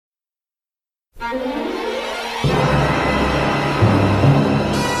Now,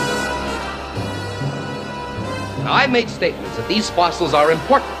 I've made statements that these fossils are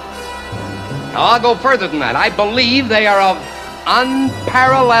important. Now, I'll go further than that. I believe they are of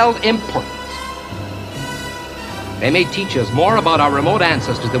unparalleled importance. They may teach us more about our remote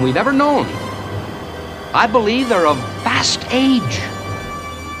ancestors than we've ever known. I believe they're of vast age.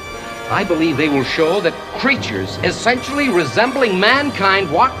 I believe they will show that creatures essentially resembling mankind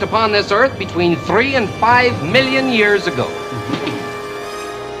walked upon this earth between 3 and 5 million years ago.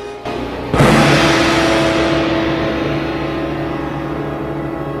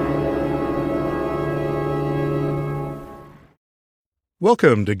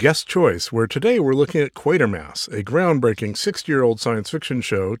 Welcome to Guest Choice, where today we're looking at Quatermass, a groundbreaking 60-year-old science fiction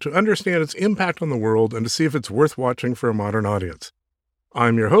show to understand its impact on the world and to see if it's worth watching for a modern audience.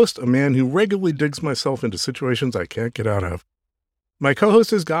 I'm your host, a man who regularly digs myself into situations I can't get out of. My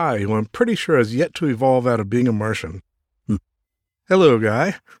co-host is Guy, who I'm pretty sure has yet to evolve out of being a Martian. Hello,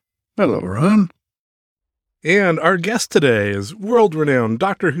 Guy. Hello, Ron. And our guest today is world-renowned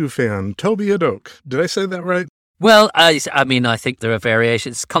Doctor Who fan, Toby Hadoke. Did I say that right? Well, I mean, I think there are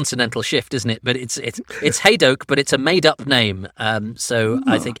variations. It's consonantal shift, isn't it? But it's Hadoke, but it's a made-up name. So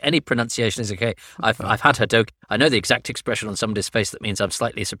I think any pronunciation is okay. I've had Hadoke. I know the exact expression on somebody's face that means I'm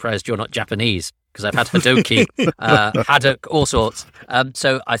slightly surprised you're not Japanese, because I've had Hadoke, Hadoke, all sorts.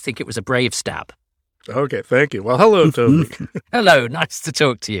 So I think it was a brave stab. Okay, thank you. Well, hello, Toby. Hello, nice to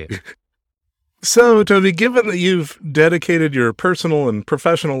talk to you. So, Toby, given that you've dedicated your personal and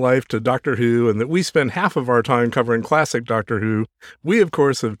professional life to Doctor Who and that we spend half of our time covering classic Doctor Who, we, of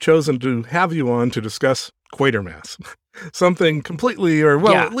course, have chosen to have you on to discuss Quatermass. Something completely, or,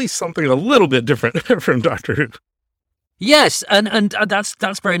 well, at least something a little bit different from Doctor Who. Yes, and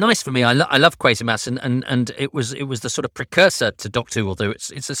that's very nice for me. I love Quatermass, and it was the sort of precursor to Doctor Who, although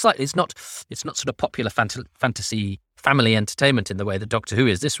it's not sort of popular fantasy family entertainment in the way that Doctor Who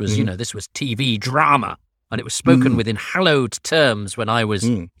is. This was this was TV drama, and it was spoken within hallowed terms when I was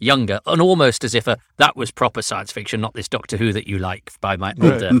younger, and almost as if that was proper science fiction, not this Doctor Who that you like by my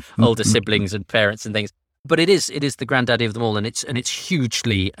older siblings and parents and things. But it is the granddaddy of them all, and it's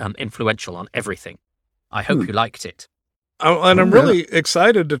hugely influential on everything. I hope you liked it. And I'm really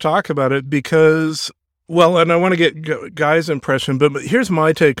excited to talk about it because, well, and I want to get Guy's impression, but here's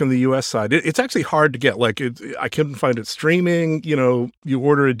my take on the U.S. side. It's actually hard to get. I couldn't find it streaming. You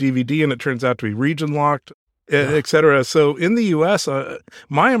order a DVD and it turns out to be region locked, et cetera. So in the U.S.,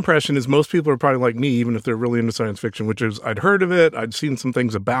 my impression is most people are probably like me, even if they're really into science fiction, which is I'd heard of it, I'd seen some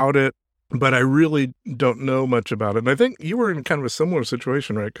things about it, but I really don't know much about it. And I think you were in kind of a similar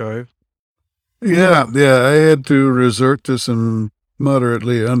situation, right, Guy? Yeah, I had to resort to some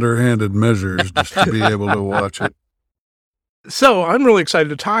moderately underhanded measures just to be able to watch it. So I'm really excited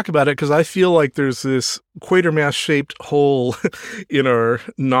to talk about it because I feel like there's this Quatermass-shaped hole in our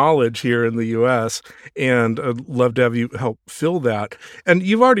knowledge here in the U.S., and I'd love to have you help fill that. And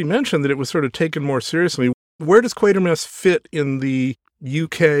you've already mentioned that it was sort of taken more seriously. Where does Quatermass fit in the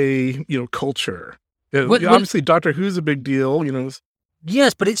UK, culture? Obviously, Doctor Who's a big deal,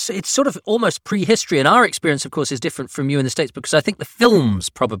 Yes, but it's sort of almost prehistory, and our experience, of course, is different from you in the States because I think the films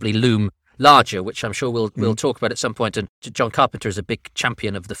probably loom larger, which I'm sure we'll talk about at some point. And John Carpenter is a big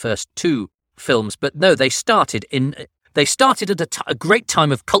champion of the first two films, but no, they started at a great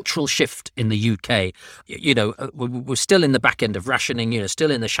time of cultural shift in the UK. We're still in the back end of rationing,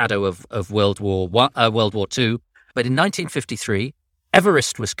 still in the shadow of World War II. But in 1953,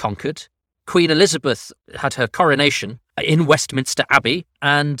 Everest was conquered. Queen Elizabeth had her coronation in Westminster Abbey,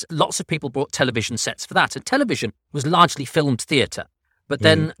 and lots of people bought television sets for that. And television was largely filmed theatre. But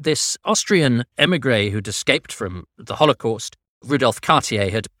then this Austrian émigré who'd escaped from the Holocaust, Rudolf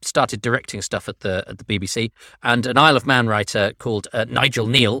Cartier, had started directing stuff at the BBC, and an Isle of Man writer called Nigel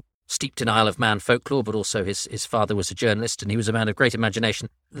Neal, steeped in Isle of Man folklore, but also his father was a journalist, and he was a man of great imagination.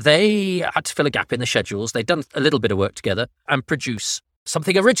 They had to fill a gap in the schedules. They'd done a little bit of work together and produce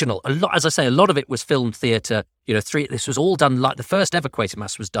something original. A lot of it was filmed theatre. This was all done like the first ever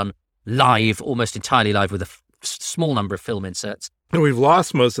Quatermass was done live, almost entirely live, with a small number of film inserts. And we've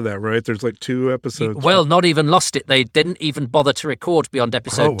lost most of that, right? There's like 2 episodes. Well, not even lost it. They didn't even bother to record beyond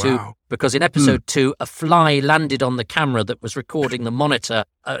episode 2, because in episode 2, a fly landed on the camera that was recording the monitor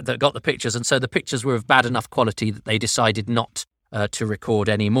that got the pictures, and so the pictures were of bad enough quality that they decided not to record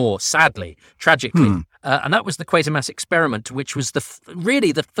anymore, sadly, tragically. And that was the Quatermass experiment, which was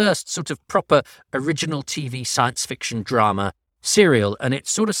really the first sort of proper original TV science fiction drama serial. And it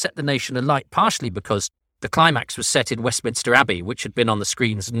sort of set the nation alight, partially because the climax was set in Westminster Abbey, which had been on the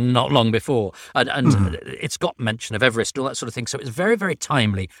screens not long before. And it's got mention of Everest and all that sort of thing. So it's very, very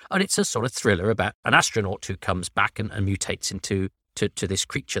timely. And it's a sort of thriller about an astronaut who comes back and mutates into to this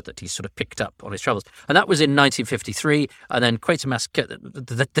creature that he's sort of picked up on his travels. And that was in 1953. And then Quatermass,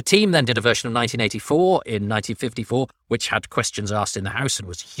 the team then did a version of 1984 in 1954, which had questions asked in the House and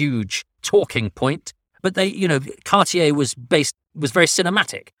was a huge talking point. But Cartier was very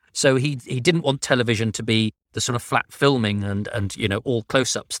cinematic. So he didn't want television to be the sort of flat filming and all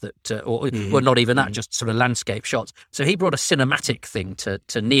close-ups that, or not even that, just sort of landscape shots. So he brought a cinematic thing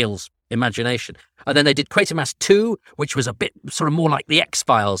to Neil's imagination. And then they did Quatermass 2, which was a bit sort of more like the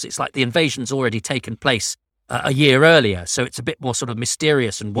X-Files. It's like the invasion's already taken place a year earlier. So it's a bit more sort of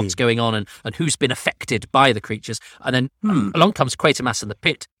mysterious and what's going on and who's been affected by the creatures. And then along comes Quatermass and the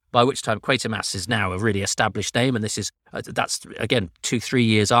Pit, by which time Quatermass is now a really established name. And this is, that's again, 2-3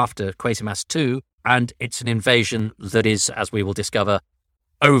 years after Quatermass 2. And it's an invasion that is, as we will discover,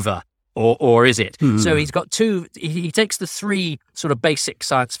 over. Or is it? So he's got he takes the three sort of basic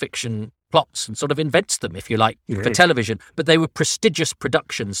science fiction plots and sort of invents them, if you like, for television. But they were prestigious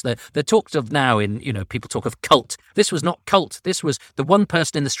productions. They're talked of now in, people talk of cult. This was not cult. This was the one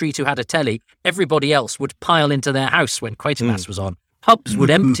person in the street who had a telly. Everybody else would pile into their house when Quatermass was on. Pubs would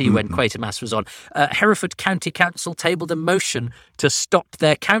empty when Quatermass was on. Hereford County Council tabled a motion to stop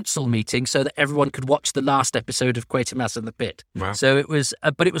their council meeting so that everyone could watch the last episode of Quatermass and the Pit. Wow. So it was,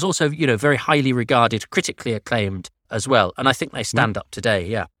 but it was also, very highly regarded, critically acclaimed as well. And I think they stand up today,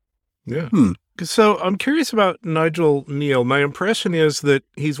 yeah. Yeah. So I'm curious about Nigel Neal. My impression is that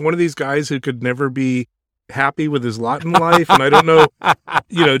he's one of these guys who could never be happy with his lot in life, and I don't know,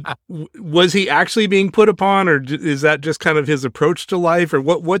 was he actually being put upon, or is that just kind of his approach to life, or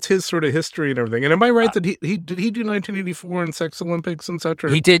what's his sort of history and everything? And am I right that he did he do 1984 and Sex Olympics and such?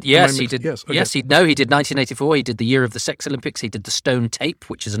 He did, yes, he did. Yes, okay. Yes, he did 1984. He did the year of the Sex Olympics. He did the Stone Tape,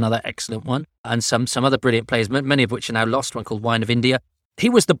 which is another excellent one, and some other brilliant plays, many of which are now lost. One called Wine of India. He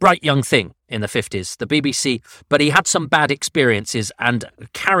was the bright young thing in the 50s, the BBC, but he had some bad experiences and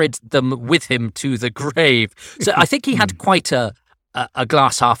carried them with him to the grave. So I think he had quite a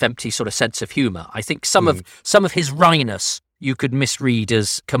glass half empty sort of sense of humour. I think some of his wryness you could misread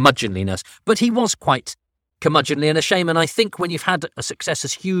as curmudgeonliness, but he was quite curmudgeonly and a shame. And I think when you've had a success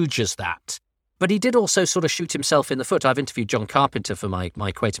as huge as that, but he did also sort of shoot himself in the foot. I've interviewed John Carpenter for my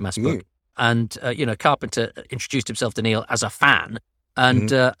Quatermass book, and Carpenter introduced himself to Neil as a fan.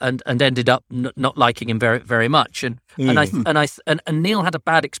 And ended up not liking him very, very much. And Neil had a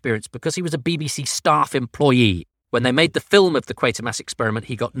bad experience because he was a BBC staff employee. When they made the film of the Quatermass experiment,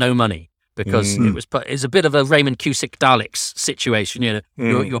 he got no money because it's a bit of a Raymond Cusick Daleks situation.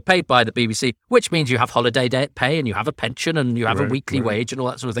 You're paid by the BBC, which means you have holiday pay and you have a pension and you have a weekly wage and all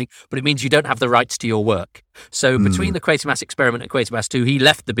that sort of thing. But it means you don't have the rights to your work. So between the Quatermass experiment and Quatermass 2, he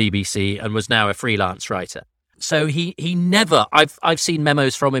left the BBC and was now a freelance writer. So he never, I've seen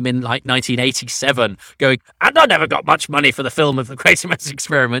memos from him in like 1987 going, and I never got much money for the film of the Quatermass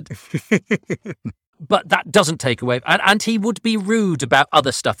experiment. But that doesn't take away, and he would be rude about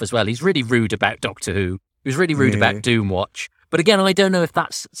other stuff as well. He's really rude about Doctor Who. He was really rude about Doomwatch. But again, I don't know if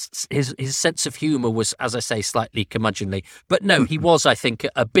that's his sense of humour was, as I say, slightly curmudgeonly. But no, he was, I think,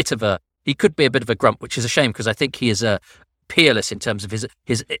 he could be a bit of a grump, which is a shame because I think he is peerless in terms of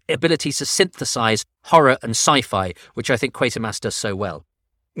his ability to synthesize horror and sci-fi, which I think Quatermass does so well.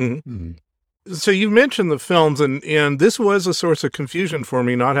 So you mentioned the films, and this was a source of confusion for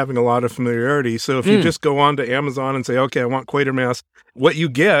me, not having a lot of familiarity. So if you just go on to Amazon and say, okay, I want Quatermass, what you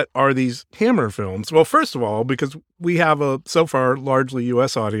get are these Hammer films. Well, first of all, because we have a, so far, largely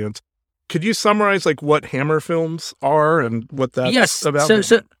U.S. audience, could you summarize like what Hammer films are and what that's about?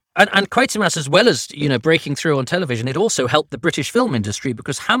 And Quatermass, as well as, breaking through on television, it also helped the British film industry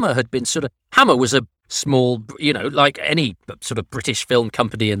because Hammer was a small, like any sort of British film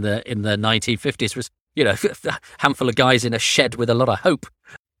company in the 1950s was, a handful of guys in a shed with a lot of hope.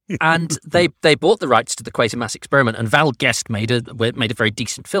 And they bought the rights to the Quatermass experiment, and Val Guest made a very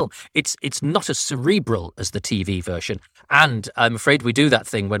decent film. It's not as cerebral as the TV version, and I'm afraid we do that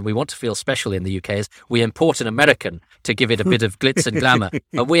thing when we want to feel special in the UK. Is we import an American to give it a bit of glitz and glamour,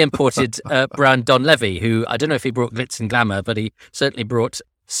 and we imported Brian Donlevy, who I don't know if he brought glitz and glamour, but he certainly brought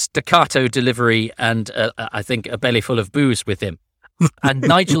staccato delivery and I think a belly full of booze with him. And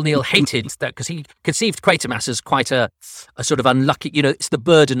Nigel Neal hated that because he conceived Quatermass as quite a sort of unlucky, it's the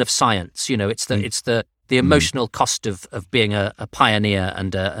burden of science, it's the emotional cost of being a pioneer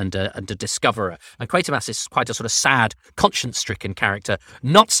and a discoverer. And Quatermass is quite a sort of sad, conscience-stricken character.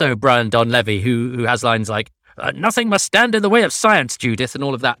 Not so Brian Donlevy, who has lines like, nothing must stand in the way of science, Judith, and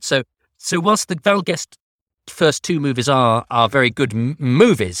all of that. So whilst the Val Guest first two movies are very good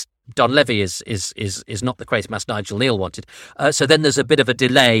movies. Don Levy is not the Quatermass Nigel Neal wanted. So then there's a bit of a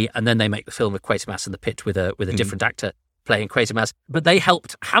delay, and then they make the film of Quatermass in the Pit with a different actor playing Quatermass. But they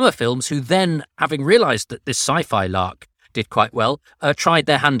helped Hammer Films, who then, having realised that this sci-fi lark did quite well, tried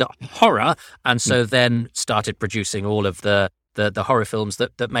their hand at horror, and so then started producing all of the horror films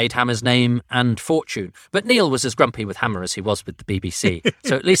that made Hammer's name and fortune. But Neil was as grumpy with Hammer as he was with the BBC,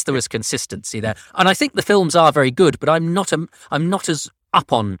 so at least there was consistency there. And I think the films are very good, but I'm not as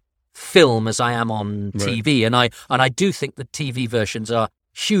up on film as I am on TV, and I do think the TV versions are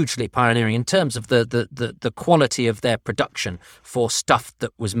hugely pioneering in terms of the quality of their production for stuff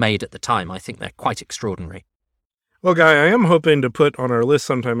that was made at the time. I think they're quite extraordinary. Well, Guy, I am hoping to put on our list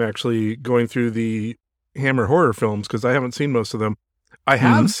sometime actually going through the Hammer horror films, because I haven't seen most of them. I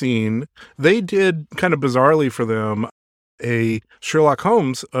have seen, they did kind of bizarrely for them a Sherlock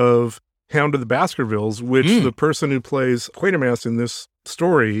Holmes of Hound of the Baskervilles, which the person who plays Quatermass in this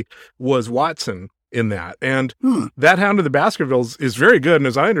story was Watson in that. And that Hound of the Baskervilles is very good, and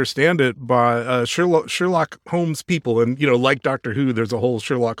as I understand it, by Sherlock Holmes people, and, like Doctor Who, there's a whole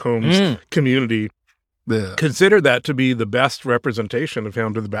Sherlock Holmes community, consider that to be the best representation of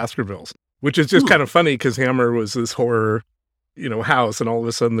Hound of the Baskervilles. Which is just kind of funny because Hammer was this horror, house, and all of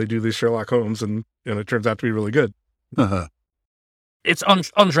a sudden they do these Sherlock Holmes, and it turns out to be really good. It's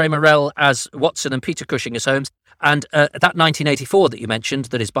Andre Morel as Watson and Peter Cushing as Holmes, and that 1984 that you mentioned,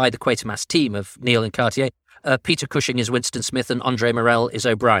 that is by the Quatermass team of Neil and Cartier. Peter Cushing is Winston Smith, and Andre Morel is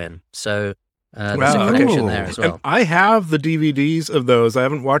O'Brien. So there's a connection there as well. And I have the DVDs of those. I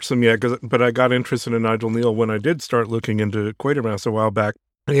haven't watched them yet, but I got interested in Nigel Neal when I did start looking into Quatermass a while back.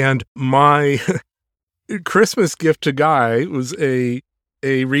 And my Christmas gift to Guy was a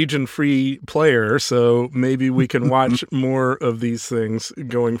region-free player, so maybe we can watch more of these things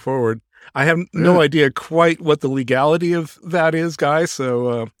going forward. I have no idea quite what the legality of that is, Guy,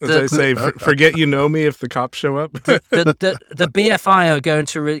 so as I say, forget you know me if the cops show up. the BFI are going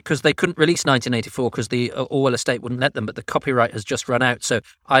to, because they couldn't release 1984 because the Orwell estate wouldn't let them, but the copyright has just run out, so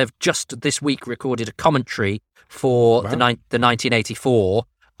I have just this week recorded a commentary for the 1984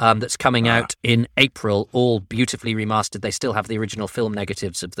 that's coming out in April, all beautifully remastered. They still have the original film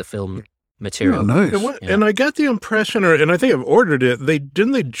negatives of the film material. Oh, nice. And I got the impression, and I think I've ordered it, they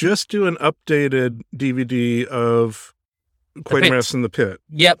just do an updated DVD of Quatermass in the Pit?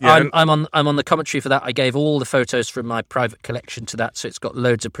 Yep, yeah, I'm on the commentary for that. I gave all the photos from my private collection to that, so it's got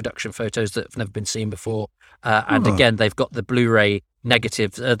loads of production photos that have never been seen before. And again, they've got the Blu-ray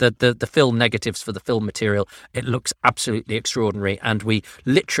negatives, the film negatives for the film material. It looks absolutely extraordinary, and we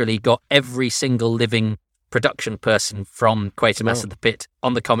literally got every single living production person from Quatermass of the Pit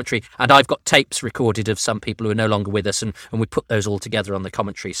on the commentary, and I've got tapes recorded of some people who are no longer with us, and we put those all together on the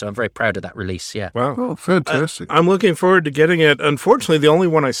commentary, so I'm very proud of that release. Wow. Oh, fantastic. I'm looking forward to getting it. Unfortunately, the only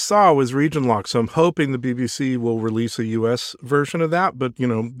one I saw was region locked, so I'm hoping the BBC will release a US version of that, but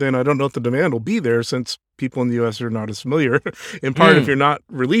then I don't know if the demand will be there, since people in the US are not as familiar. In part, if you're not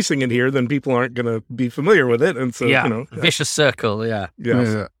releasing it here, then people aren't going to be familiar with it, and so vicious circle. Yeah.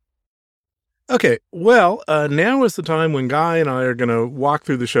 Okay, well, now is the time when Guy and I are going to walk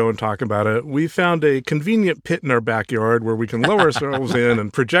through the show and talk about it. We found a convenient pit in our backyard where we can lower ourselves in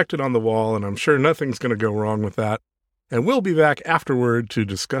and project it on the wall, and I'm sure nothing's going to go wrong with that. And we'll be back afterward to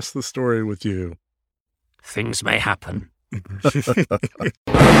discuss the story with you. Things may happen.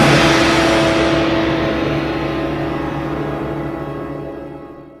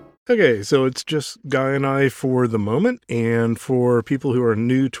 Okay, so it's just Guy and I for the moment, and for people who are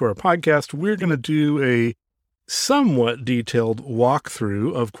new to our podcast, we're going to do a somewhat detailed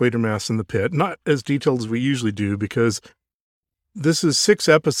walkthrough of Quatermass in the Pit. Not as detailed as we usually do, because this is 6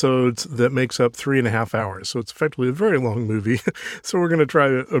 episodes that makes up 3.5 hours, so it's effectively a very long movie. So we're going to try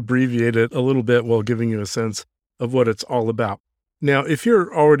to abbreviate it a little bit while giving you a sense of what it's all about. Now, if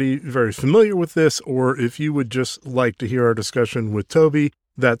you're already very familiar with this, or if you would just like to hear our discussion with Toby,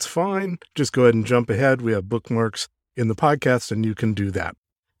 that's fine. Just go ahead and jump ahead. We have bookmarks in the podcast, and you can do that.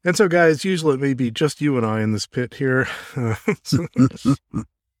 And so, guys, usually it may be just you and I in this pit here.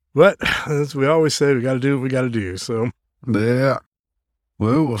 But as we always say, we got to do what we got to do. So, yeah.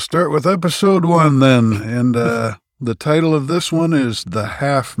 Well, we'll start with episode 1 then. And the title of this one is The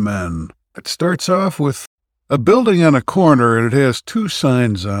Half Men. It starts off with a building on a corner, and it has 2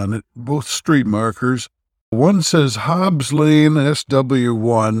 signs on it, both street markers. One says Hobbs Lane,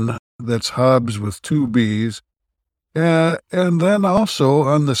 SW1, that's Hobbs with 2 B's. And then also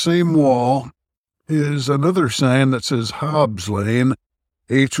on the same wall is another sign that says Hobbs Lane,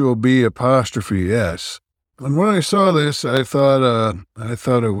 HOB''S. And when I saw this, I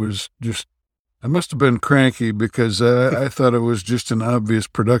thought it was just, it was a I must have been cranky because I thought it was just an obvious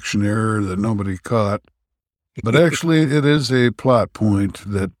production error that nobody caught. But actually, it is a plot point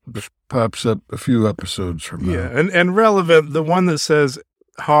that pops up a few episodes from now. Yeah, and relevant, the one that says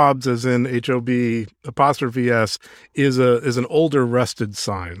Hobbs, as in HOB''S, is an older rusted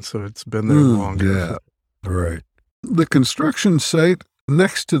sign, so it's been there longer. Yeah, right. The construction site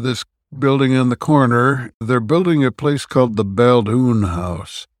next to this building on the corner, they're building a place called the Baldoon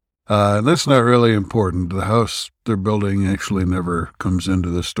House. And that's not really important. The house they're building actually never comes into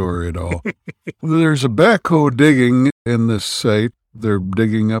the story at all. There's a backhoe digging in this site. They're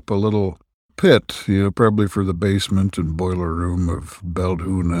digging up a little pit, probably for the basement and boiler room of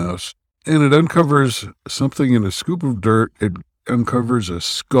Baldoon House. And it uncovers something in a scoop of dirt. It uncovers a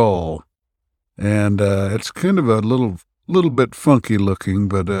skull. And it's kind of a little bit funky looking,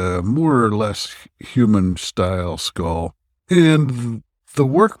 but more or less human-style skull. And the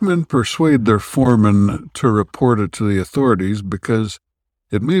workmen persuade their foreman to report it to the authorities because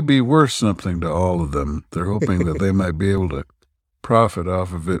it may be worth something to all of them. They're hoping that they might be able to profit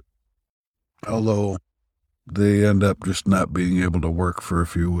off of it, although they end up just not being able to work for a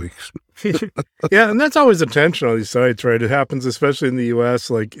few weeks. Yeah, and that's always the tension on these sites, right? It happens especially in the U.S.,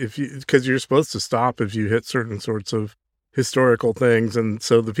 like because you're supposed to stop if you hit certain sorts of historical things, and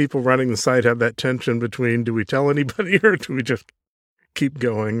so the people running the site have that tension between, do we tell anybody or do we just keep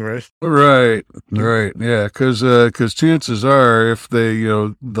going, right? Right, yeah, because chances are, if they,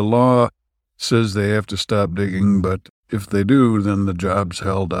 the law says they have to stop digging, but if they do, then the job's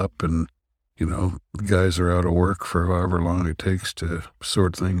held up and, the guys are out of work for however long it takes to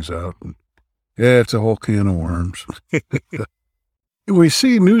sort things out. And, yeah, it's a whole can of worms. We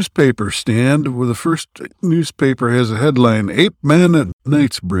see newspaper stand where the first newspaper has a headline, Ape Men at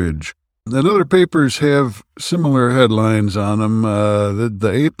Knightsbridge. And other papers have similar headlines on them.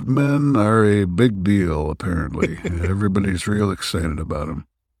 The ape men are a big deal, apparently. Everybody's real excited about them.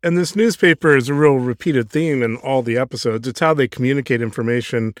 And this newspaper is a real repeated theme in all the episodes. It's how they communicate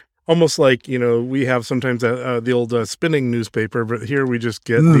information, almost like, we have sometimes the old spinning newspaper, but here we just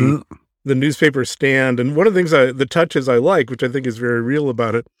get the newspaper stand. And one of the things the touches I like, which I think is very real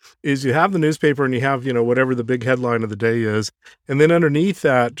about it, is you have the newspaper and you have, whatever the big headline of the day is. And then underneath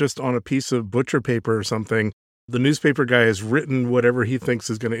that, just on a piece of butcher paper or something, the newspaper guy has written whatever he thinks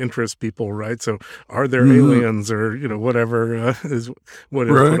is going to interest people, right? So are there aliens or, whatever is what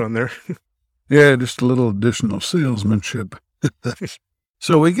is put on there. Yeah, just a little additional salesmanship.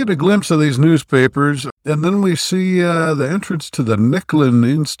 So we get a glimpse of these newspapers, and then we see the entrance to the Nicklin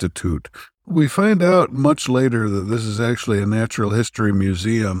Institute. We find out much later that this is actually a natural history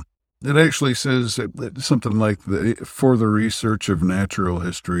museum. It actually says something like for the research of natural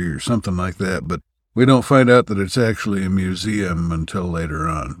history or something like that, but we don't find out that it's actually a museum until later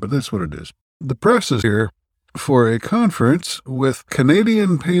on, but that's what it is. The press is here for a conference with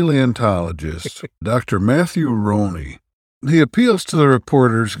Canadian paleontologist Dr. Matthew Roney. He appeals to the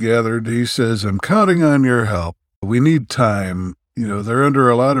reporters gathered. He says, I'm counting on your help. We need time. They're under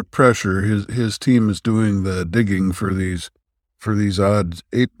a lot of pressure. His team is doing the digging for these odd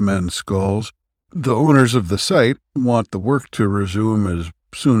ape men skulls. The owners of the site want the work to resume as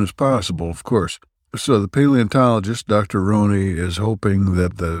soon as possible, of course. So the paleontologist, Dr. Roney, is hoping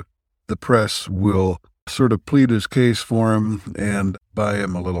that the press will sort of plead his case for him and buy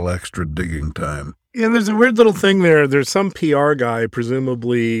him a little extra digging time. Yeah, there's a weird little thing there. There's some PR guy,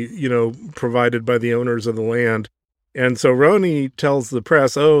 presumably, provided by the owners of the land. And so Roney tells the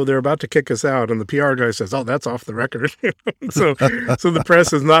press, they're about to kick us out. And the PR guy says, that's off the record. So the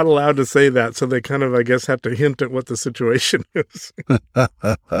press is not allowed to say that. So they kind of, I guess, have to hint at what the situation is.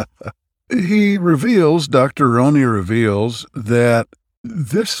 Dr. Roney reveals that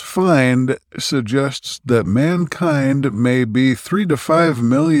this find suggests that mankind may be 3 to 5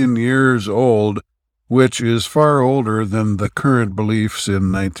 million years old, which is far older than the current beliefs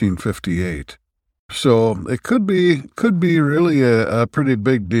in 1958. So it could be really a pretty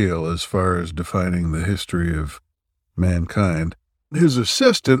big deal as far as defining the history of mankind. His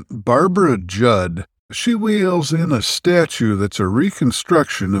assistant, Barbara Judd, she wheels in a statue that's a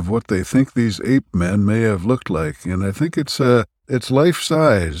reconstruction of what they think these ape men may have looked like, and I think it's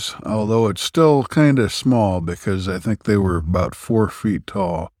life-size, although it's still kind of small because I think they were about 4 feet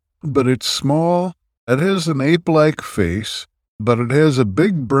tall. But it's small. It has an ape-like face, but it has a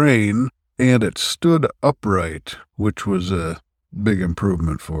big brain, and it stood upright, which was a big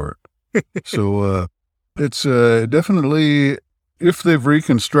improvement for it. So it's definitely, if they've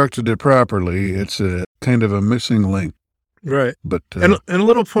reconstructed it properly, it's a kind of a missing link. Right. But and a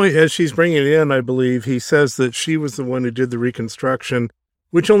little point, as she's bringing it in, I believe, he says that she was the one who did the reconstruction,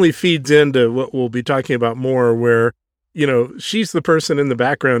 which only feeds into what we'll be talking about more, where, she's the person in the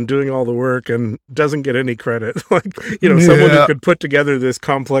background doing all the work and doesn't get any credit. Like, someone who could put together this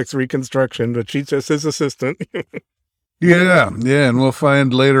complex reconstruction, but she's just his assistant. Yeah, and we'll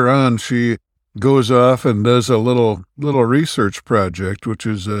find later on she goes off and does a little research project, which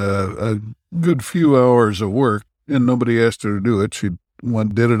is a good few hours of work, and nobody asked her to do it. She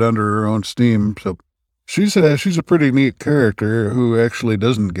did it under her own steam, so she's a pretty neat character who actually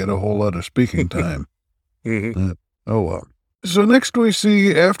doesn't get a whole lot of speaking time. Mm-hmm. Oh well. So next we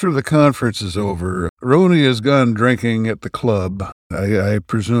see, after the conference is over, Roni has gone drinking at the club. I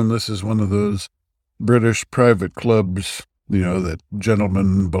presume this is one of those British private clubs, that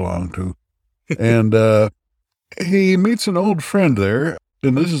gentlemen belong to. And he meets an old friend there,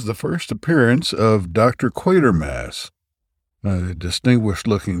 and this is the first appearance of Dr. Quatermass, a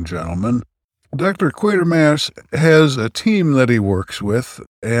distinguished-looking gentleman. Dr. Quatermass has a team that he works with,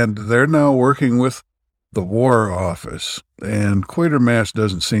 and they're now working with the War Office, and Quatermass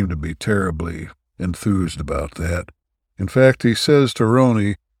doesn't seem to be terribly enthused about that. In fact, he says to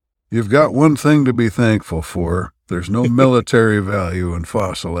Roni, "You've got one thing to be thankful for. There's no military value in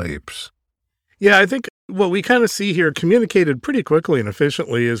fossil apes." Yeah, I think what we kind of see here communicated pretty quickly and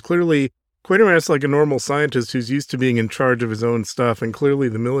efficiently is clearly Quatermass, like a normal scientist who's used to being in charge of his own stuff, and clearly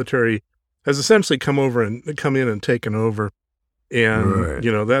the military has essentially come in and taken over. And,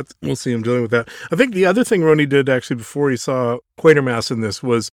 Right. That we'll see him dealing with that. I think the other thing Roni did actually before he saw Quatermass in this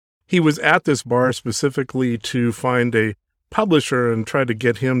was he was at this bar specifically to find a publisher and try to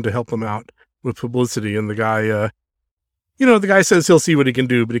get him to help him out with publicity. And the guy, the guy says he'll see what he can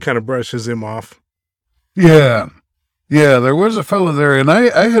do, but he kind of brushes him off. Yeah, there was a fellow there, and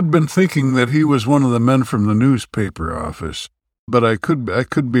I had been thinking that he was one of the men from the newspaper office, but I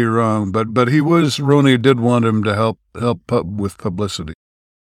could be wrong. But he was. Roni did want him to help with publicity.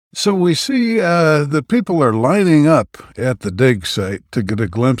 So we see that people are lining up at the dig site to get a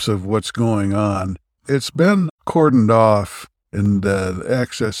glimpse of what's going on. It's been cordoned off, and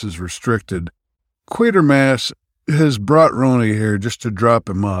access is restricted. Quatermass has brought Roni here just to drop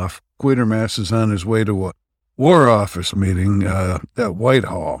him off. Quatermass is on his way to a War Office meeting at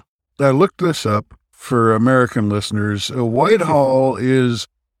Whitehall. I looked this up for American listeners. Whitehall is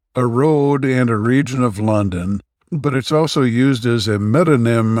a road and a region of London, but it's also used as a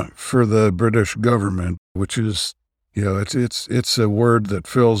metonym for the British government, which is, it's a word that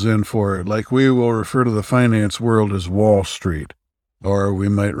fills in for it. Like we will refer to the finance world as Wall Street, or we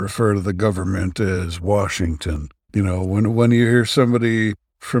might refer to the government as Washington. When you hear somebody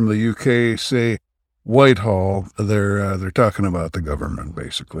from the UK say Whitehall, they're talking about the government,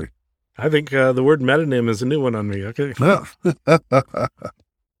 basically. I think the word metonym is a new one on me. Okay. No.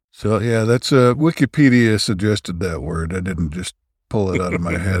 So, yeah, that's Wikipedia suggested that word. I didn't just pull it out of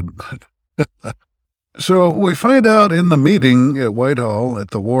my head. So we find out in the meeting at Whitehall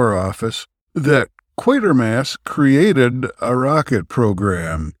at the War Office that Quatermass created a rocket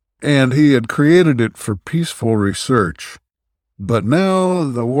program, and he had created it for peaceful research. But now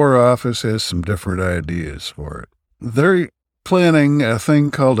the War Office has some different ideas for it. They're planning a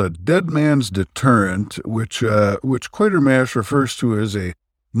thing called a dead man's deterrent, which Quatermass refers to as a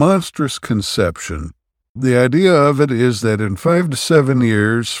monstrous conception. The idea of it is that in 5 to 7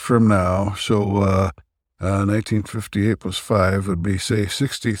 years from now, so 1958 plus 5 would be, say,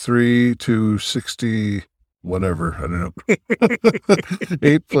 63 to 60, whatever, I don't know.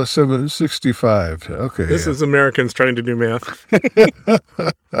 8 plus 7 is 65. Okay. This is Americans trying to do math.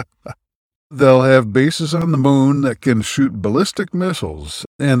 They'll have bases on the moon that can shoot ballistic missiles.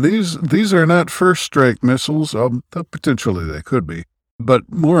 And these are not first strike missiles. Potentially they could be.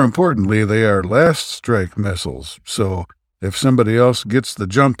 But more importantly, they are last strike missiles. So if somebody else gets the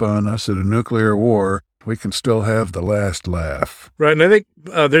jump on us in a nuclear war, we can still have the last laugh. Right. And I think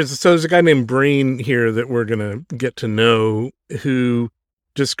there's a guy named Breen here that we're going to get to know who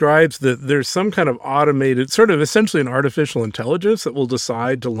describes that there's some kind of automated, sort of essentially an artificial intelligence that will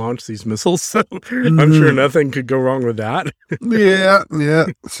decide to launch these missiles. So I'm sure nothing could go wrong with that. Yeah.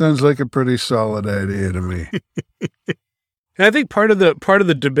 Sounds like a pretty solid idea to me. And I think part of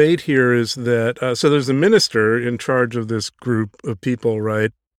the debate here is that, so there's a minister in charge of this group of people,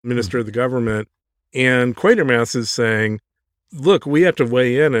 right? Minister of the government. And Quatermass is saying, look, we have to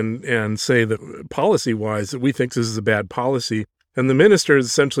weigh in and say that policy-wise that we think this is a bad policy. And the minister is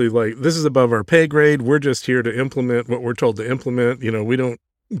essentially like, this is above our pay grade. We're just here to implement what we're told to implement. We don't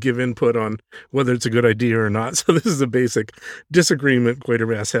give input on whether it's a good idea or not. So this is a basic disagreement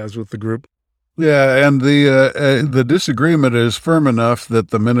Quatermass has with the group. Yeah, and the disagreement is firm enough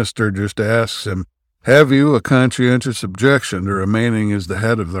that the minister just asks him, Have you a conscientious objection to remaining as the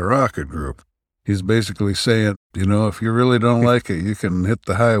head of the rocket group? He's basically saying, if you really don't like it, you can hit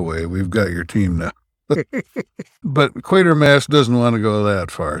the highway. We've got your team now. But Quatermass doesn't want to go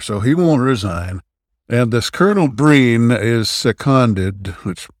that far, so he won't resign. And this Colonel Breen is seconded,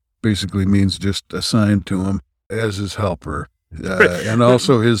 which basically means just assigned to him as his helper. And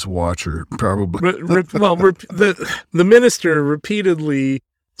also his watcher, probably. The minister repeatedly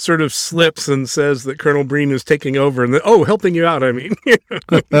sort of slips and says that Colonel Breen is taking over and helping you out, I mean.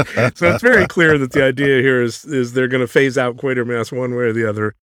 So it's very clear that the idea here is they're going to phase out Quatermass one way or the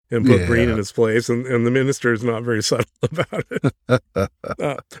other and put Breen in his place, and the minister is not very subtle about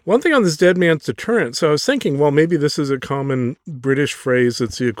it. One thing on this dead man's deterrent, so I was thinking, well, maybe this is a common British phrase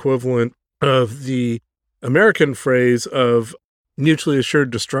that's the equivalent of the American phrase of mutually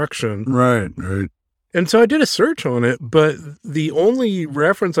assured destruction. Right. And so I did a search on it, but the only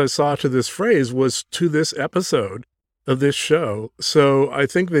reference I saw to this phrase was to this episode of this show. So I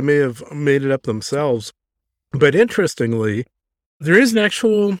think they may have made it up themselves. But interestingly, there is an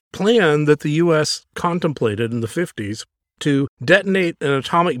actual plan that the U.S. contemplated in the 50s to detonate an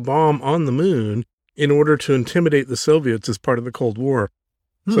atomic bomb on the moon in order to intimidate the Soviets as part of the Cold War.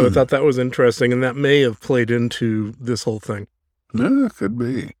 So I thought that was interesting, and that may have played into this whole thing. Yeah, could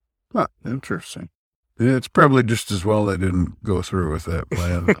be. Huh, interesting. Yeah, it's probably just as well they didn't go through with that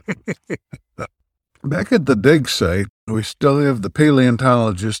plan. Back at the dig site, we still have the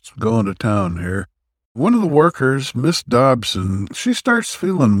paleontologists going to town here. One of the workers, Miss Dobson, she starts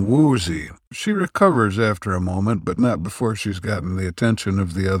feeling woozy. She recovers after a moment, but not before she's gotten the attention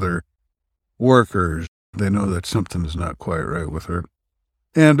of the other workers. They know that something's not quite right with her.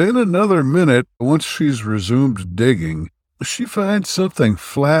 And in another minute, once she's resumed digging, she finds something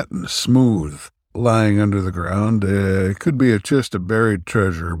flat and smooth lying under the ground. It could be just a buried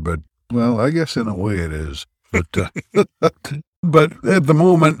treasure, but, well, I guess in a way it is. But at the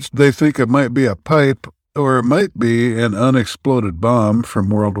moment, they think it might be a pipe, or it might be an unexploded bomb from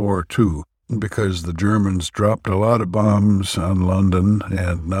World War II, because the Germans dropped a lot of bombs on London,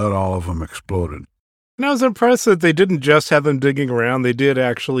 and not all of them exploded. And I was impressed that they didn't just have them digging around. They did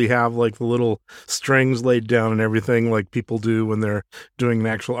actually have like the little strings laid down and everything like people do when they're doing an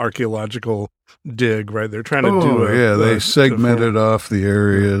actual archaeological dig, right? They're trying to they segmented off the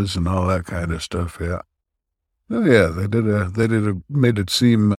areas and all that kind of stuff, yeah. Oh, yeah, they made it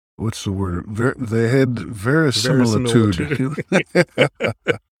seem, what's the word? They had verisimilitude.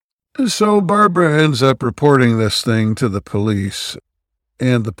 So Barbara ends up reporting this thing to the police.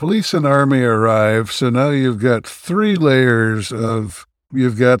 And the police and army arrive, so now you've got 3 layers of,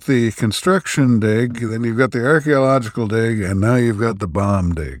 you've got the construction dig, then you've got the archaeological dig, and now you've got the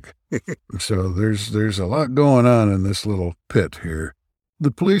bomb dig. So there's a lot going on in this little pit here.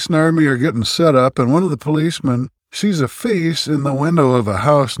 The police and army are getting set up, and one of the policemen sees a face in the window of a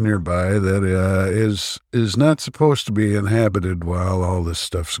house nearby that is not supposed to be inhabited while all this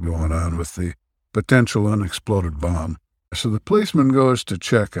stuff's going on with the potential unexploded bomb. So the policeman goes to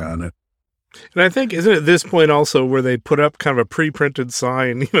check on it. And I think, isn't it at this point also where they put up kind of a pre-printed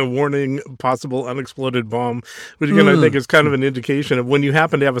sign, warning possible unexploded bomb, which again, I think is kind of an indication of when you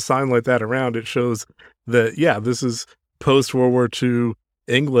happen to have a sign like that around, it shows that, this is post-World War II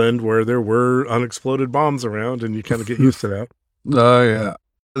England where there were unexploded bombs around, and you kind of get used to that. Oh, yeah.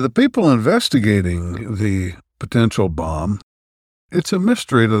 The people investigating the potential bomb, it's a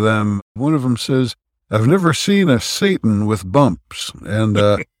mystery to them. One of them says, I've never seen a Satan with bumps, and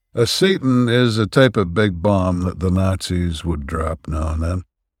a Satan is a type of big bomb that the Nazis would drop now and then.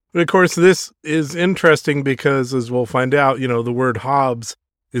 But of course, this is interesting because, as we'll find out, the word Hobbes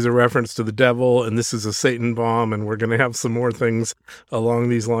is a reference to the devil, and this is a Satan bomb, and we're going to have some more things along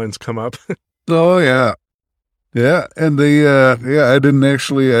these lines come up. Oh, yeah. Yeah, and I didn't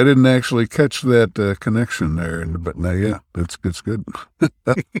actually catch that connection there, but now, yeah, it's good.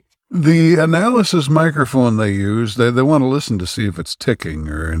 The analysis microphone they use, they want to listen to see if it's ticking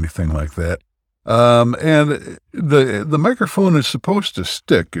or anything like that. And the microphone is supposed to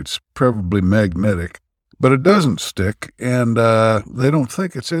stick. It's probably magnetic, but it doesn't stick, and they don't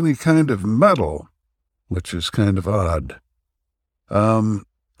think it's any kind of metal, which is kind of odd. And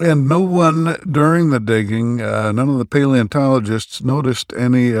no one during the digging, none of the paleontologists noticed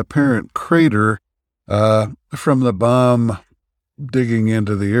any apparent crater from the bomb digging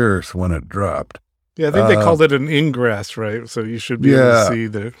into the earth when it dropped. Yeah, I think they called it an ingress, right? So you should be able to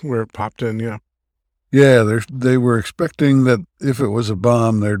see where it popped in, yeah. Yeah, they were expecting that if it was a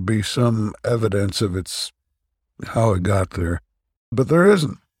bomb, there'd be some evidence of how it got there. But there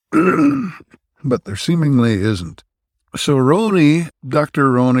isn't. But there seemingly isn't. So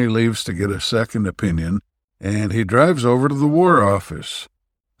Dr. Roney leaves to get a second opinion, and he drives over to the War Office,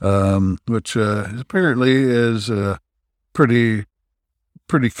 which apparently is a pretty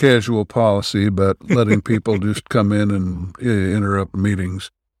casual policy, but letting people just come in and interrupt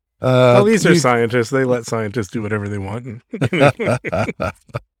meetings. Well, these are scientists. They let scientists do whatever they want.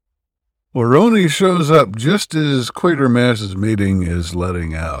 Well, Roney shows up just as Quatermass's meeting is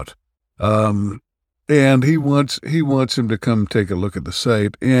letting out. And he wants him to come take a look at the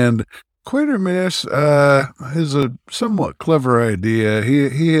site. And Quatermass has a somewhat clever idea.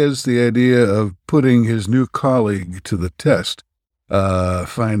 He has the idea of putting his new colleague to the test,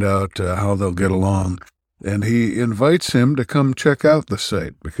 find out how they'll get along. And he invites him to come check out the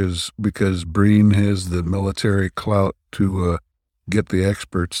site because Breen has the military clout to get the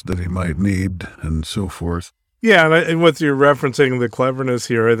experts that he might need and so forth. Yeah, and what you're referencing, the cleverness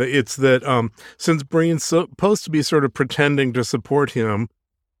here, it's that since Breen's supposed to be sort of pretending to support him,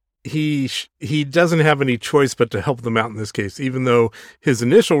 he doesn't have any choice but to help them out in this case, even though his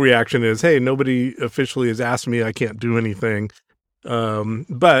initial reaction is, hey, nobody officially has asked me, I can't do anything.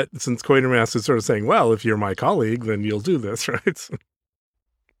 But since Quatermass is sort of saying, well, if you're my colleague, then you'll do this, right?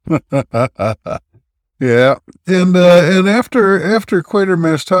 Yeah, and after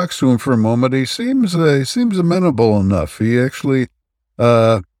Quatermass talks to him for a moment, he seems amenable enough. He actually,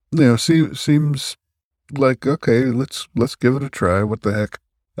 seems like, okay, let's give it a try. What the heck,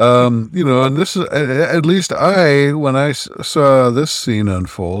 and this is at least when I saw this scene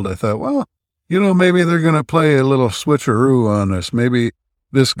unfold, I thought, well, maybe they're going to play a little switcheroo on us. Maybe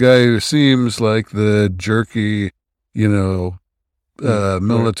this guy who seems like the jerky,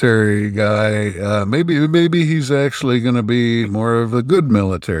 military guy, maybe he's actually going to be more of a good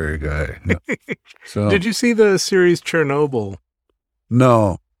military guy. So, did you see the series Chernobyl?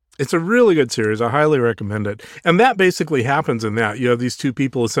 No. It's a really good series. I highly recommend it. And that basically happens in that. You have these two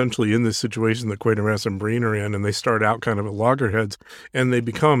people essentially in this situation that Quatermass and Breen are in, and they start out kind of at loggerheads, and they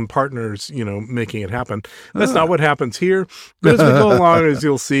become partners, making it happen. That's not what happens here. But as we go along, as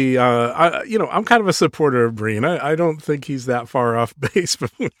you'll see, I'm kind of a supporter of Breen. I don't think he's that far off base.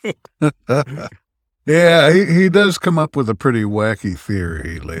 Yeah, he does come up with a pretty wacky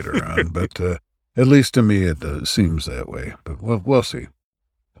theory later on, but at least to me it seems that way. But we'll see.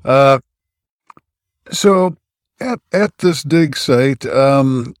 So at this dig site,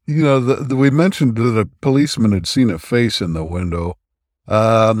 we mentioned that a policeman had seen a face in the window,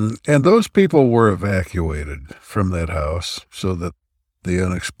 and those people were evacuated from that house so that the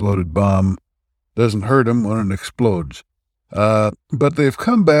unexploded bomb doesn't hurt them when it explodes. But they've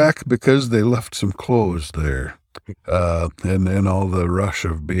come back because they left some clothes there. And in all the rush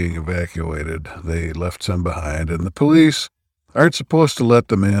of being evacuated, they left some behind, and the police aren't supposed to let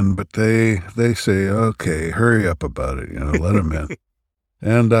them in, but they say, okay, hurry up about it, let them in.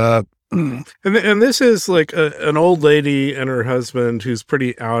 And this is like an old lady and her husband who's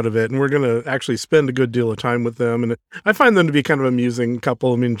pretty out of it, and we're going to actually spend a good deal of time with them. And I find them to be kind of an amusing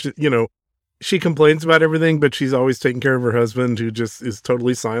couple. I mean, she complains about everything, but she's always taking care of her husband, who just is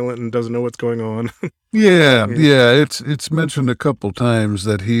totally silent and doesn't know what's going on. Yeah. It's mentioned a couple times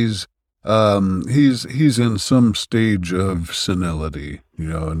that he's in some stage of senility,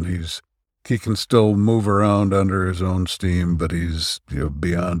 and he can still move around under his own steam, but he's,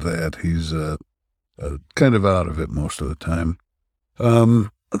 beyond that, he's kind of out of it most of the time.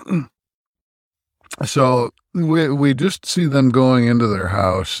 So we just see them going into their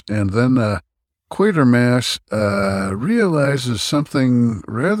house, and then Quatermass realizes something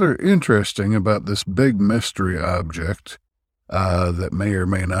rather interesting about this big mystery object that may or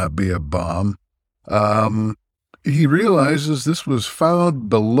may not be a bomb. He realizes this was found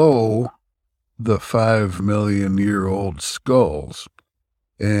below the 5-million-year-old skulls,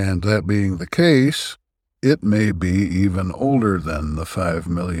 and that being the case, it may be even older than the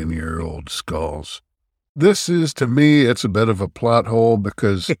 5-million-year-old skulls. This is, to me, it's a bit of a plot hole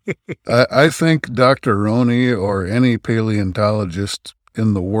because I think Dr. Roney or any paleontologist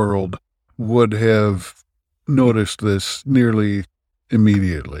in the world would have noticed this nearly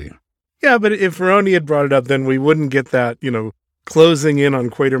immediately. Yeah, but if Roney had brought it up, then we wouldn't get that, closing in on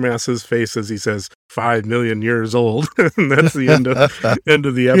Quatermass's face as he says 5 million years old. And that's the end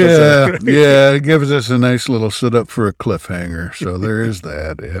of the episode. Yeah, it gives us a nice little setup for a cliffhanger. So there is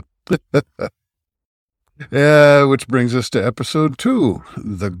that. Yeah, which brings us to episode 2,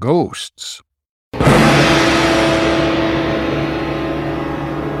 The Ghosts.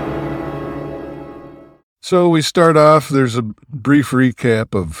 So we start off, there's a brief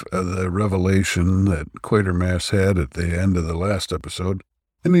recap of the revelation that Quatermass had at the end of the last episode,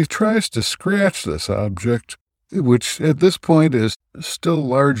 and he tries to scratch this object, which at this point is still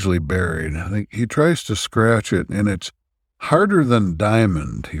largely buried. I think he tries to scratch it, and it's harder than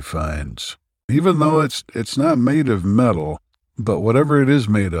diamond, he finds. Even though it's not made of metal, but whatever it is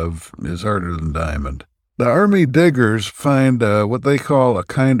made of is harder than diamond. The army diggers find what they call a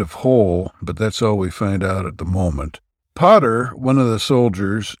kind of hole, but that's all we find out at the moment. Potter, one of the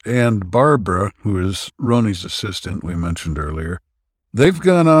soldiers, and Barbara, who is Roney's assistant we mentioned earlier, they've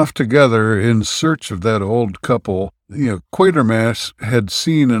gone off together in search of that old couple. Quatermass had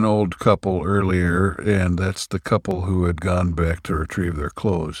seen an old couple earlier, and that's the couple who had gone back to retrieve their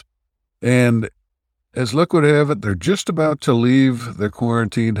clothes. And as luck would have it, they're just about to leave their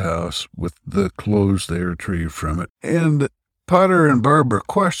quarantined house with the clothes they retrieved from it. And Potter and Barbara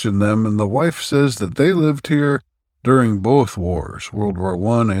question them, and the wife says that they lived here during both wars, World War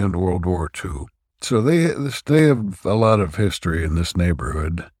I and World War II. So they have a lot of history in this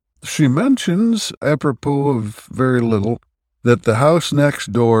neighborhood. She mentions, apropos of very little, that the house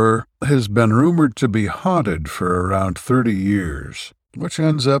next door has been rumored to be haunted for around 30 years, which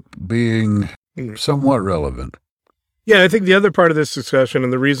ends up being somewhat relevant. Yeah, I think the other part of this discussion,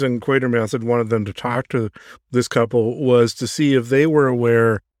 and the reason Quatermass had wanted them to talk to this couple, was to see if they were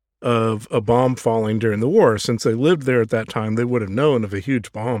aware of a bomb falling during the war. Since they lived there at that time, they would have known if a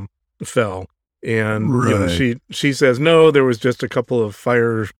huge bomb fell. And right. she says, no, there was just a couple of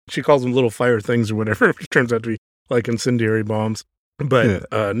fire, she calls them little fire things or whatever, which turns out to be like incendiary bombs,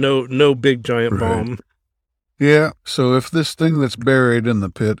 but no big giant bomb. Yeah, so if this thing that's buried in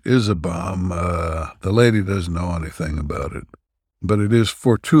the pit is a bomb, the lady doesn't know anything about it. But it is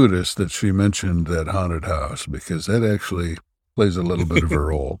fortuitous that she mentioned that haunted house, because that actually plays a little bit of a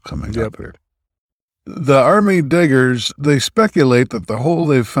role coming up here. The army diggers, they speculate that the hole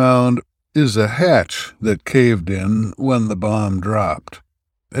they found is a hatch that caved in when the bomb dropped.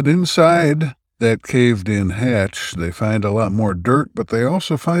 And inside that caved-in hatch, they find a lot more dirt, but they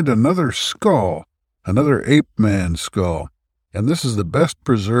also find another skull. Another ape man skull, and this is the best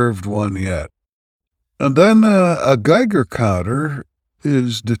preserved one yet. And then a Geiger counter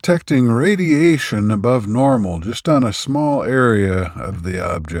is detecting radiation above normal, just on a small area of the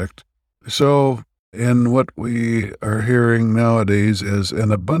object. So, in what we are hearing nowadays as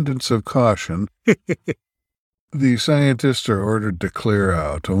an abundance of caution, the scientists are ordered to clear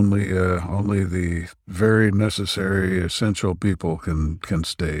out. Only the very necessary, essential people can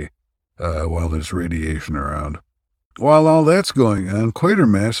stay while there's radiation around. While all that's going on,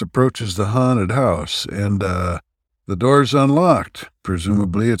 Quatermass approaches the haunted house, and the door's unlocked.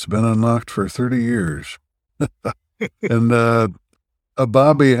 Presumably it's been unlocked for 30 years. And a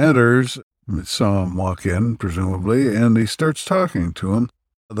Bobby enters, saw him walk in, presumably, and he starts talking to him.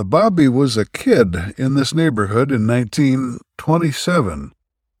 The Bobby was a kid in this neighborhood in 1927.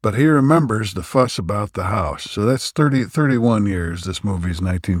 But he remembers the fuss about the house. So that's 31 years. This movie's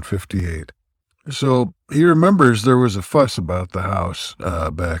 1958. So he remembers there was a fuss about the house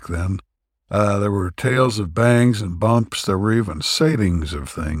back then. There were tales of bangs and bumps. There were even sightings of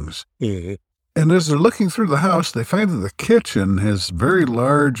things. Mm-hmm. And as they're looking through the house, they find that the kitchen has very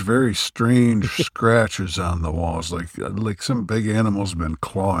large, very strange scratches on the walls, like some big animal's been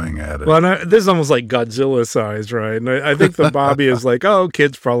clawing at it. Well, this is almost like Godzilla size, right? And I think the Bobby is like, oh,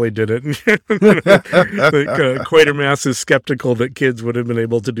 kids probably did it. Quatermass is skeptical that kids would have been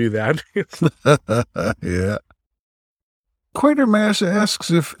able to do that. Yeah. Quatermass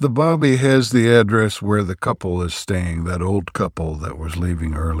asks if the Bobby has the address where the couple is staying, that old couple that was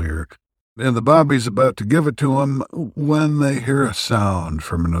leaving earlier. And the Bobby's about to give it to him when they hear a sound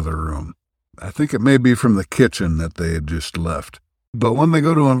from another room. I think it may be from the kitchen that they had just left. But when they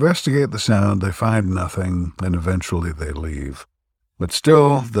go to investigate the sound, they find nothing, and eventually they leave. But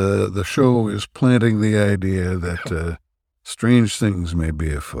still, the show is planting the idea that strange things may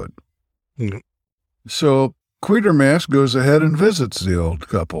be afoot. Mm. So Quatermass goes ahead and visits the old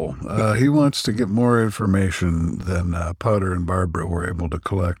couple. He wants to get more information than Potter and Barbara were able to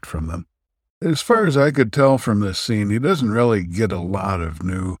collect from them. As far as I could tell from this scene, he doesn't really get a lot of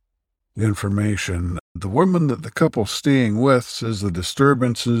new information. The woman that the couple's staying with says the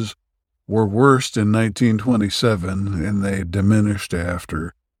disturbances were worst in 1927, and they diminished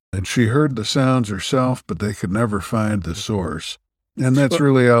after. And she heard the sounds herself, but they could never find the source. And that's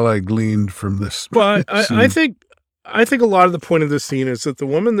really all I gleaned from this. Well, I think a lot of the point of this scene is that the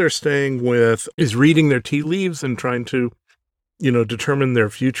woman they're staying with is reading their tea leaves and trying to, determine their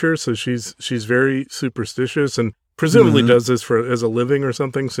future. So she's very superstitious and presumably does this as a living or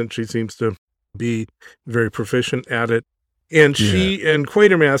something, since she seems to be very proficient at it. And she and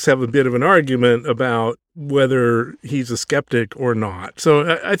Quatermass have a bit of an argument about whether he's a skeptic or not.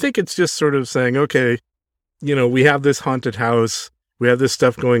 So I think it's just sort of saying, okay, we have this haunted house, we have this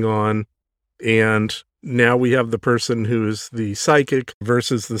stuff going on, and now we have the person who is the psychic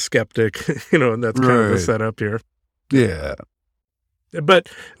versus the skeptic, and that's kind of the setup here. Yeah. But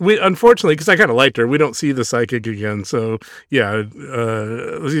we, unfortunately, because I kind of liked her, we don't see the psychic again. So, yeah,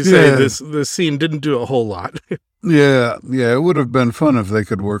 as you say, this scene didn't do a whole lot. Yeah, it would have been fun if they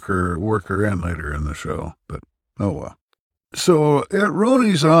could work her in later in the show, but oh well. So at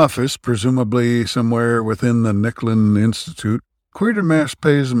Roni's office, presumably somewhere within the Nicklin Institute, Quatermass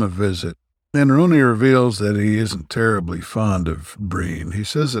pays him a visit, and Roni reveals that he isn't terribly fond of Breen. He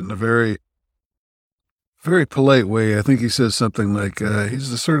says it in a very, very polite way. I think he says something like, he's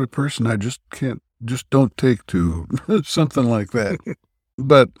the sort of person I just don't take to, something like that.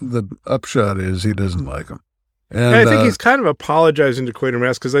 But the upshot is he doesn't like him. And I think he's kind of apologizing to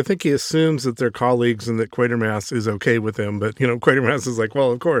Quatermass because I think he assumes that they're colleagues and that Quatermass is okay with him. But, Quatermass is like,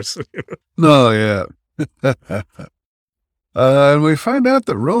 well, of course. No, yeah. And we find out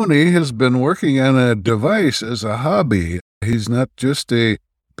that Roni has been working on a device as a hobby. He's not just a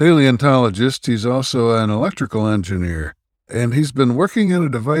paleontologist, he's also an electrical engineer. And he's been working on a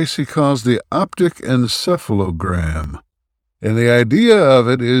device he calls the optic encephalogram. And the idea of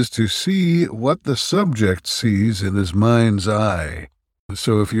it is to see what the subject sees in his mind's eye.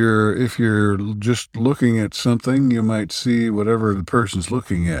 So if you're just looking at something, you might see whatever the person's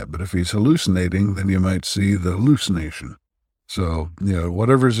looking at. But if he's hallucinating, then you might see the hallucination. So,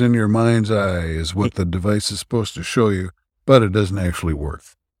 whatever's in your mind's eye is what the device is supposed to show you, but it doesn't actually work.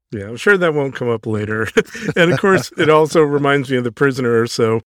 Yeah, I'm sure that won't come up later. And of course, it also reminds me of The Prisoner,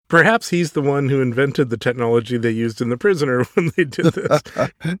 so perhaps he's the one who invented the technology they used in The Prisoner when they did this.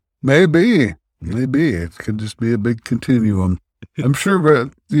 Maybe. It could just be a big continuum. I'm sure,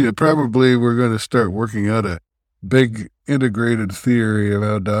 but probably we're going to start working out a big integrated theory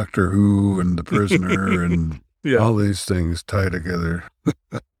about Doctor Who and The Prisoner and all these things tie together.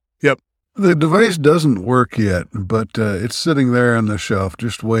 Yep. The device doesn't work yet, but it's sitting there on the shelf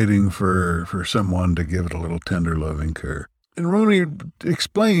just waiting for someone to give it a little tender loving care. And Roni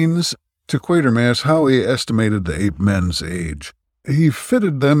explains to Quatermass how he estimated the ape men's age. He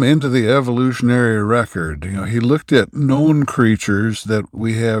fitted them into the evolutionary record. He looked at known creatures that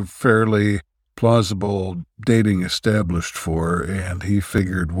we have fairly plausible dating established for, and he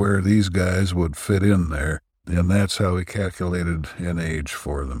figured where these guys would fit in there, and that's how he calculated an age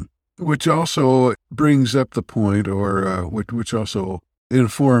for them. Which also brings up the point, or which also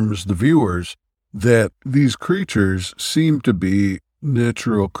informs the viewers, that these creatures seem to be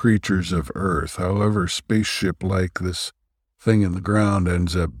natural creatures of Earth, however spaceship-like this thing in the ground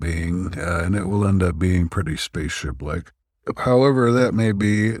ends up being, and it will end up being pretty spaceship-like. However that may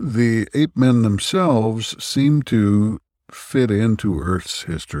be, the ape men themselves seem to fit into Earth's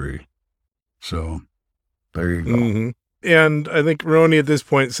history. So, there you go. Mm-hmm. And I think Roni at this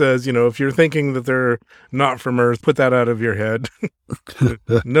point says, if you're thinking that they're not from Earth, put that out of your head.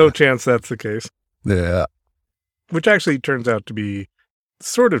 No chance that's the case. Yeah. Which actually turns out to be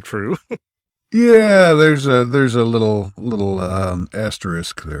sort of true. Yeah, there's a little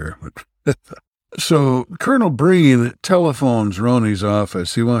asterisk there. So Colonel Breen telephones Roni's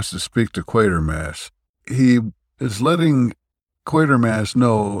office. He wants to speak to Quatermass. He is letting Quatermass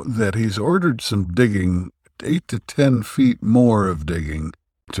know that he's ordered some digging, 8 to 10 feet more of digging,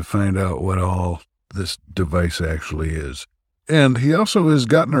 to find out what all this device actually is. And he also has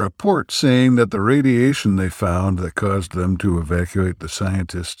gotten a report saying that the radiation they found that caused them to evacuate the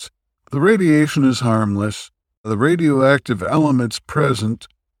scientists, the radiation is harmless. The radioactive elements present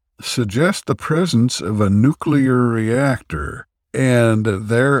suggest the presence of a nuclear reactor, and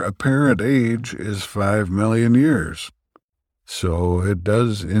their apparent age is 5 million years. So it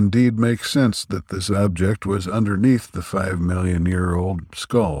does indeed make sense that this object was underneath the 5 million year old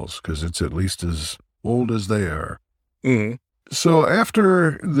skulls, because it's at least as old as they are. Mm-hmm. So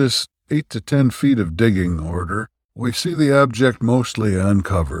after this 8 to 10 feet of digging order, we see the object mostly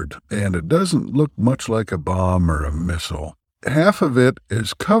uncovered, and it doesn't look much like a bomb or a missile. Half of it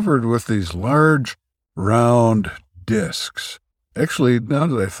is covered with these large, round discs. Actually, now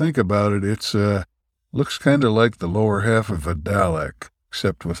that I think about it, it's looks kind of like the lower half of a Dalek,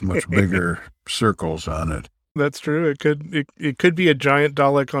 except with much bigger circles on it. That's true. It could be a giant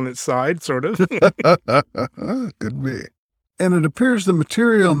Dalek on its side, sort of. Could be. And it appears the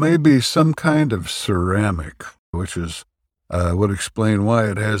material may be some kind of ceramic, which is would explain why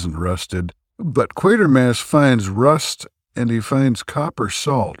it hasn't rusted. But Quatermass finds rust, and he finds copper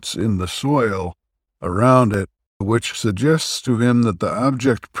salts in the soil around it, which suggests to him that the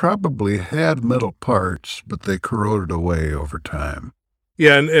object probably had metal parts, but they corroded away over time.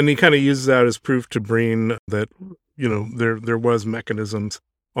 Yeah, and he kind of uses that as proof to Breen that, there was mechanisms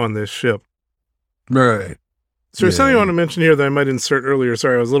on this ship. Right. So there's something I want to mention here that I might insert earlier.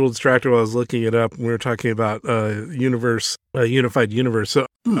 Sorry, I was a little distracted while I was looking it up. We were talking about unified universe. So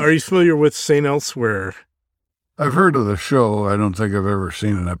are you familiar with St. Elsewhere? I've heard of the show. I don't think I've ever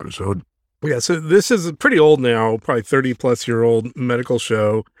seen an episode. Yeah, so this is pretty old now, probably 30-plus-year-old medical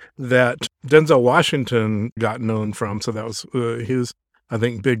show that Denzel Washington got known from. So that was his, I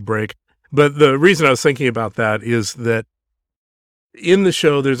think, big break. But the reason I was thinking about that is that in the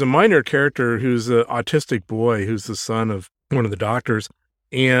show, there's a minor character who's an autistic boy who's the son of one of the doctors.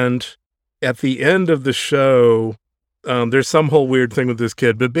 And at the end of the show, there's some whole weird thing with this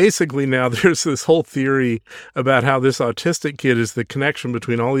kid. But basically now there's this whole theory about how this autistic kid is the connection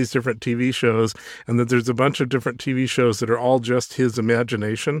between all these different TV shows, and that there's a bunch of different TV shows that are all just his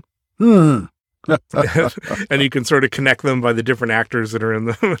imagination. And you can sort of connect them by the different actors that are in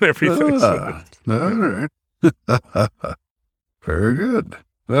them and everything. All right. Very good.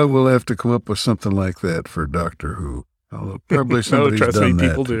 Well, we'll have to come up with something like that for Doctor Who. Although probably somebody's trust done me, that.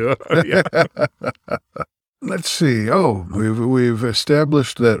 people do. Yeah. Let's see. Oh, we've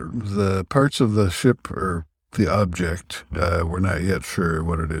established that the parts of the ship or the object, we're not yet sure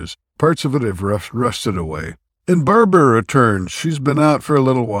what it is. Parts of it have rusted away. And Barbara returns. She's been out for a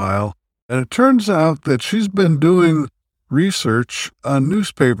little while, and it turns out that she's been doing research on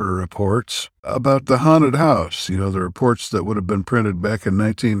newspaper reports about the haunted house, the reports that would have been printed back in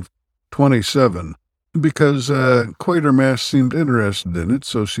 1927, because Quatermass seemed interested in it,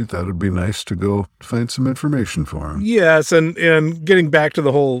 so she thought it'd be nice to go find some information for him. Yes, and getting back to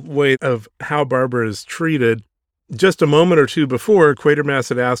the whole way of how Barbara is treated, just a moment or two before, Quatermass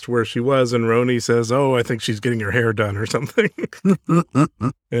had asked where she was, and Roni says, "Oh, I think she's getting her hair done or something."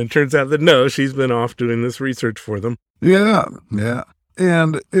 And it turns out that no, she's been off doing this research for them. Yeah.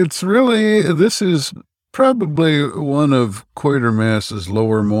 And this is probably one of Quatermass's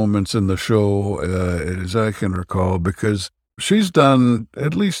lower moments in the show, as I can recall, because she's done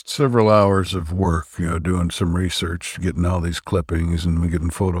at least several hours of work, doing some research, getting all these clippings and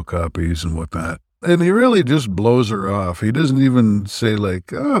getting photocopies and whatnot. And he really just blows her off. He doesn't even say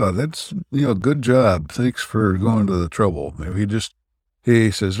like, "Oh, that's, good job. Thanks for going to the trouble."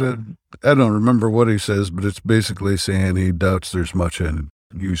 He says, I don't remember what he says, but it's basically saying he doubts there's much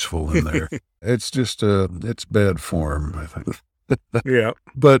useful in there. It's just, it's bad form, I think. Yeah.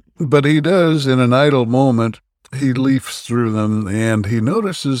 But he does, in an idle moment, he leafs through them, and he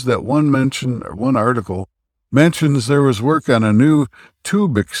notices that one article mentions there was work on a new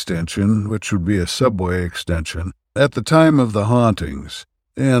tube extension, which would be a subway extension, at the time of the hauntings.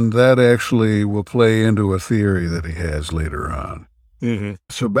 And that actually will play into a theory that he has later on. Mm-hmm.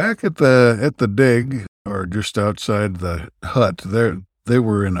 So back at the dig, or just outside the hut, they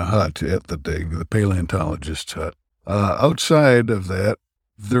were in a hut at the dig, the paleontologist's hut. Outside of that,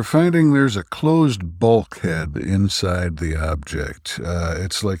 they're finding there's a closed bulkhead inside the object.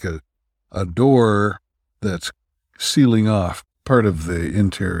 It's like a door that's sealing off part of the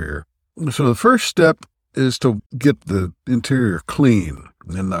interior. So the first step is to get the interior clean,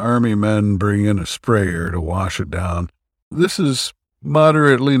 and the army men bring in a sprayer to wash it down. This is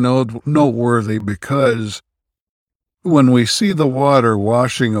moderately noteworthy because when we see the water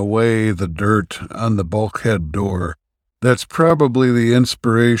washing away the dirt on the bulkhead door, that's probably the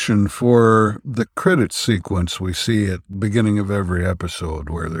inspiration for the credit sequence we see at the beginning of every episode,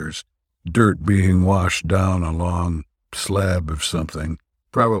 where there's dirt being washed down a long slab of something.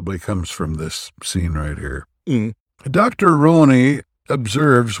 Probably comes from this scene right here. Dr. Roni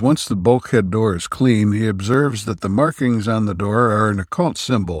observes, once the bulkhead door is clean, he observes that the markings on the door are an occult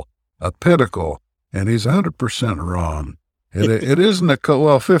symbol, a pentacle, and he's 100% wrong. It isn't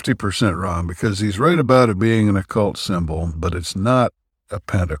 50% wrong, because he's right about it being an occult symbol, but it's not a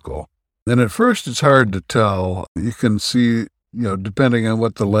pentacle. And at first it's hard to tell. You can see, depending on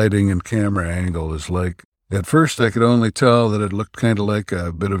what the lighting and camera angle is like. At first I could only tell that it looked kind of like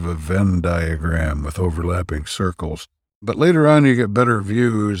a bit of a Venn diagram with overlapping circles. But later on you get better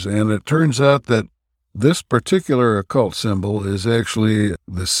views, and it turns out that this particular occult symbol is actually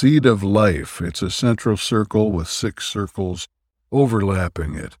the seed of life. It's a central circle with 6 circles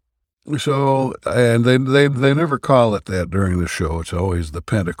overlapping it. So, and they never call it that during the show. It's always the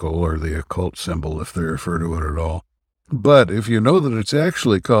pentacle or the occult symbol, if they refer to it at all. But if you know that it's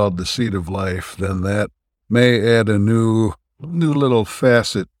actually called the seed of life, then that may add a new little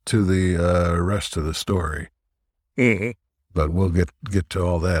facet to the rest of the story. Mm-hmm. But we'll get to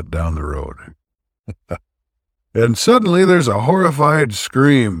all that down the road. And suddenly there's a horrified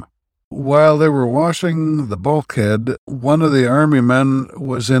scream. While they were washing the bulkhead, one of the Army men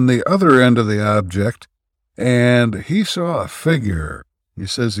was in the other end of the object, and he saw a figure. He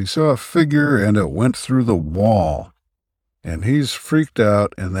says he saw a figure, and it went through the wall. And he's freaked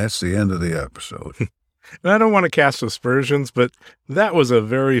out, and that's the end of the episode. And I don't want to cast aspersions, but that was a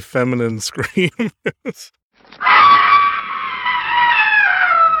very feminine scream.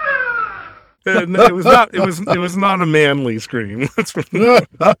 No, it was not. It was not a manly scream. It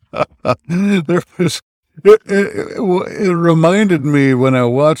reminded me when I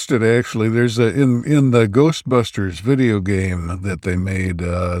watched it. Actually, there's in the Ghostbusters video game that they made.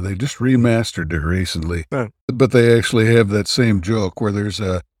 They just remastered it recently, but they actually have that same joke where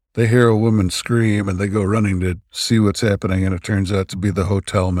they hear a woman scream and they go running to see what's happening, and it turns out to be the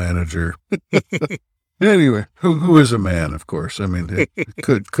hotel manager. Anyway, who is a man, of course. I mean, it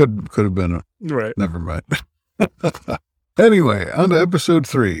could have been right. Never mind. Anyway, on to episode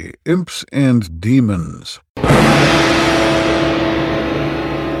 3, Imps and Demons.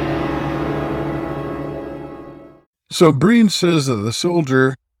 So Breen says that the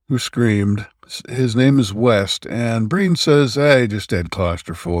soldier who screamed, his name is West, and Breen says, I just had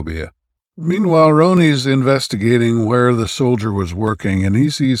claustrophobia. Meanwhile, Roni's investigating where the soldier was working, and he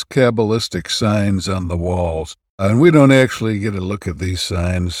sees Kabbalistic signs on the walls. And we don't actually get a look at these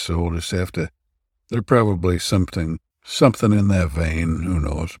signs, so we'll just have to... They're probably something in that vein. Who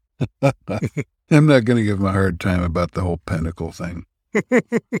knows? I'm not going to give him a hard time about the whole pentacle thing.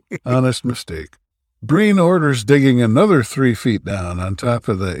 Honest mistake. Breen orders digging another 3 feet down on top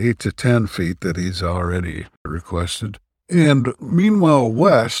of the 8 to 10 feet that he's already requested. And meanwhile,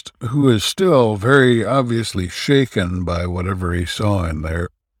 West, who is still very obviously shaken by whatever he saw in there,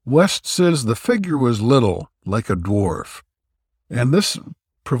 West says the figure was little, like a dwarf. And this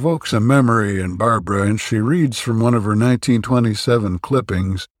provokes a memory in Barbara, and she reads from one of her 1927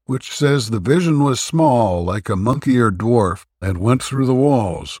 clippings, which says the vision was small, like a monkey or dwarf, and went through the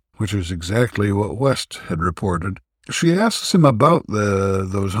walls, which is exactly what West had reported. She asks him about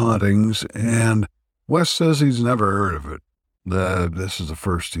those hauntings, and West says he's never heard of it. This is the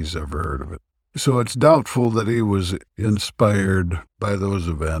first he's ever heard of it. So it's doubtful that he was inspired by those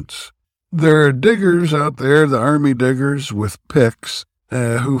events. There are diggers out there, the army diggers with picks,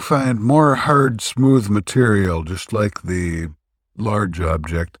 who find more hard, smooth material, just like the large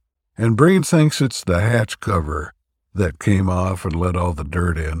object. And Breen thinks it's the hatch cover that came off and let all the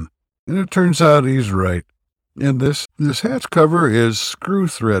dirt in. And it turns out he's right. And this hatch cover is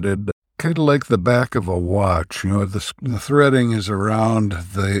screw-threaded, kind of like the back of a watch. You know, the threading is around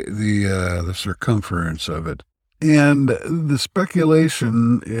the circumference of it. And the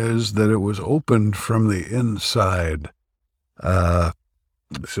speculation is that it was opened from the inside.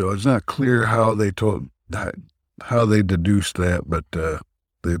 So it's not clear how they deduced that, but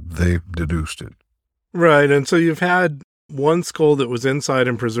they deduced it. Right, and so you've had one skull that was inside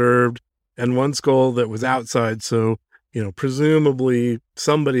and preserved, and one skull that was outside. So, presumably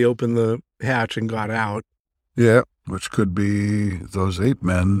somebody opened the hatch and got out. Yeah, which could be those 8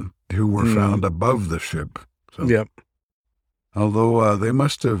 men who were found above the ship. So. Yep. Although they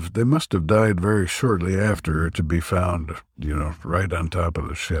must have died very shortly after to be found, right on top of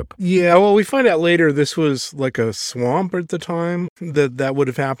the ship. Yeah, well, we find out later this was like a swamp at the time that would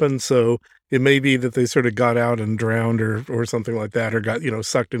have happened. So it may be that they sort of got out and drowned or something like that, or got,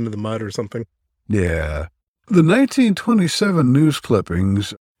 sucked into the mud or something. Yeah. The 1927 news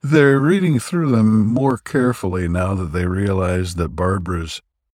clippings, they're reading through them more carefully now that they realize that Barbara's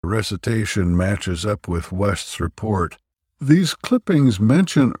recitation matches up with West's report. These clippings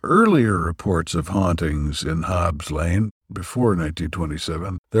mention earlier reports of hauntings in Hobbs Lane before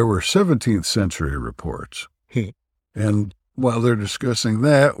 1927. There were 17th century reports. And while they're discussing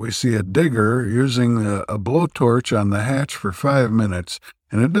that, we see a digger using a blowtorch on the hatch for 5 minutes,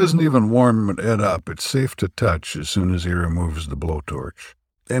 and it doesn't even warm it up. It's safe to touch as soon as he removes the blowtorch.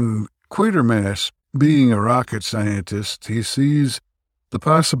 And Quatermass, being a rocket scientist, he sees the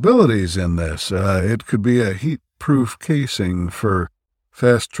possibilities in this. It could be a heat-proof casing for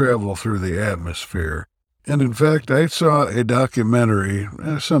fast travel through the atmosphere. And in fact, I saw a documentary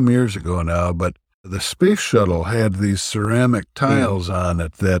some years ago now, but the space shuttle had these ceramic tiles on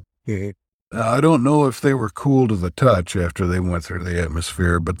it that I don't know if they were cool to the touch after they went through the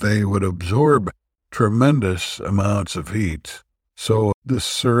atmosphere, but they would absorb tremendous amounts of heat. So the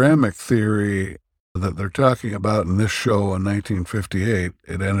ceramic theory that they're talking about in this show in 1958,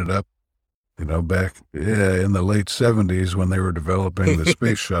 it ended up, back in the late 70s when they were developing the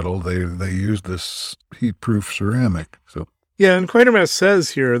space shuttle, they used this heat-proof ceramic. So yeah, and Quatermass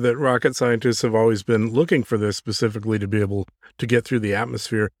says here that rocket scientists have always been looking for this specifically to be able to get through the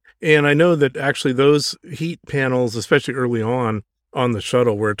atmosphere. And I know that actually those heat panels, especially early on the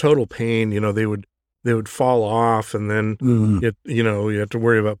shuttle, were a total pain. They would fall off, and then you have to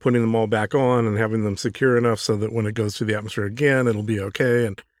worry about putting them all back on and having them secure enough so that when it goes through the atmosphere again, it'll be okay.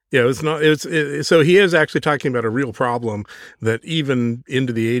 And so he is actually talking about a real problem that even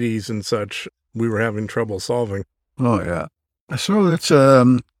into the 80s and such, we were having trouble solving. Oh, yeah. So it's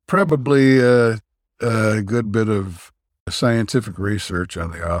probably a good bit of scientific research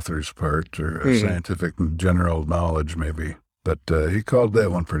on the author's part, or scientific and general knowledge, maybe. But he called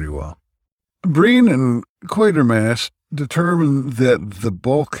that one pretty well. Breen and Quatermass determined that the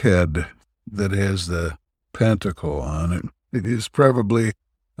bulkhead that has the pentacle on it is probably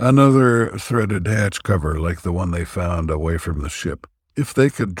another threaded hatch cover like the one they found away from the ship. If they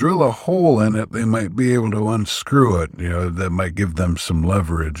could drill a hole in it, they might be able to unscrew it. That might give them some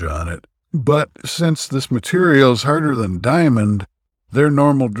leverage on it. But since this material is harder than diamond, their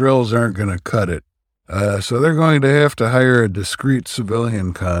normal drills aren't going to cut it. So they're going to have to hire a discreet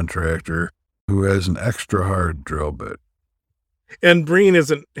civilian contractor who has an extra hard drill bit. And Breen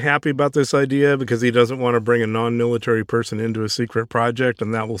isn't happy about this idea because he doesn't want to bring a non-military person into a secret project,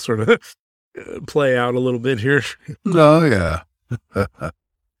 and that will sort of play out a little bit here. Oh, yeah.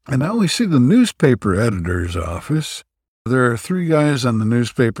 And now we see the newspaper editor's office. There are 3 guys on the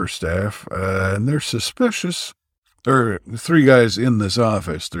newspaper staff, and they're suspicious. Or 3 guys in this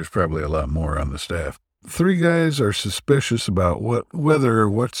office. There's probably a lot more on the staff. 3 guys are suspicious about whether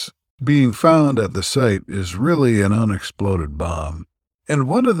what's being found at the site is really an unexploded bomb. And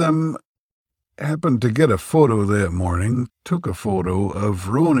one of them happened to get a photo that morning, took a photo of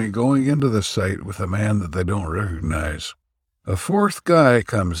Roney going into the site with a man that they don't recognize. A 4th guy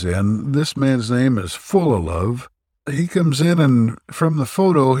comes in. This man's name is Full of Love. He comes in, and from the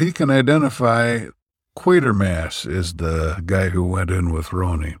photo, he can identify Quatermass is the guy who went in with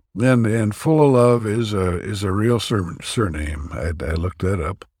Roney. And Full of Love is a real surname. I looked that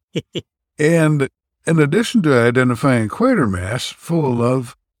up. And in addition to identifying Quatermass, Full of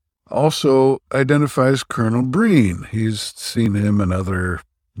Love also identifies Colonel Breen. He's seen him in other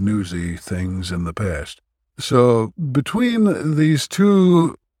newsy things in the past. So between these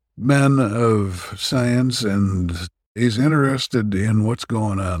 2 men of science, and he's interested in what's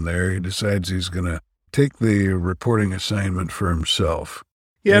going on there, he decides he's going to take the reporting assignment for himself.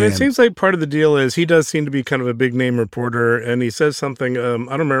 Yeah, and it seems like part of the deal is he does seem to be kind of a big-name reporter, and he says something, I don't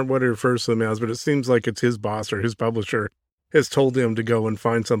remember what he refers to them as, but it seems like it's his boss or his publisher has told him to go and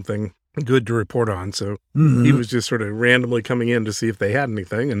find something good to report on. So he was just sort of randomly coming in to see if they had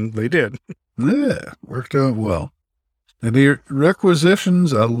anything, and they did. Yeah, worked out well. And he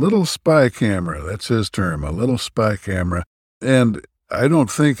requisitions a little spy camera. That's his term, a little spy camera. And I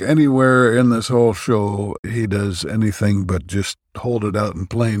don't think anywhere in this whole show he does anything but just hold it out in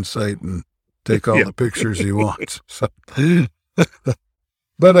plain sight and take all the pictures he wants. So,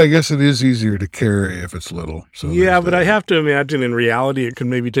 but I guess it is easier to carry if it's little. So yeah, but I have to imagine in reality it could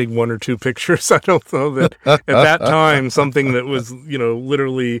maybe take 1 or 2 pictures. I don't know that at that time something that was,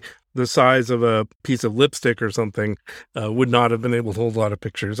 literally the size of a piece of lipstick or something would not have been able to hold a lot of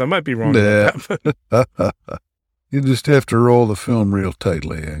pictures. I might be wrong about that. You just have to roll the film real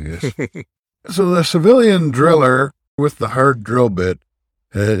tightly, I guess. So the civilian driller with the hard drill bit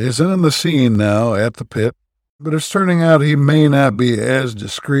is on the scene now at the pit, but it's turning out he may not be as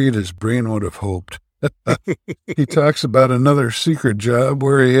discreet as Breen would have hoped. He talks about another secret job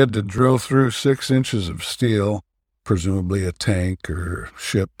where he had to drill through 6 inches of steel, presumably a tank or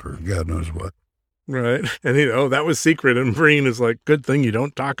ship or God knows what. Right. And that was secret. And Breen is like, good thing you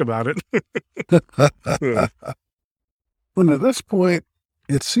don't talk about it. When at this point,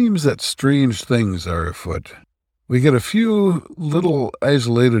 it seems that strange things are afoot. We get a few little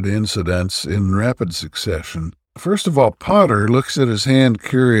isolated incidents in rapid succession. First of all, Potter looks at his hand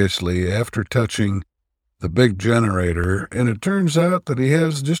curiously after touching the big generator, and it turns out that he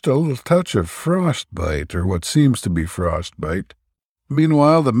has just a little touch of frostbite, or what seems to be frostbite.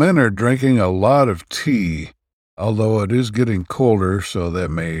 Meanwhile, the men are drinking a lot of tea, although it is getting colder, so that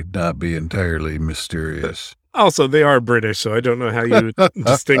may not be entirely mysterious. Also, they are British, so I don't know how you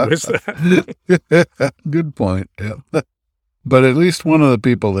distinguish that. Good point. Yeah. But at least one of the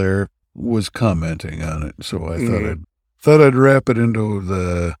people there was commenting on it, so I thought I'd wrap it into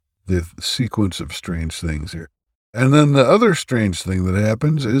the sequence of strange things here. And then the other strange thing that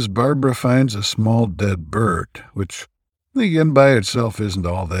happens is Barbara finds a small dead bird, which, again, by itself isn't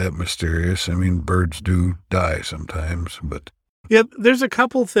all that mysterious. I mean, birds do die sometimes, but... Yeah, there's a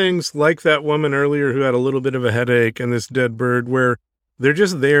couple things like that woman earlier who had a little bit of a headache and this dead bird where they're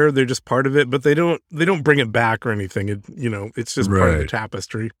just there, they're just part of it, but they don't bring it back or anything. It's just part of the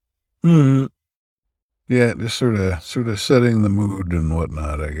tapestry. Hmm. Yeah, just sort of setting the mood and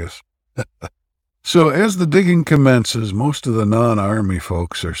whatnot, I guess. So as the digging commences, most of the non-army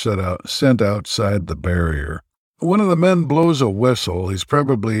folks are sent outside the barrier. One of the men blows a whistle. He's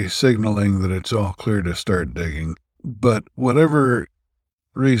probably signaling that it's all clear to start digging. But whatever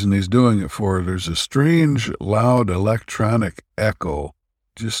reason he's doing it for, there's a strange, loud electronic echo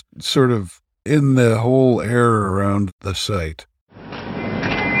just sort of in the whole air around the site.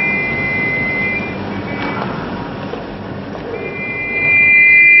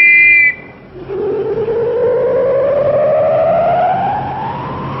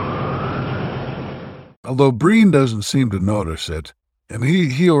 Although Breen doesn't seem to notice it, and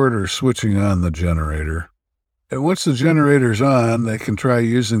he orders switching on the generator. And once the generator's on, they can try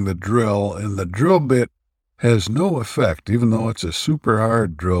using the drill, and the drill bit has no effect, even though it's a super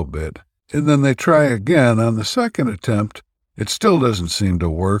hard drill bit. And then they try again on the second attempt. It still doesn't seem to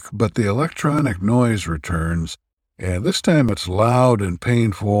work, but the electronic noise returns, and this time it's loud and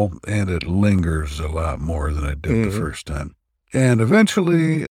painful, and it lingers a lot more than it did the first time. And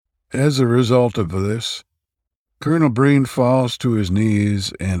eventually, as a result of this, Colonel Breen falls to his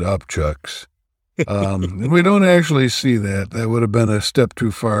knees and upchucks. We don't actually see that. That would have been a step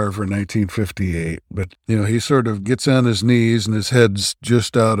too far for 1958. But, he sort of gets on his knees and his head's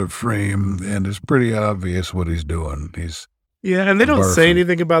just out of frame, and it's pretty obvious what he's doing. Yeah, and they don't say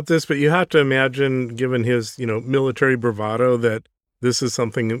anything about this, but you have to imagine, given his, military bravado, that this is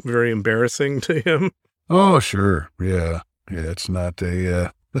something very embarrassing to him. Oh, sure. Yeah. Yeah, it's not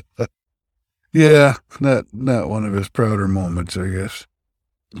a... yeah, not one of his prouder moments, I guess.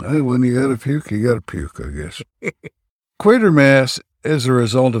 When you gotta puke, I guess. Quatermass, as a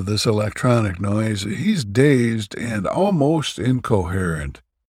result of this electronic noise, he's dazed and almost incoherent.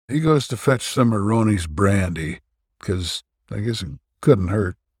 He goes to fetch some of Roni's brandy, because I guess it couldn't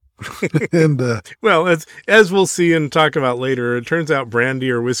hurt. And well, as we'll see and talk about later, it turns out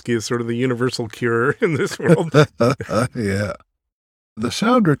brandy or whiskey is sort of the universal cure in this world. Yeah. The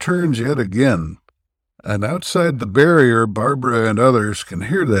sound returns yet again, and outside the barrier, Barbara and others can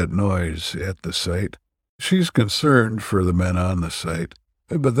hear that noise at the site. She's concerned for the men on the site,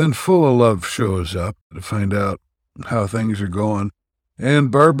 but then Full of Love shows up to find out how things are going, and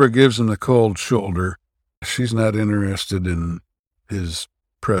Barbara gives him the cold shoulder. She's not interested in his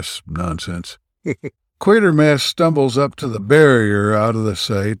press nonsense. Quatermass stumbles up to the barrier out of the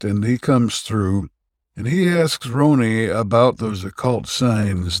site, and he comes through. And he asks Roni about those occult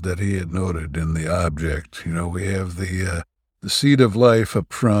signs that he had noted in the object. We have the seed of life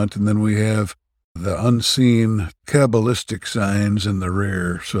up front, and then we have the unseen Kabbalistic signs in the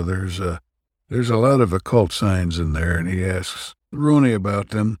rear. So there's a lot of occult signs in there, and he asks Roni about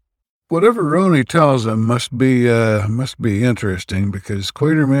them. Whatever Roni tells him must be interesting, because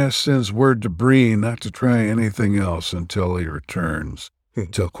Quatermass sends word to Breen not to try anything else until Quatermass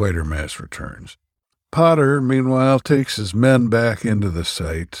returns. Potter, meanwhile, takes his men back into the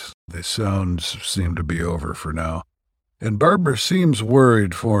site. The sounds seem to be over for now. And Barbara seems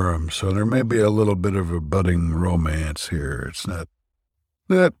worried for him, so there may be a little bit of a budding romance here. It's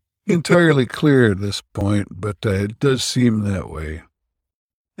not entirely clear at this point, but it does seem that way.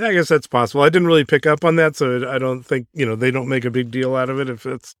 Yeah, I guess that's possible. I didn't really pick up on that, so I don't think, they don't make a big deal out of it if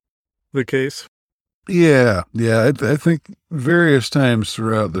that's the case. Yeah. I think various times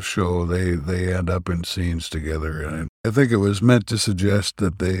throughout the show they end up in scenes together, and I think it was meant to suggest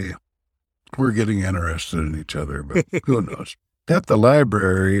that they were getting interested in each other, but who knows? At the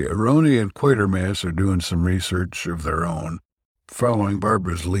library, Roni and Quatermass are doing some research of their own, following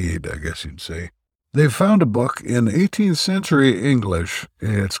Barbara's lead, I guess you'd say. They've found a book in 18th century English.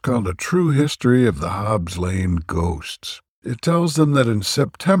 It's called A True History of the Hobbs Lane Ghosts. It tells them that in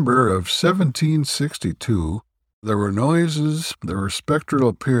September of 1762, there were noises, there were spectral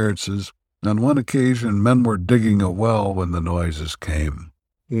appearances. On one occasion, men were digging a well when the noises came.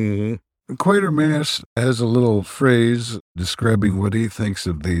 Mm-hmm. Quatermass has a little phrase describing what he thinks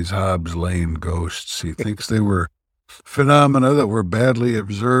of these Hobbs Lane ghosts. He thinks they were phenomena that were badly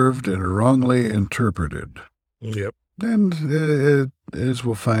observed and wrongly interpreted. Yep. And as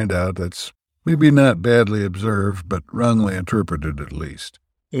we'll find out, that's maybe not badly observed, but wrongly interpreted at least.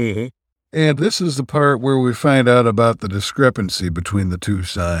 Mm-hmm. And this is the part where we find out about the discrepancy between the two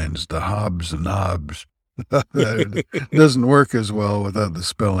signs, the Hobbs and Hobbs. It doesn't work as well without the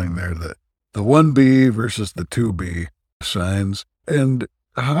spelling there. The 1B versus the 2B signs. And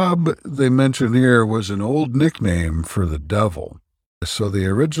Hob, they mention here, was an old nickname for the devil. So the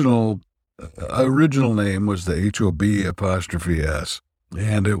original name was the HOB',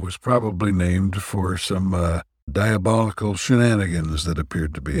 and it was probably named for some diabolical shenanigans that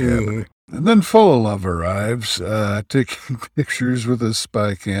appeared to be happening. And then Full of Love arrives, taking pictures with his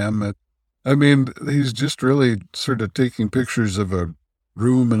spy cam. I mean, he's just really sort of taking pictures of a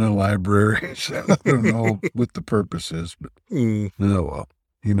room in a library. I don't know what the purpose is, but oh well.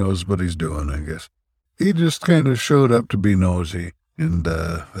 He knows what he's doing, I guess. He just kind of showed up to be nosy, and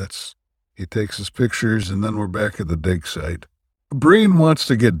he takes his pictures, and then we're back at the dig site. Breen wants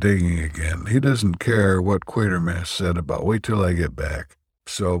to get digging again. He doesn't care what Quatermass said about wait till I get back.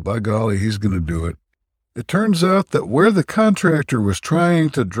 So, by golly, he's going to do it. It turns out that where the contractor was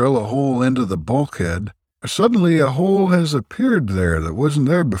trying to drill a hole into the bulkhead, suddenly a hole has appeared there that wasn't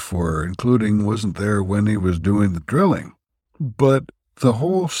there before, including wasn't there when he was doing the drilling. But the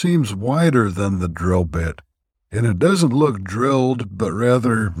hole seems wider than the drill bit, and it doesn't look drilled, but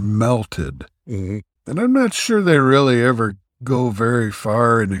rather melted. And I'm not sure they really ever go very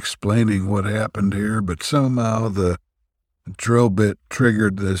far in explaining what happened here, but somehow the drill bit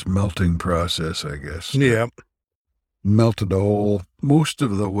triggered this melting process, I guess. Yeah. Melted a hole most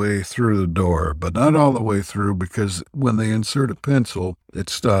of the way through the door, but not all the way through, because when they insert a pencil, it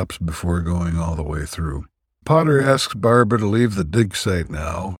stops before going all the way through. Potter asks Barbara to leave the dig site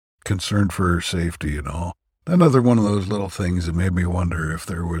now, concerned for her safety and all. Another one of those little things that made me wonder if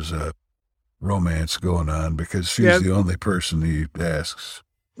there was a romance going on, because she's the only person he asks.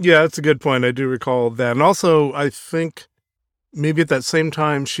 Yeah, that's a good point. I do recall that. And also, I think maybe at that same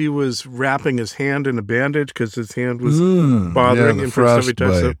time, she was wrapping his hand in a bandage because his hand was bothering him from every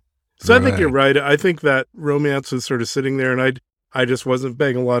time. So I think you're right. I think that romance was sort of sitting there, and I just wasn't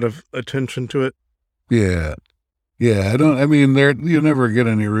paying a lot of attention to it. Yeah. You never get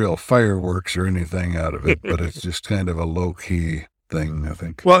any real fireworks or anything out of it, but it's just kind of a low-key thing, I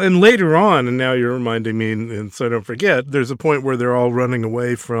think. Well, and later on, and now you're reminding me, and so I don't forget, there's a point where they're all running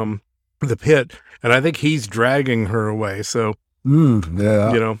away from the pit, and I think he's dragging her away, so,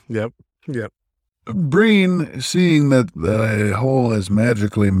 yep. Breen, seeing that the hole has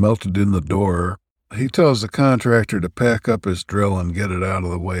magically melted in the door, he tells the contractor to pack up his drill and get it out of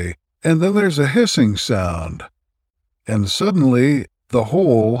the way. And then there's a hissing sound. And suddenly, the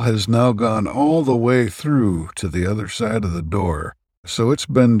hole has now gone all the way through to the other side of the door. So it's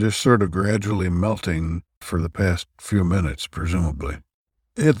been just sort of gradually melting for the past few minutes, presumably.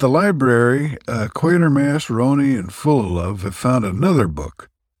 At the library, Quatermass, Roney, and Full of Love have found another book.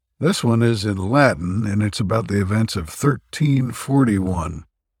 This one is in Latin, and it's about the events of 1341.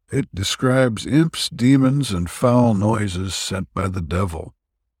 It describes imps, demons, and foul noises sent by the devil.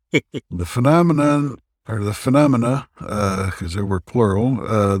 The phenomena, because there were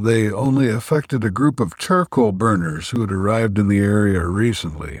plural, they only affected a group of charcoal burners who had arrived in the area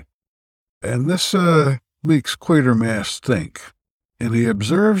recently. And this makes Quatermass think, and he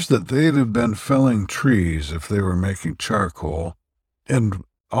observes that they'd have been felling trees if they were making charcoal, and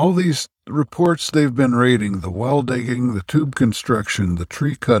all these reports they've been raiding, the well digging, the tube construction, the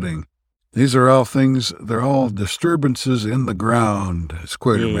tree cutting, these are all things, they're all disturbances in the ground, as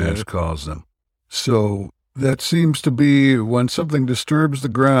Quatermass calls them. So that seems to be when something disturbs the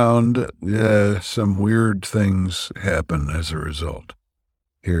ground, some weird things happen as a result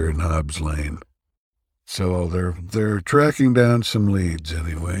here in Hobbs Lane. So they're tracking down some leads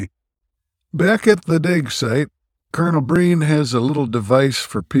anyway. Back at the dig site, Colonel Breen has a little device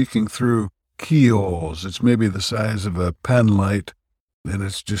for peeking through keyholes. It's maybe the size of a pen light, and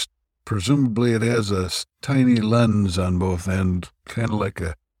it's just presumably it has a tiny lens on both ends, kind of like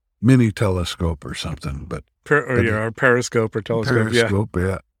a mini telescope or something. But or periscope or telescope.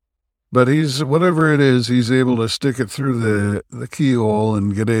 Yeah. But whatever it is, he's able to stick it through the keyhole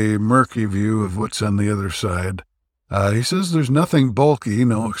and get a murky view of what's on the other side. He says there's nothing bulky,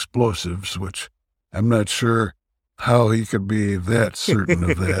 no explosives, which I'm not sure how he could be that certain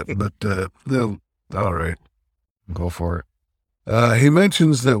of that, but all right, go for it. He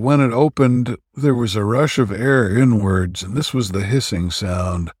mentions that when it opened, there was a rush of air inwards, and this was the hissing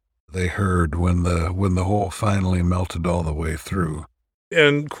sound they heard when the hole finally melted all the way through.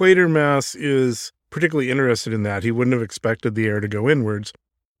 And Quatermass is particularly interested in that. He wouldn't have expected the air to go inwards.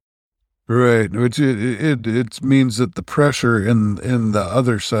 Right, which it means that the pressure in the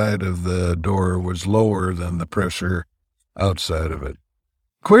other side of the door was lower than the pressure outside of it.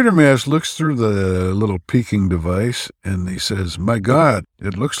 Quatermass looks through the little peeking device, and he says, "My God,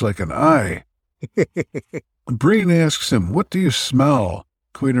 it looks like an eye." Breen asks him, "What do you smell?"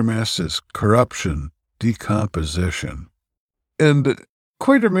 Quatermass says, "Corruption, decomposition." And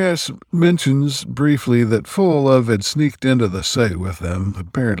Quatermass mentions briefly that Full of Love had sneaked into the site with them.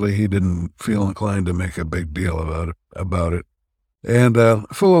 Apparently he didn't feel inclined to make a big deal about it. And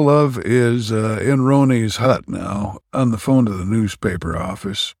Full of Love is in Roni's hut now, on the phone to the newspaper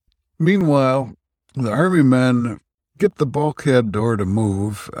office. Meanwhile, the army men get the bulkhead door to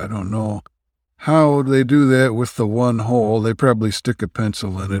move. I don't know how they do that with the one hole. They probably stick a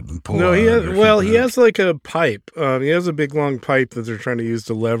pencil in it and pull No, out. he has like a pipe. He has a big long pipe that they're trying to use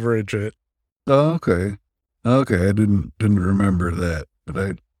to leverage it. Oh, okay. Okay, I didn't remember that.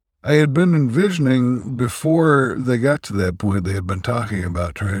 But I had been envisioning before they got to that point, they had been talking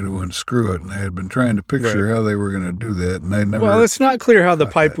about trying to unscrew it, and I had been trying to picture how they were going to do that, and I never... Well, it's not clear how the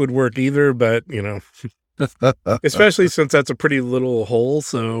pipe would work either, but, especially since that's a pretty little hole,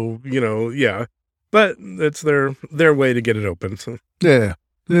 so, yeah. But it's their way to get it open. So. Yeah,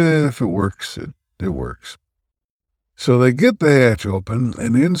 if it works, it works. So they get the hatch open,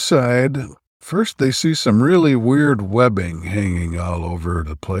 and inside... First, they see some really weird webbing hanging all over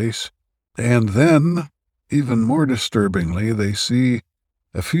the place. And then, even more disturbingly, they see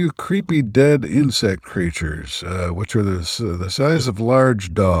a few creepy dead insect creatures, which are the size of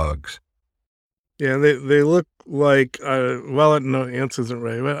large dogs. Yeah, they look like, no, ants isn't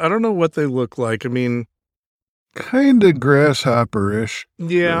right. I don't know what they look like. I mean... Kind of grasshopper-ish.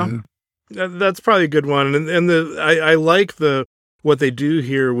 Yeah, that's probably a good one. And I like what they do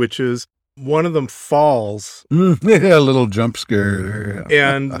here, which is, one of them falls. Yeah, a little jump scare.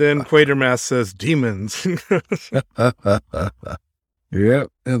 Yeah. And then Quatermass says, demons. Yep,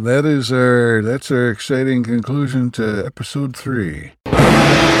 and that's our exciting conclusion to episode 3.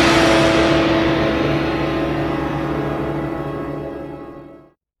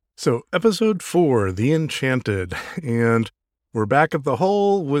 So, episode 4, The Enchanted. And we're back at the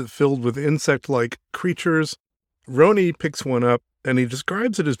hole filled with insect-like creatures. Roni picks one up, and he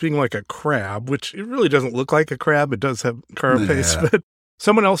describes it as being like a crab, which it really doesn't look like a crab. It does have carapace, but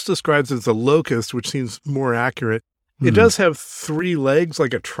someone else describes it as a locust, which seems more accurate. It does have 3 legs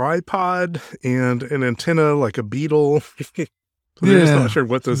like a tripod and an antenna like a beetle. So I'm just not sure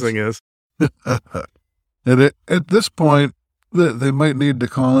what this thing is. And at this point, they might need to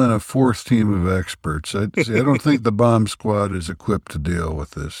call in a 4th team of experts. I don't think the bomb squad is equipped to deal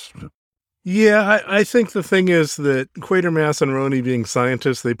with this. Yeah, I think the thing is that Quatermass and Roni being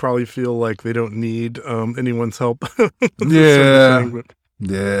scientists, they probably feel like they don't need anyone's help. Yeah,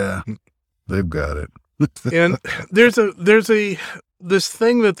 they've got it. And there's this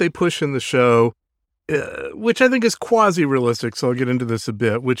thing that they push in the show, which I think is quasi-realistic, so I'll get into this a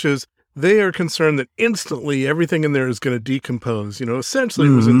bit, which is they are concerned that instantly everything in there is going to decompose. Essentially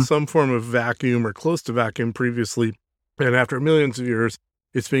it was in some form of vacuum or close to vacuum previously, and after millions of years,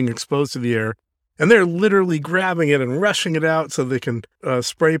 it's being exposed to the air, and they're literally grabbing it and rushing it out so they can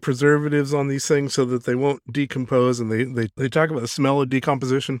spray preservatives on these things so that they won't decompose, and they talk about the smell of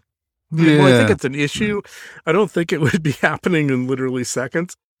decomposition. Yeah. Well, I think it's an issue. I don't think it would be happening in literally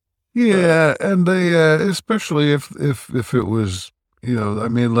seconds. Yeah, and they, especially if it was,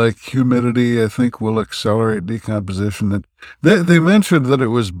 like humidity, I think will accelerate decomposition. They mentioned that it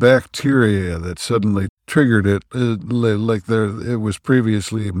was bacteria that suddenly triggered it, it was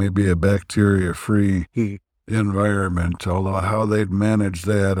previously maybe a bacteria-free environment, although how they'd manage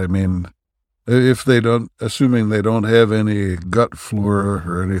that, if they don't, assuming they don't have any gut flora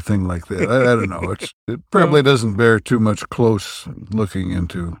or anything like that, I don't know. It probably doesn't bear too much close looking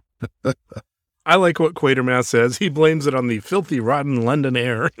into. I like what Quatermass says. He blames it on the filthy, rotten London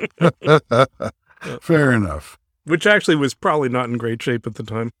air. Fair enough. Which actually was probably not in great shape at the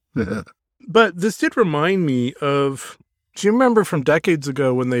time. Yeah. But this did remind me of, do you remember from decades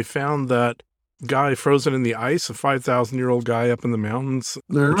ago when they found that guy frozen in the ice, a 5,000-year-old guy up in the mountains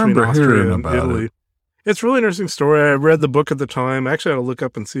between Austria and Italy? It's a really interesting story. I read the book at the time. Actually, I had to look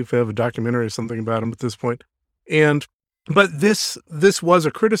up and see if I have a documentary or something about him at this point. But this was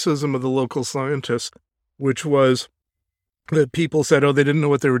a criticism of the local scientists, which was that people said, they didn't know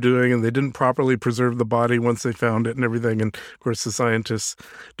what they were doing and they didn't properly preserve the body once they found it and everything. And of course, the scientists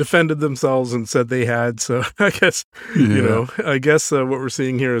defended themselves and said they had. So I guess, what we're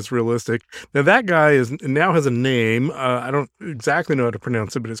seeing here is realistic. Now, that guy now has a name. I don't exactly know how to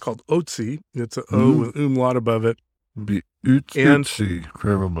pronounce it, but it's called Otzi. It's an O with umlaut above it. Otzi,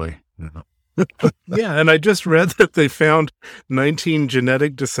 probably. Yeah, and I just read that they found 19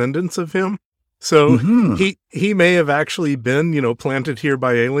 genetic descendants of him. So he may have actually been, planted here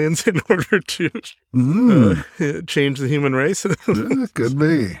by aliens in order to change the human race. Could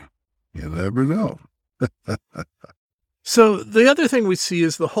be. You never know. So the other thing we see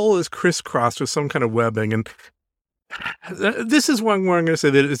is the hole is crisscrossed with some kind of webbing. And this is one where I'm going to say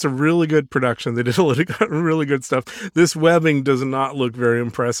that it's a really good production. They did a lot of really good stuff. This webbing does not look very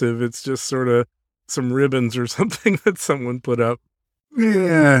impressive. It's just sort of some ribbons or something that someone put up.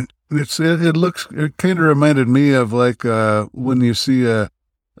 Yeah, it kind of reminded me of like when you see a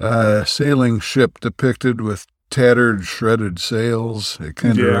sailing ship depicted with tattered, shredded sails. It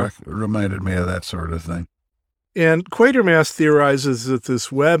kind of reminded me of that sort of thing. And Quatermass theorizes that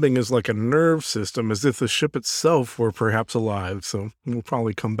this webbing is like a nerve system, as if the ship itself were perhaps alive. So we'll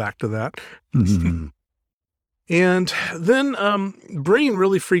probably come back to that. Mm-hmm. And then Breen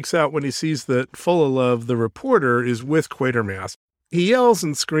really freaks out when he sees that Full-of-Love, the reporter, is with Quatermass. He yells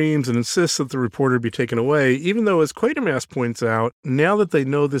and screams and insists that the reporter be taken away, even though, as Quatermass points out, now that they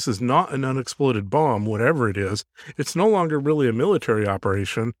know this is not an unexploded bomb, whatever it is, it's no longer really a military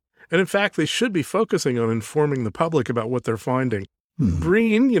operation. And in fact, they should be focusing on informing the public about what they're finding.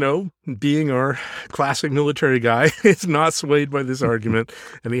 Breen, being our classic military guy, is not swayed by this argument,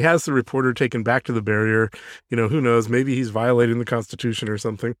 and he has the reporter taken back to the barrier. Who knows? Maybe he's violating the Constitution or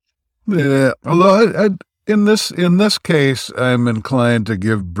something. Yeah, although in this case, I'm inclined to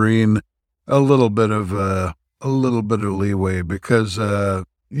give Breen a little bit of leeway because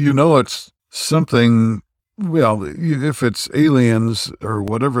it's something. Well, if it's aliens or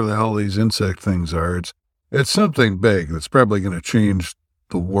whatever the hell these insect things are, it's something big that's probably going to change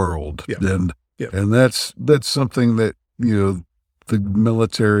the world, and that's something that the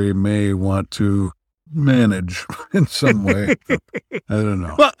military may want to manage in some way. I don't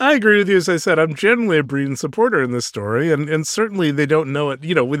know. Well, I agree with you. As I said, I'm generally a Breen supporter in this story, and certainly they don't know it.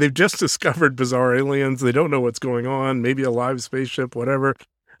 They've just discovered bizarre aliens. They don't know what's going on. Maybe a live spaceship, whatever.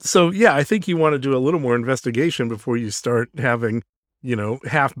 So, yeah, I think you want to do a little more investigation before you start having,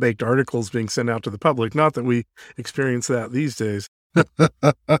 half-baked articles being sent out to the public. Not that we experience that these days.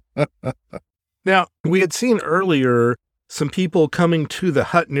 Now, we had seen earlier some people coming to the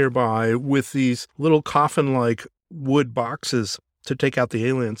hut nearby with these little coffin-like wood boxes to take out the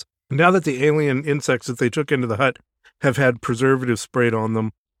aliens. Now that the alien insects that they took into the hut have had preservatives sprayed on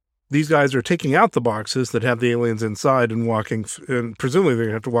them, these guys are taking out the boxes that have the aliens inside and walking, and presumably they're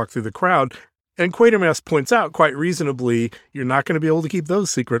going to have to walk through the crowd. And Quatermass points out, quite reasonably, you're not going to be able to keep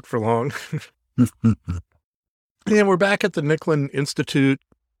those secret for long. And we're back at the Nicklin Institute,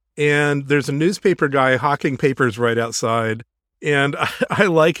 and there's a newspaper guy hawking papers right outside. And I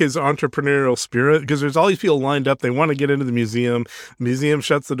like his entrepreneurial spirit because there's all these people lined up. They want to get into the museum. The museum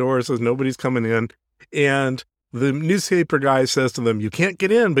shuts the door, says nobody's coming in. And the newspaper guy says to them, you can't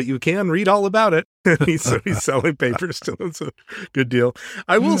get in, but you can read all about it. he's selling papers to them. It's a good deal.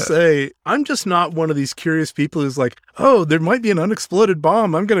 I will say, I'm just not one of these curious people who's like, oh, there might be an unexploded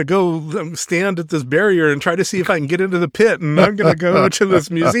bomb. I'm going to go stand at this barrier and try to see if I can get into the pit. And I'm going to go to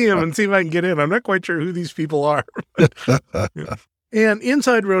this museum and see if I can get in. I'm not quite sure who these people are. And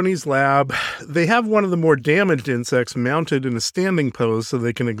inside Roni's lab, they have one of the more damaged insects mounted in a standing pose so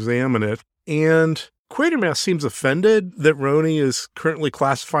they can examine it. And Quatermass seems offended that Roni is currently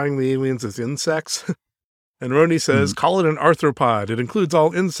classifying the aliens as insects. And Roni says, call it an arthropod. It includes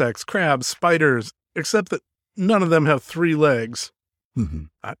all insects, crabs, spiders, except that none of them have 3 legs.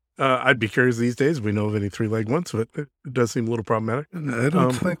 I'd be curious these days if we know of any 3-legged ones, but it does seem a little problematic. I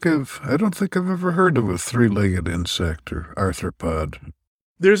don't think I've ever heard of a 3-legged insect or arthropod.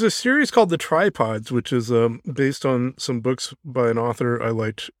 There's a series called The Tripods, which is based on some books by an author I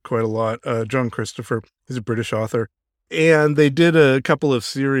liked quite a lot, John Christopher. He's a British author. And they did a couple of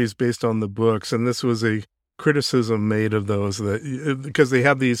series based on the books, and this was a criticism made of those because they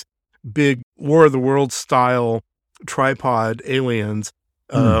have these big War of the Worlds style tripod aliens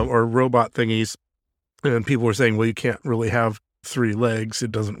or robot thingies, and people were saying, well, you can't really have 3 legs.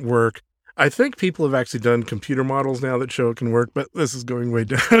 It doesn't work. I think people have actually done computer models now that show it can work, but this is going way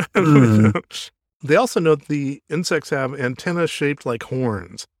down. They also note the insects have antennae shaped like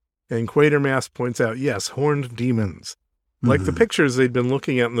horns. And Quatermass points out, yes, horned demons, like the pictures they'd been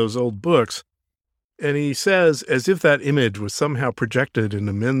looking at in those old books. And he says, as if that image was somehow projected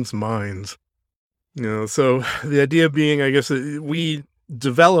into men's minds. So the idea being, I guess, we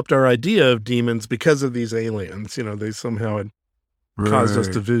developed our idea of demons because of these aliens. They somehow had caused us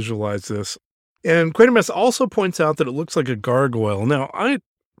to visualize this. And Quatermass also points out that it looks like a gargoyle. Now,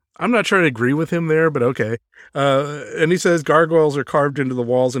 I'm not sure I agree with him there, but okay. And he says gargoyles are carved into the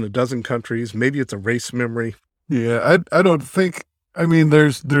walls in 12 countries. Maybe it's a race memory. Yeah, I don't think,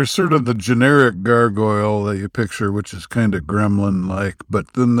 there's sort of the generic gargoyle that you picture, which is kind of gremlin-like,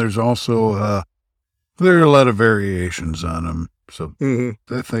 but then there's also, there are a lot of variations on them. So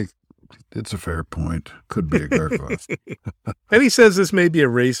I think it's a fair point. Could be a gargoyle. And he says this may be a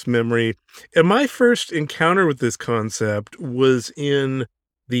race memory. And my first encounter with this concept was in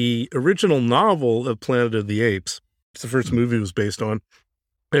the original novel of Planet of the Apes. It's the first movie it was based on.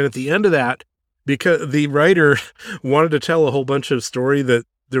 And at the end of that, because the writer wanted to tell a whole bunch of story that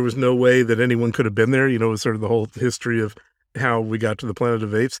there was no way that anyone could have been there. It was sort of the whole history of how we got to the planet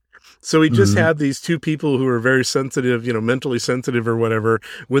of apes. So he just had these two people who are very sensitive, mentally sensitive or whatever,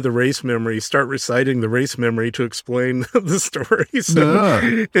 with a race memory, start reciting the race memory to explain the story.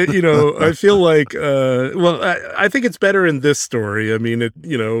 So, I feel like, I think it's better in this story. I mean,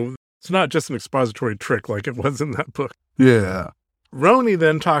 it's not just an expository trick like it was in that book. Yeah. Roney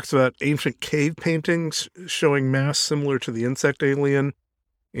then talks about ancient cave paintings showing mass similar to the insect alien.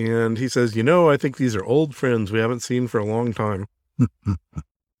 And he says, I think these are old friends we haven't seen for a long time.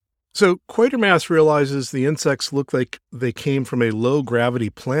 So Quatermass realizes the insects look like they came from a low-gravity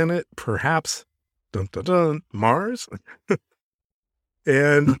planet, perhaps, Mars?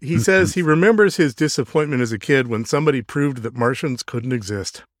 And he says he remembers his disappointment as a kid when somebody proved that Martians couldn't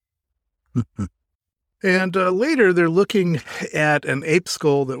exist. And later they're looking at an ape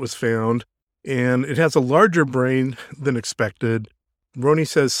skull that was found, and it has a larger brain than expected. Roney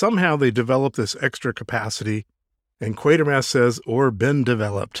says somehow they developed this extra capacity, and Quatermass says, or been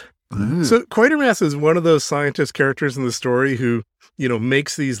developed. So Quatermass is one of those scientist characters in the story who,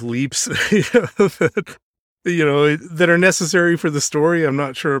 makes these leaps that are necessary for the story. I'm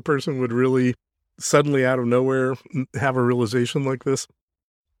not sure a person would really suddenly out of nowhere have a realization like this.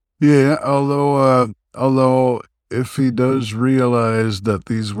 Yeah, although if he does realize that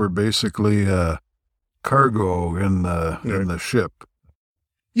these were basically cargo in the ship.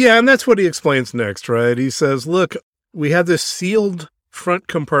 Yeah, and that's what he explains next, right? He says, look, we had this sealed front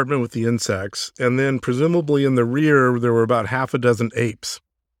compartment with the insects, and then presumably in the rear there were about half a dozen apes.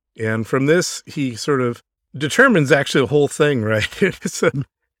 And from this, he sort of determines actually the whole thing, right? So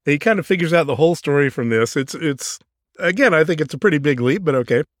he kind of figures out the whole story from this. It's again, I think it's a pretty big leap, but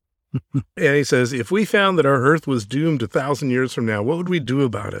okay. And he says, if we found that our Earth was doomed 1,000 years from now, what would we do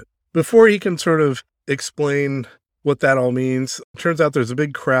about it? Before he can sort of explain what that all means, turns out there's a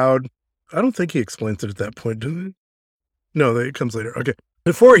big crowd. I don't think he explains it at that point, does he? No, it comes later. Okay.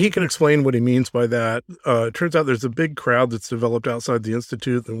 Before he can explain what he means by that, it turns out there's a big crowd that's developed outside the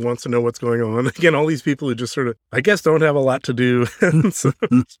Institute and wants to know what's going on. Again, all these people who just sort of, I guess, don't have a lot to do. And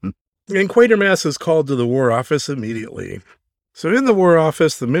Quatermass is called to the War Office immediately. So in the War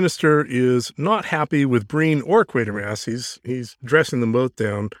Office, the minister is not happy with Breen or Quatermass. He's dressing them both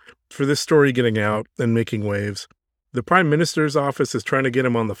down for this story getting out and making waves. The Prime Minister's office is trying to get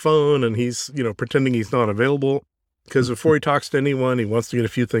him on the phone, and he's, pretending he's not available. Because before he talks to anyone, he wants to get a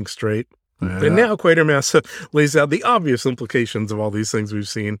few things straight. Yeah. And now Quatermass lays out the obvious implications of all these things we've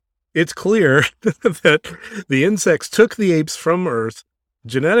seen. It's clear that the insects took the apes from Earth,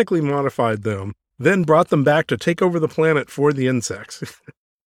 genetically modified them, then brought them back to take over the planet for the insects.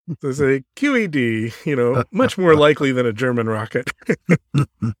 There's a QED, much more likely than a German rocket.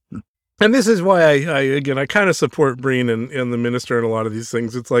 And this is why I kind of support Breen and the minister in a lot of these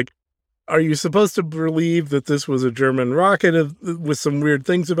things. It's like, are you supposed to believe that this was a German rocket with some weird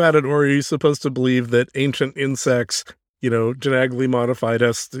things about it, or are you supposed to believe that ancient insects, genetically modified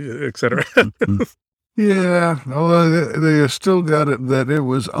us, etc.? Yeah, although they still got it that it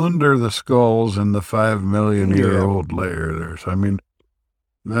was under the skulls in the 5 million year old layer there. So, I mean,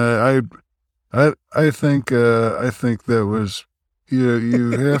 I think that was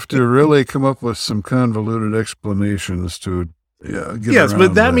you have to really come up with some convoluted explanations to. Yeah, yes,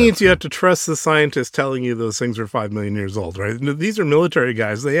 but that means you have to trust the scientists telling you those things are 5 million years old, right? These are military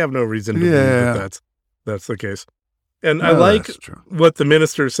guys. They have no reason to believe that that's the case. And I like what the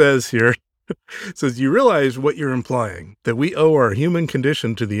minister says here. Says, you realize what you're implying, that we owe our human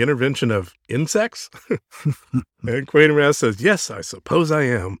condition to the intervention of insects? And Quatermass says, yes, I suppose I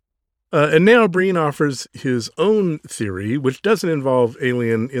am. And now Breen offers his own theory, which doesn't involve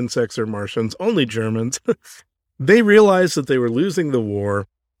alien insects or Martians, only Germans. They realized that they were losing the war,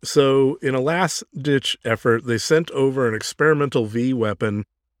 so in a last-ditch effort, they sent over an experimental V weapon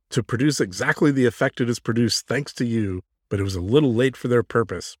to produce exactly the effect it has produced thanks to you, but it was a little late for their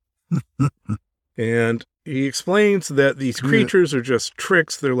purpose. And he explains that these creatures are just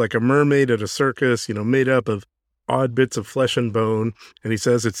tricks. They're like a mermaid at a circus, made up of odd bits of flesh and bone. And he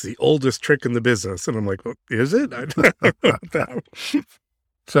says it's the oldest trick in the business. And I'm like, well, is it? I don't know that.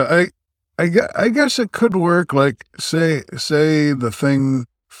 So I guess it could work like, say the thing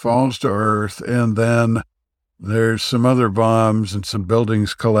falls to Earth and then there's some other bombs and some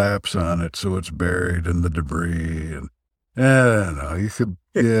buildings collapse on it, so it's buried in the debris. And I don't know, you could,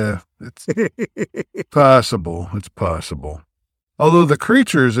 it's possible. It's possible. Although if the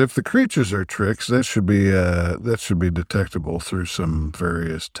creatures are tricks, that should be detectable through some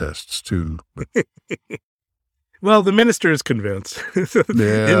various tests too. But. Well, the minister is convinced.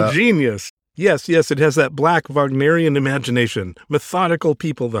 Ingenious. Yes, it has that black Wagnerian imagination. Methodical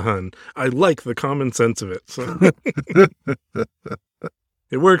people, the Hun. I like the common sense of it. So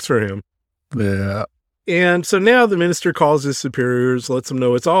it works for him. Yeah. And so now the minister calls his superiors, lets them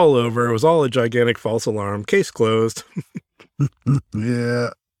know it's all over. It was all a gigantic false alarm. Case closed.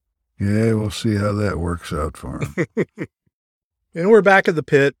 Yeah. Yeah, we'll see how that works out for him. And we're back at the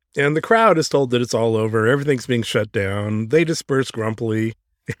pit, and the crowd is told that it's all over. Everything's being shut down. They disperse grumpily.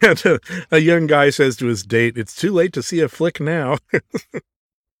 And a young guy says to his date, "It's too late to see a flick now."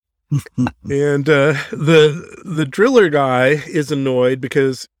 And the driller guy is annoyed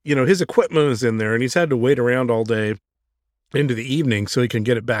because, his equipment is in there, and he's had to wait around all day into the evening so he can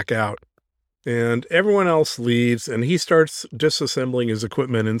get it back out. And everyone else leaves, and he starts disassembling his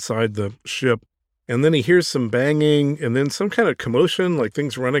equipment inside the ship. And then he hears some banging and then some kind of commotion, like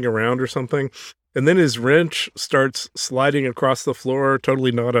things running around or something. And then his wrench starts sliding across the floor,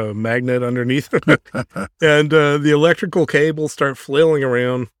 totally not a magnet underneath. And the electrical cables start flailing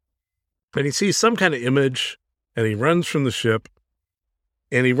around. And he sees some kind of image, and he runs from the ship.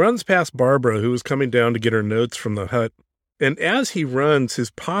 And he runs past Barbara, who was coming down to get her notes from the hut. And as he runs,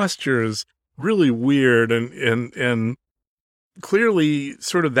 his posture is really weird and clearly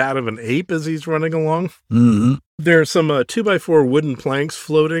sort of that of an ape as he's running along. Mm-hmm. There are some 2x4 wooden planks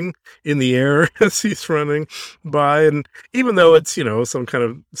floating in the air as he's running by. And even though it's, some kind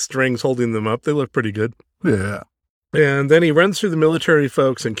of strings holding them up, they look pretty good. Yeah. And then he runs through the military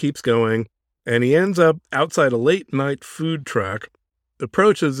folks and keeps going. And he ends up outside a late night food truck,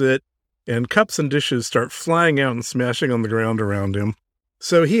 approaches it, and cups and dishes start flying out and smashing on the ground around him.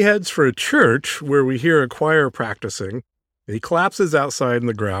 So he heads for a church where we hear a choir practicing. He collapses outside in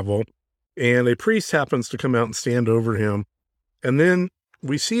the gravel, and a priest happens to come out and stand over him. And then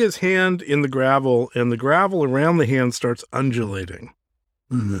we see his hand in the gravel, and the gravel around the hand starts undulating.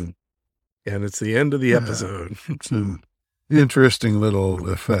 Mm-hmm. And it's the end of the episode. It's an interesting little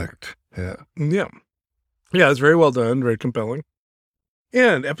effect. Yeah. Yeah. Yeah, it's very well done, very compelling.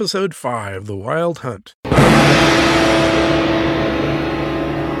 And episode 5, The Wild Hunt.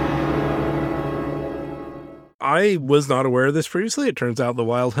 I was not aware of this previously. It turns out the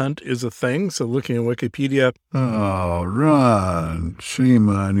Wild Hunt is a thing. So looking at Wikipedia. Oh, Ron, shame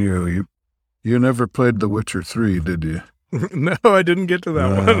on you. You never played The Witcher 3, did you? No, I didn't get to that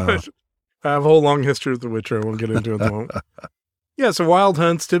one. I have a whole long history with The Witcher. I won't get into it at the moment. Yeah, so wild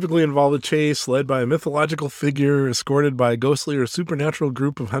hunts typically involve a chase led by a mythological figure, escorted by a ghostly or supernatural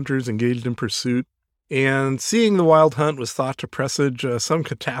group of hunters engaged in pursuit. And seeing the wild hunt was thought to presage some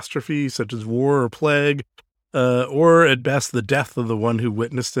catastrophe, such as war or plague, or at best the death of the one who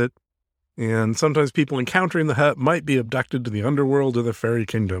witnessed it. And sometimes people encountering the hut might be abducted to the underworld or the fairy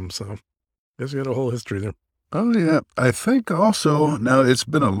kingdom. So I guess we got a whole history there. Oh, yeah. I think also, now it's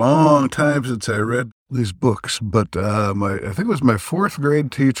been a long time since I read these books, but I think it was my 4th grade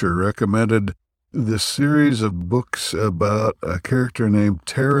teacher recommended this series of books about a character named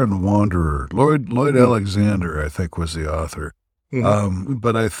Terran Wanderer. Lloyd Alexander, I think, was the author. Mm-hmm.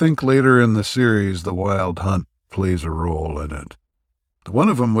 But I think later in the series, the Wild Hunt plays a role in it. One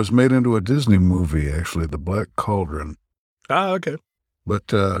of them was made into a Disney movie, actually, The Black Cauldron. Ah, okay.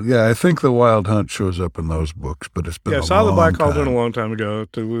 But, I think the Wild Hunt shows up in those books, but it's been a long time. Yeah, I saw The Black Cauldron a long time ago,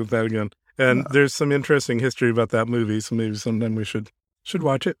 to do that again. And there's some interesting history about that movie, so maybe sometime we should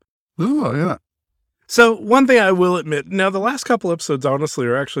watch it. Oh, yeah. So one thing I will admit, now the last couple episodes, honestly,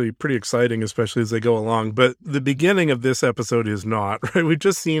 are actually pretty exciting, especially as they go along, but the beginning of this episode is not, right? We've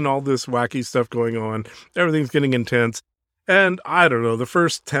just seen all this wacky stuff going on. Everything's getting intense. And I don't know, the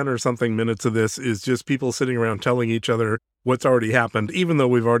first 10 or something minutes of this is just people sitting around telling each other what's already happened, even though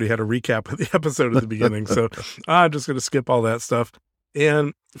we've already had a recap of the episode at the beginning. So I'm just going to skip all that stuff.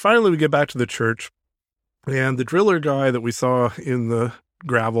 And finally, we get back to the church. And the driller guy that we saw in the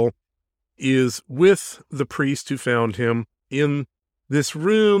gravel is with the priest who found him in this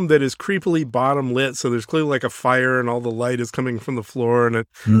room that is creepily bottom lit. So there's clearly like a fire and all the light is coming from the floor. And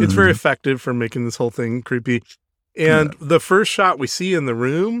it's very effective for making this whole thing creepy. And the first shot we see in the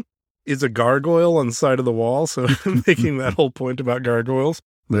room is a gargoyle on the side of the wall. So making that whole point about gargoyles.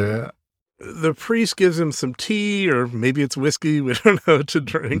 Yeah. The priest gives him some tea, or maybe it's whiskey, we don't know, to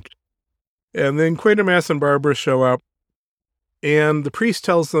drink. And then Quatermass and Barbara show up. And the priest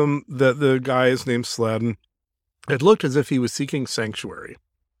tells them that the guy is named Sladden. It looked as if he was seeking sanctuary.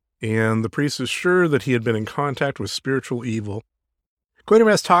 And the priest is sure that he had been in contact with spiritual evil.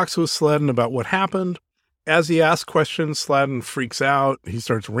 Quatermass talks with Sladden about what happened. As he asks questions, Sladden freaks out. He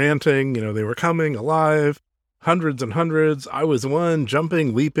starts ranting. They were coming alive. Hundreds and hundreds. I was one,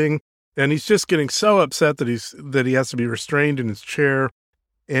 jumping, leaping. And he's just getting so upset that he has to be restrained in his chair.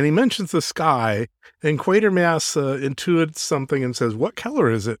 And he mentions the sky, and Quatermass intuits something and says, "What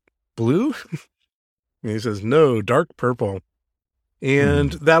color is it? Blue?" And he says, "No, dark purple."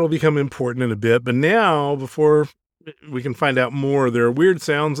 And that'll become important in a bit. But now, before we can find out more, there are weird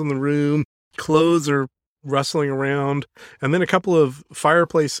sounds in the room. Clothes are rustling around. And then a couple of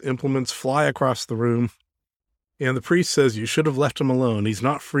fireplace implements fly across the room. And the priest says, "You should have left him alone. He's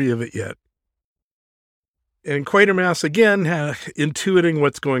not free of it yet." And Quatermass, again, intuiting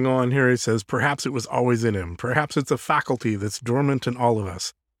what's going on here, he says, "Perhaps it was always in him. Perhaps it's a faculty that's dormant in all of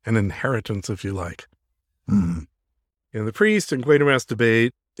us. An inheritance, if you like." And the priest and Quatermass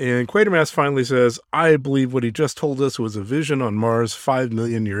debate. And Quatermass finally says, "I believe what he just told us was a vision on Mars 5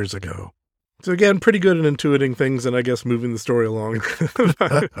 million years ago." So again, pretty good at intuiting things and I guess moving the story along.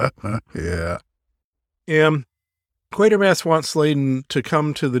 Yeah. And Quatermass wants Sladen to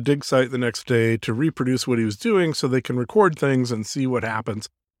come to the dig site the next day to reproduce what he was doing so they can record things and see what happens.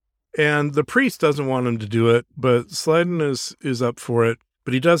 And the priest doesn't want him to do it, but Sladen is up for it.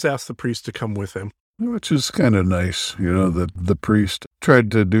 But he does ask the priest to come with him. Which is kind of nice, that the priest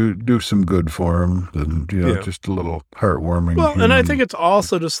tried to do some good for him, and, just a little heartwarming. Well, and I think it's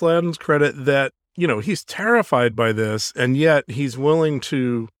also to Sladen's credit that, he's terrified by this, and yet he's willing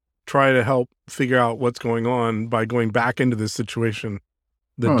to try to help figure out what's going on by going back into this situation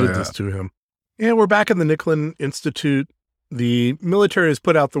that did this to him. And we're back in the Nicklin Institute. The military has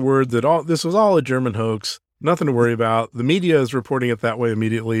put out the word that this was all a German hoax. Nothing to worry about. The media is reporting it that way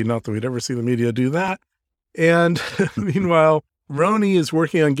immediately. Not that we'd ever see the media do that. And meanwhile, Roney is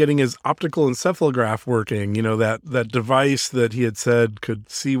working on getting his optical encephalograph working, that device that he had said could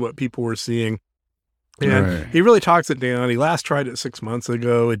see what people were seeing. And he really talks it down. He last tried it 6 months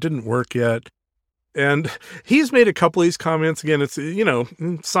ago. It didn't work yet. And he's made a couple of these comments. Again, it's,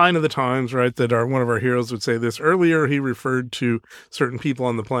 sign of the times, right, that one of our heroes would say this. Earlier, he referred to certain people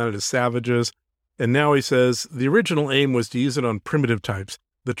on the planet as savages. And now he says, the original aim was to use it on primitive types,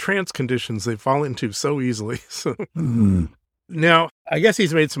 the trance conditions they fall into so easily. So now, I guess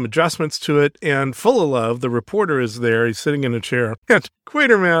he's made some adjustments to it, and Full of Love, the reporter, is there. He's sitting in a chair. And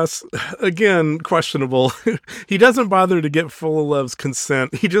Quatermass, again, questionable. He doesn't bother to get Full of Love's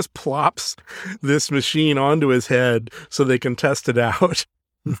consent. He just plops this machine onto his head so they can test it out.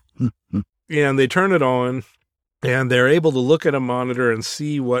 And they turn it on. And they're able to look at a monitor and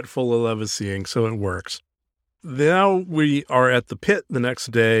see what Full of Love is seeing, so it works. Now we are at the pit the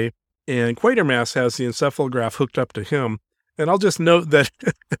next day, and Quatermass has the encephalograph hooked up to him. And I'll just note that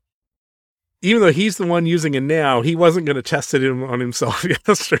even though he's the one using it now, he wasn't going to test it on himself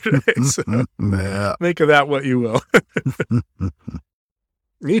yesterday. So make of that what you will.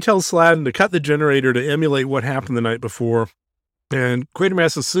 He tells Sladen to cut the generator to emulate what happened the night before. And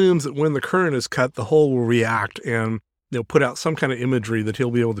Quatermass assumes that when the current is cut, the hole will react and they'll put out some kind of imagery that he'll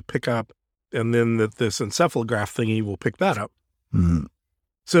be able to pick up, and then that this encephalograph thingy will pick that up.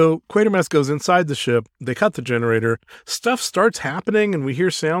 So Quatermass goes inside the ship. They cut the generator. Stuff starts happening, and we hear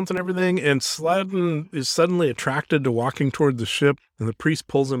sounds and everything, and Sladen is suddenly attracted to walking toward the ship, and the priest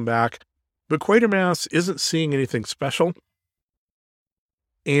pulls him back. But Quatermass isn't seeing anything special,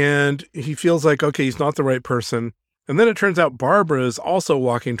 and he feels like, okay, he's not the right person. And then it turns out Barbara is also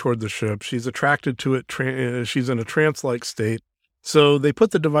walking toward the ship. She's attracted to it. She's in a trance-like state. So they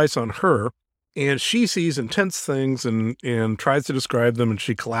put the device on her, and she sees intense things and tries to describe them, and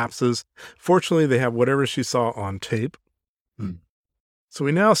she collapses. Fortunately, they have whatever she saw on tape. So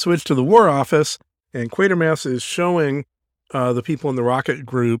we now switch to the War Office, and Quatermass is showing the people in the rocket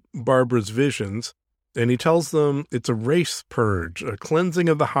group Barbara's visions, and he tells them it's a race purge, a cleansing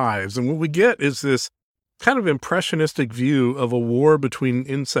of the hives. And what we get is this kind of impressionistic view of a war between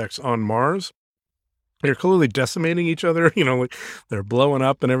insects on Mars. They're clearly decimating each other, like they're blowing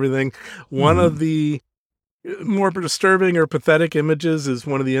up and everything. One of the more disturbing or pathetic images is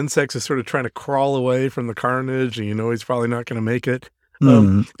one of the insects is sort of trying to crawl away from the carnage, and he's probably not going to make it.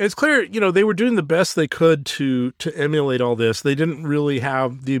 It's clear, they were doing the best they could to emulate all this. They didn't really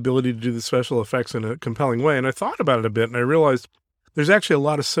have the ability to do the special effects in a compelling way. And I thought about it a bit, and I realized there's actually a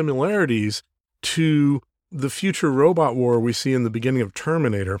lot of similarities to the future robot war we see in the beginning of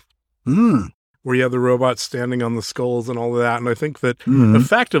Terminator, where you have the robots standing on the skulls and all of that. And I think that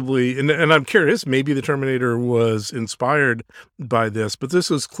effectively, and I'm curious, maybe the Terminator was inspired by this, but this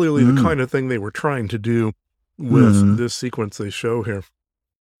was clearly the kind of thing they were trying to do with this sequence they show here.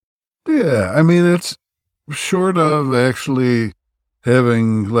 Yeah, I mean, it's short of actually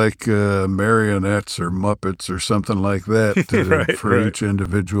having like marionettes or Muppets or something like that for each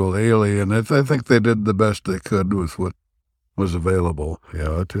individual alien. I think they did the best they could with what was available.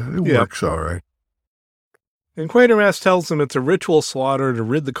 It works all right. And Quatermass tells them it's a ritual slaughter to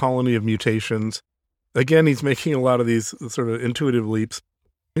rid the colony of mutations. Again, he's making a lot of these sort of intuitive leaps.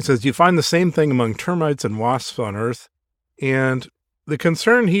 He says, you find the same thing among termites and wasps on Earth. And the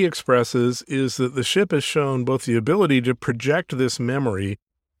concern he expresses is that the ship has shown both the ability to project this memory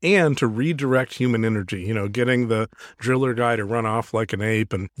and to redirect human energy, getting the driller guy to run off like an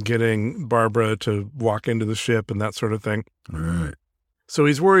ape and getting Barbara to walk into the ship and that sort of thing. Right. So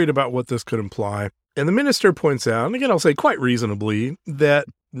he's worried about what this could imply. And the minister points out, and again, I'll say quite reasonably, that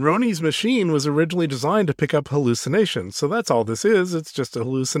Roni's machine was originally designed to pick up hallucinations. So that's all this is. It's just a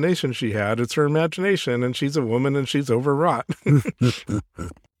hallucination she had. It's her imagination, and she's a woman, and she's overwrought. And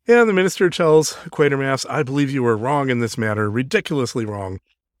the minister tells Quatermass, I believe you were wrong in this matter, ridiculously wrong.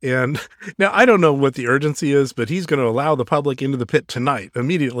 And now I don't know what the urgency is, but he's going to allow the public into the pit tonight,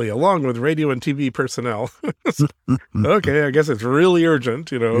 immediately, along with radio and TV personnel. Okay, I guess it's really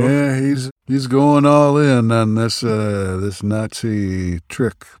urgent, Yeah, he's going all in on this Nazi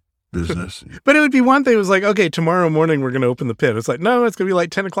trick business. But it would be one thing. It was like, okay, tomorrow morning we're going to open the pit. It's like, no, it's going to be like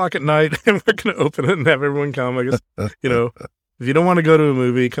 10 o'clock at night, and we're going to open it and have everyone come. I guess, if you don't want to go to a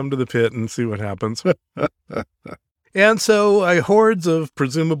movie, come to the pit and see what happens. And so hordes of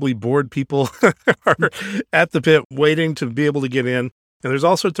presumably bored people are at the pit waiting to be able to get in. And there's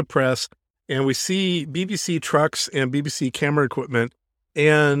all sorts of press. And we see BBC trucks and BBC camera equipment.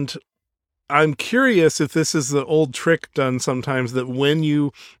 And I'm curious if this is the old trick done sometimes that when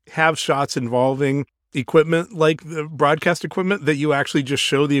you have shots involving equipment, like the broadcast equipment, that you actually just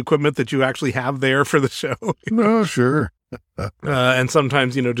show the equipment that you actually have there for the show. Oh, sure. And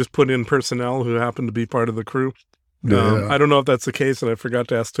sometimes, just put in personnel who happen to be part of the crew. Yeah. I don't know if that's the case, and I forgot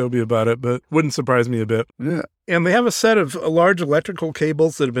to ask Toby about it, but wouldn't surprise me a bit. Yeah. And they have a set of large electrical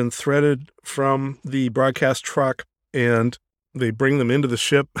cables that have been threaded from the broadcast truck, and they bring them into the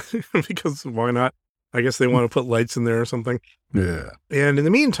ship because why not? I guess they want to put lights in there or something. Yeah. And in the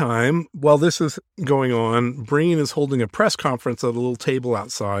meantime, while this is going on, Breen is holding a press conference at a little table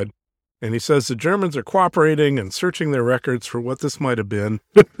outside. And he says the Germans are cooperating and searching their records for what this might have been.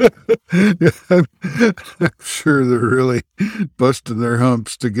 I'm sure they're really busting their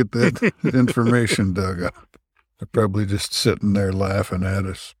humps to get that information dug up. They're probably just sitting there laughing at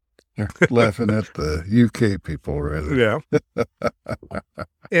us. They're laughing at the UK people, rather. Yeah.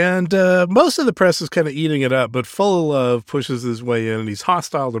 And most of the press is kind of eating it up, but Full of Love pushes his way in, and he's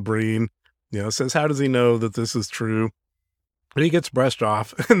hostile to Breen. Says, how does he know that this is true? And he gets brushed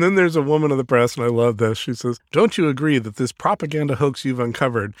off. And then there's a woman of the press, and I love this. She says, don't you agree that this propaganda hoax you've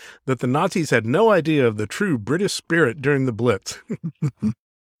uncovered, that the Nazis had no idea of the true British spirit during the Blitz?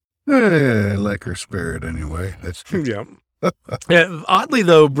 I like her spirit anyway. That's Yeah. Yeah. Oddly,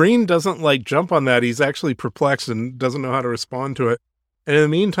 though, Breen doesn't jump on that. He's actually perplexed and doesn't know how to respond to it. And in the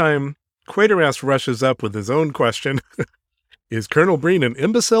meantime, Quatermass rushes up with his own question. Is Colonel Breen an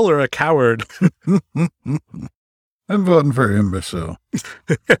imbecile or a coward? I'm voting for imbecile.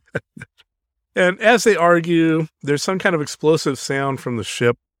 And as they argue, there's some kind of explosive sound from the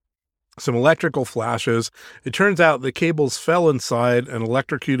ship, some electrical flashes. It turns out the cables fell inside and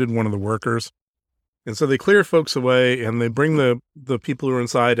electrocuted one of the workers. And so they clear folks away, and they bring the people who are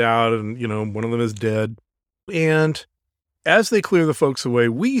inside out, and, one of them is dead. And as they clear the folks away,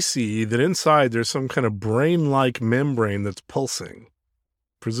 we see that inside there's some kind of brain-like membrane that's pulsing.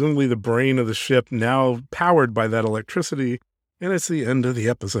 Presumably the brain of the ship, now powered by that electricity, and it's the end of the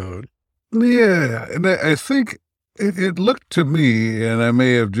episode. Yeah, and I think it looked to me, and I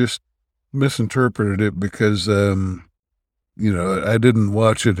may have just misinterpreted it because, I didn't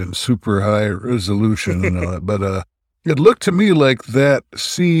watch it in super high resolution and all that, but it looked to me like that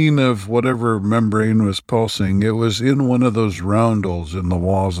scene of whatever membrane was pulsing, it was in one of those roundels in the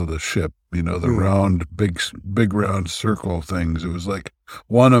walls of the ship, the round, big round circle things. It was like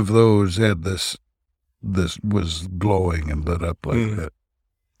one of those had this was glowing and lit up like that.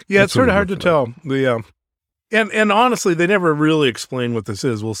 Yeah, it's sort of hard to tell. And honestly, they never really explain what this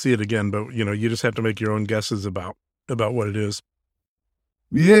is. We'll see it again, but you just have to make your own guesses about what it is.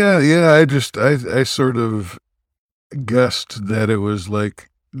 Yeah. I sort of guessed that it was like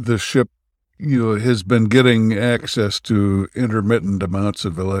the ship, has been getting access to intermittent amounts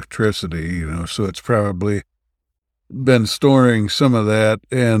of electricity, so it's probably been storing some of that,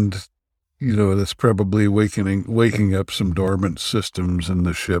 and that's probably waking up some dormant systems in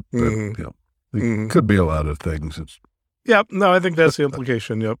the ship. But, it could be a lot of things. Yep. No, I think that's the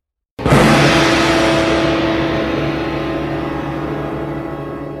implication. Yep.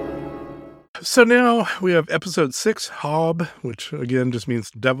 So now we have episode 6, Hob, which again just means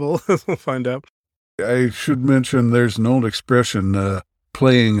devil, as we'll find out. I should mention there's an old expression,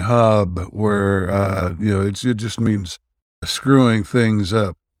 playing hob, where it just means screwing things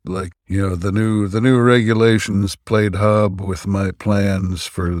up. Like, the new regulations played hob with my plans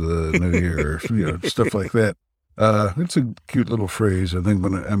for the new year, stuff like that. It's a cute little phrase. I think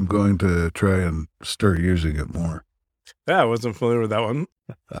I'm going to try and start using it more. Yeah, I wasn't familiar with that one.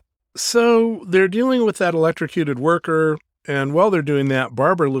 So they're dealing with that electrocuted worker, and while they're doing that,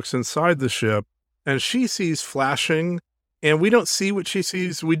 Barbara looks inside the ship, and she sees flashing, and we don't see what she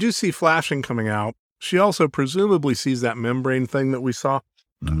sees. We do see flashing coming out. She also presumably sees that membrane thing that we saw.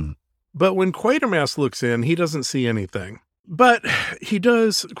 Mm. But when Quatermass looks in, he doesn't see anything. But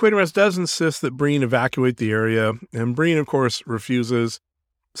Quatermass does insist that Breen evacuate the area, and Breen, of course, refuses.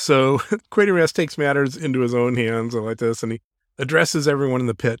 So Quatermass takes matters into his own hands like this, and he addresses everyone in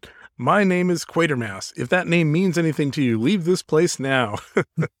the pit. My name is Quatermass. If that name means anything to you, leave this place now.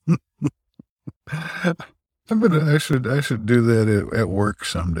 I should do that at work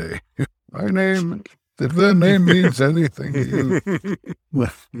someday. My name, if that name means anything to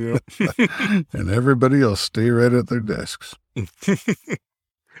you. And everybody will stay right at their desks.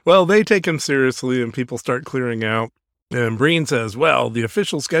 Well, they take him seriously, and people start clearing out. And Breen says, well, the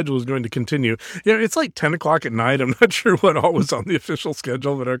official schedule is going to continue. It's like 10 o'clock at night. I'm not sure what all was on the official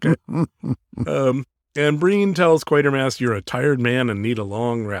schedule, but okay. And Breen tells Quatermass, you're a tired man and need a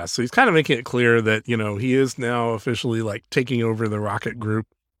long rest. So he's kind of making it clear that, he is now officially like taking over the rocket group.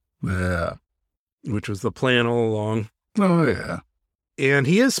 Yeah. Which was the plan all along. Oh, yeah. And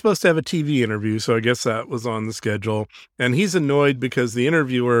he is supposed to have a TV interview, so I guess that was on the schedule. And he's annoyed because the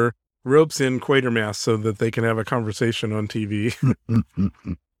interviewer ropes in Quatermass so that they can have a conversation on TV.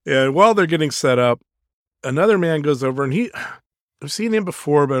 And while they're getting set up, another man goes over, and I've seen him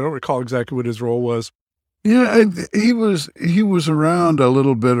before, but I don't recall exactly what his role was. Yeah, he was around a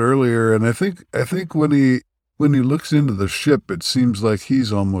little bit earlier, and I think when he looks into the ship, it seems like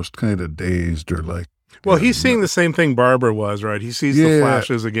he's almost kind of dazed, or like. Well, he's seeing the same thing Barbara was, right? He sees the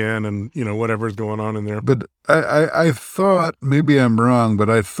flashes again, and whatever's going on in there. But I thought, maybe I'm wrong, but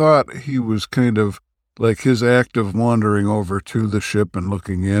I thought he was kind of like his act of wandering over to the ship and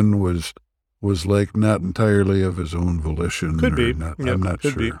looking in was like not entirely of his own volition. Could be. I'm not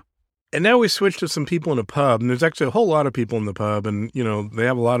sure. Be. And now we switch to some people in a pub, and there's actually a whole lot of people in the pub, and, they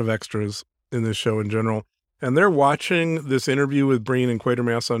have a lot of extras in this show in general. And they're watching this interview with Breen and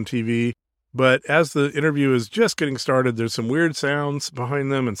Quatermass on TV. But as the interview is just getting started, there's some weird sounds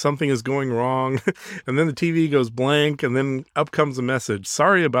behind them, and something is going wrong. And then the TV goes blank, and then up comes a message,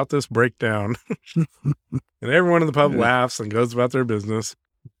 sorry about this breakdown. And everyone in the pub laughs and goes about their business.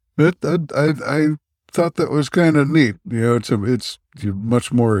 I thought that was kind of neat. It's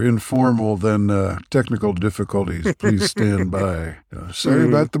much more informal than technical difficulties. Please stand by. Sorry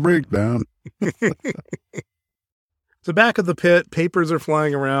about the breakdown. So back at the pit, papers are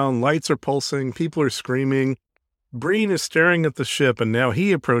flying around, lights are pulsing, people are screaming. Breen is staring at the ship, and now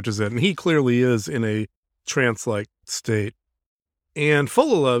he approaches it, and he clearly is in a trance-like state. And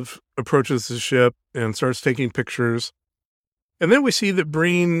Full-of-Love approaches the ship and starts taking pictures. And then we see that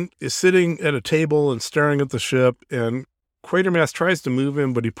Breen is sitting at a table and staring at the ship, and Quatermass tries to move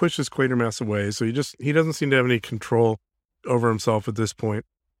him, but he pushes Quatermass away, so he doesn't seem to have any control over himself at this point.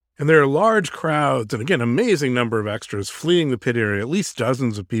 And there are large crowds, and again, amazing number of extras fleeing the pit area, at least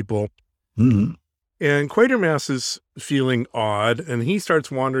dozens of people. Mm-hmm. And Quatermass is feeling odd, and he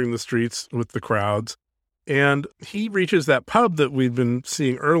starts wandering the streets with the crowds. And he reaches that pub that we've been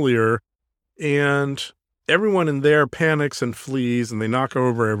seeing earlier, and everyone in there panics and flees, and they knock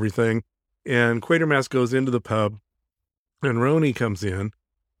over everything. And Quatermass goes into the pub, and Roni comes in.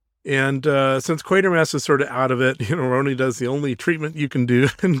 And since Quatermass is sort of out of it, Roni does the only treatment you can do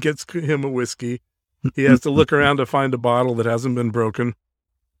and gets him a whiskey. He has to look around to find a bottle that hasn't been broken.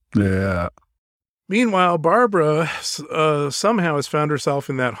 Yeah. Meanwhile, Barbara somehow has found herself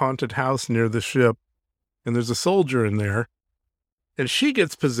in that haunted house near the ship, and there's a soldier in there. And she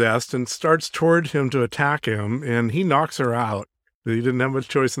gets possessed and starts toward him to attack him, and he knocks her out. He didn't have much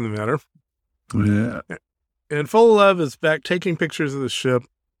choice in the matter. Yeah. And Full-of-Love is back taking pictures of the ship,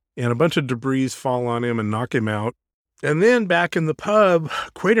 and a bunch of debris fall on him and knock him out. And then back in the pub,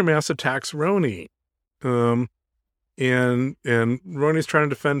 Quatermass attacks Roni. And Roni's trying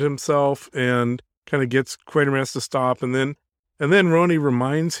to defend himself and kind of gets Quatermass to stop. And then Roni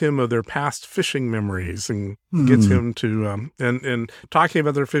reminds him of their past fishing memories and gets him to, and talking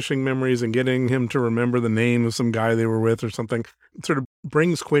about their fishing memories and getting him to remember the name of some guy they were with or something, sort of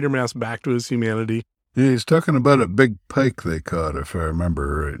brings Quatermass back to his humanity. Yeah, he's talking about a big pike they caught, if I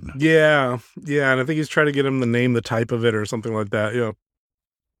remember right. Yeah, and I think he's trying to get him to name the type of it or something like that,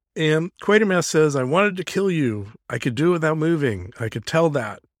 And Quatermass says, I wanted to kill you. I could do it without moving. I could tell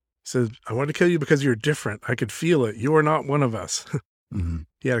that. He says, I wanted to kill you because you're different. I could feel it. You are not one of us. Mm-hmm.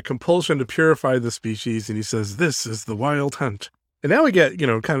 He had a compulsion to purify the species, and he says, this is the wild hunt. And now we get,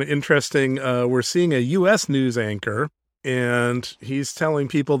 kind of interesting. We're seeing a U.S. news anchor, and he's telling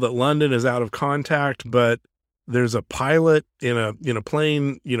people that London is out of contact, but there's a pilot in a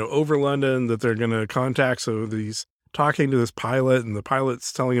plane, over London that they're going to contact. So he's talking to this pilot, and the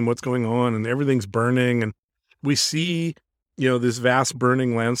pilot's telling him what's going on, and everything's burning. And we see, this vast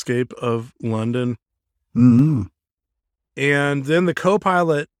burning landscape of London. Mm-hmm. And then the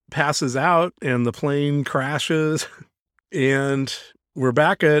co-pilot passes out, and the plane crashes. And we're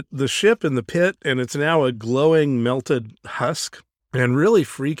back at the ship in the pit, and it's now a glowing, melted husk. And really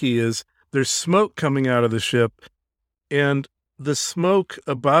freaky is there's smoke coming out of the ship, and the smoke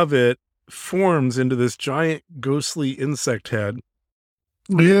above it forms into this giant ghostly insect head.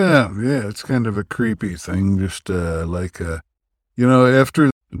 Yeah, it's kind of a creepy thing, just after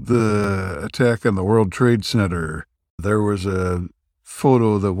the attack on the World Trade Center, there was a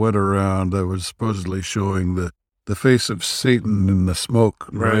photo that went around that was supposedly showing the face of Satan in the smoke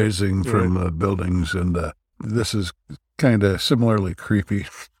rising from the buildings, and this is kind of similarly creepy.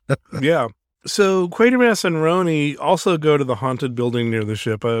 Yeah. So Quatermass and Roni also go to the haunted building near the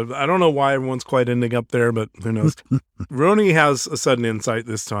ship. I don't know why everyone's quite ending up there, but who knows? Roni has a sudden insight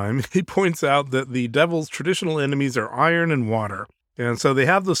this time. He points out that the devil's traditional enemies are iron and water. And so they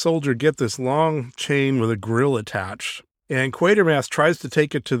have the soldier get this long chain with a grill attached. And Quatermass tries to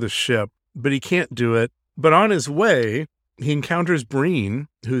take it to the ship, but he can't do it. But on his way, he encounters Breen,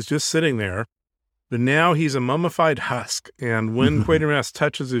 who's just sitting there. But now he's a mummified husk, and when Quatermass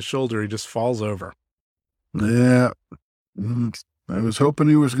touches his shoulder, he just falls over. Yeah. I was hoping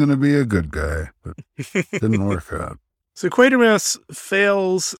he was going to be a good guy, but didn't work out. So Quatermass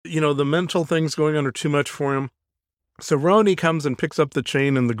fails, the mental things going on are too much for him. So Roni comes and picks up the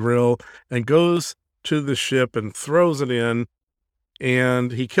chain and the grill and goes to the ship and throws it in,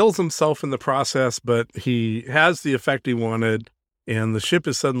 and he kills himself in the process, but he has the effect he wanted, and the ship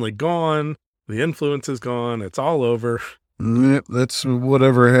is suddenly gone. The influence is gone. It's all over. Yep, that's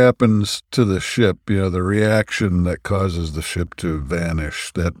whatever happens to the ship, the reaction that causes the ship to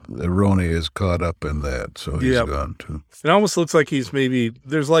vanish. That Roni is caught up in that, so he's gone too. It almost looks like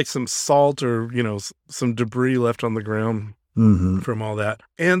there's like some salt or, some debris left on the ground from all that.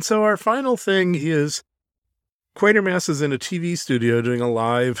 And so our final thing is Quatermass is in a TV studio doing a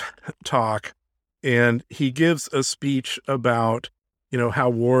live talk, and he gives a speech about how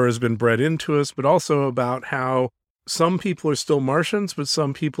war has been bred into us, but also about how some people are still Martians, but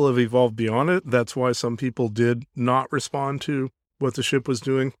some people have evolved beyond it. That's why some people did not respond to what the ship was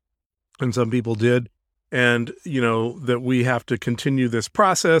doing, and some people did. And, that we have to continue this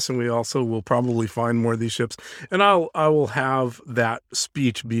process, and we also will probably find more of these ships. And I will have that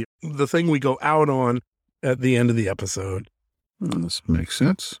speech be the thing we go out on at the end of the episode. This makes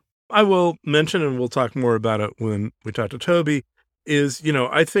sense. I will mention, and we'll talk more about it when we talk to Toby, is,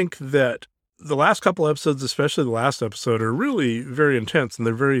 I think that the last couple episodes, especially the last episode, are really very intense, and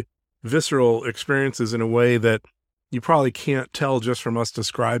they're very visceral experiences in a way that you probably can't tell just from us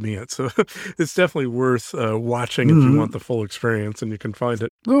describing it. So it's definitely worth watching if you want the full experience, and you can find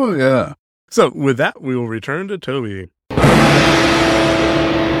it. Oh, yeah. So with that, we will return to Toby.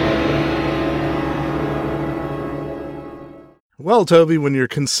 Well, Toby, when you're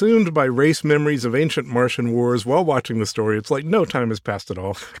consumed by race memories of ancient Martian wars while watching the story, it's like no time has passed at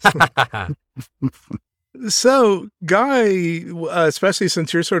all. So, Guy, especially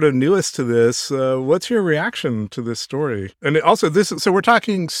since you're sort of newest to this, what's your reaction to this story? And also, so we're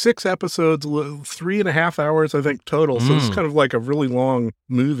talking 6 episodes, 3.5 hours, I think, total. So it's kind of like a really long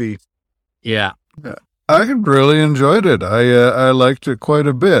movie. Yeah. I really enjoyed it. I liked it quite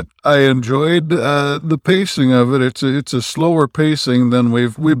a bit. I enjoyed the pacing of it. It's a slower pacing than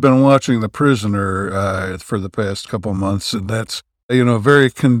we've been watching The Prisoner for the past couple months, and that's very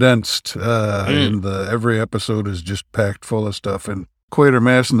condensed. And every episode is just packed full of stuff. And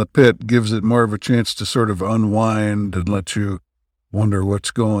Quatermass in the Pit gives it more of a chance to sort of unwind and let you wonder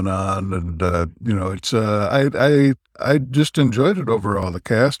what's going on. And it's I just enjoyed it overall. The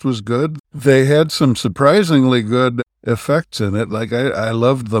cast was good. They had some surprisingly good effects in it. Like I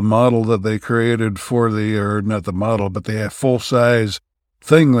loved the model that they created not the model, but the full-size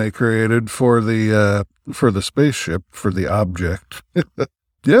thing they created for the spaceship, for the object.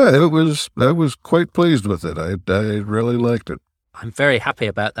 Yeah, I was quite pleased with it. I really liked it. I'm very happy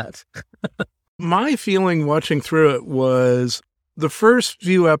about that. My feeling watching through it was the first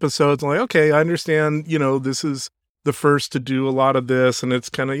few episodes, I'm like, okay, I understand, this is the first to do a lot of this, and it's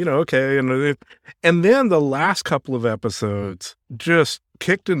kind of, okay. And then the last couple of episodes just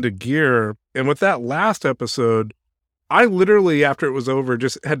kicked into gear. And with that last episode, I literally, after it was over,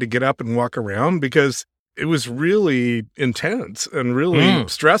 just had to get up and walk around because it was really intense and really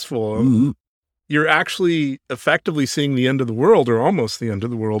stressful. Mm-hmm. You're actually effectively seeing the end of the world, or almost the end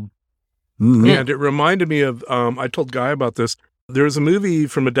of the world. Mm-hmm. And it reminded me of, I told Guy about this. There was a movie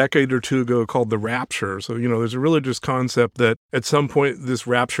from a decade or two ago called The Rapture. So, there's a religious concept that at some point this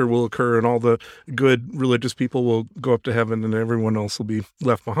rapture will occur and all the good religious people will go up to heaven and everyone else will be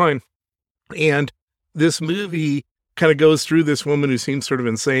left behind. And this movie kind of goes through this woman who seems sort of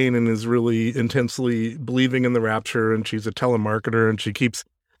insane and is really intensely believing in the rapture. And she's a telemarketer and she keeps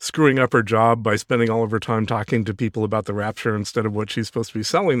screwing up her job by spending all of her time talking to people about the rapture instead of what she's supposed to be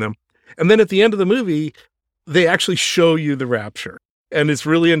selling them. And then at the end of the movie, they actually show you the rapture, and it's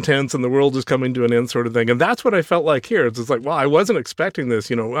really intense and the world is coming to an end sort of thing. And that's what I felt like here. It's like, well, I wasn't expecting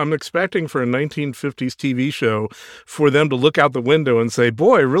this. I'm expecting for a 1950s TV show for them to look out the window and say,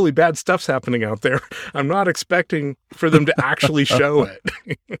 boy, really bad stuff's happening out there. I'm not expecting for them to actually show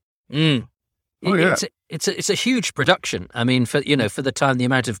it. Oh, yeah. It's a huge production. I mean, for the time, the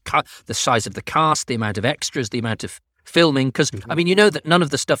amount of the size of the cast, the amount of extras, the amount of filming, because I mean, that none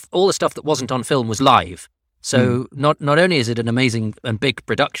of the stuff, all the stuff that wasn't on film was live. So not only is it an amazing and big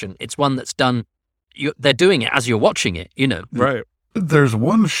production, it's one that's done. They're doing it as you're watching it. Right. There's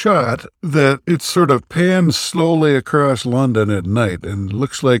one shot that it sort of pans slowly across London at night, and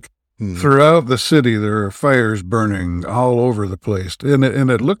looks like throughout the city there are fires burning all over the place, and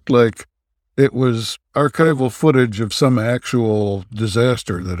it looked like it was archival footage of some actual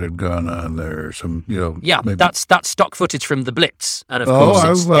disaster that had gone on there. Yeah, maybe. That's stock footage from the Blitz, and of course,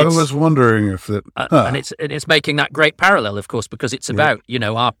 I was wondering if that, and it's making that great parallel, of course, because it's about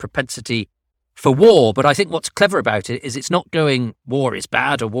our propensity for war. But I think what's clever about it is it's not going war is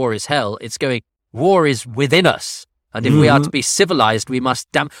bad or war is hell. It's going war is within us, and if we are to be civilized, we must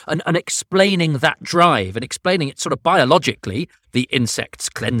and explaining that drive and explaining it sort of biologically, the insects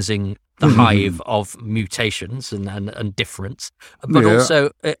cleansing the hive of mutations and difference, but also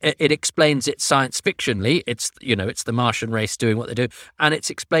it explains it science fictionally. It's it's the Martian race doing what they do, and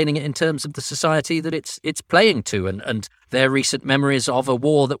it's explaining it in terms of the society that it's playing to, and their recent memories of a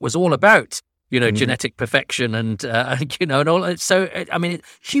war that was all about genetic perfection and and all. So I mean,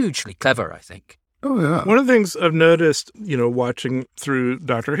 it's hugely clever, I think. Oh yeah. One of the things I've noticed, watching through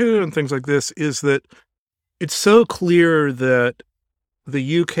Doctor Who and things like this, is that it's so clear that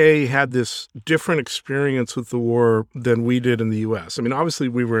the UK had this different experience with the war than we did in the US. I mean, obviously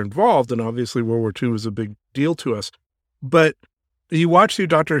we were involved, and obviously World War II was a big deal to us. But you watch through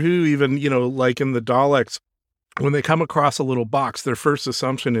Doctor Who, even, like in the Daleks, when they come across a little box, their first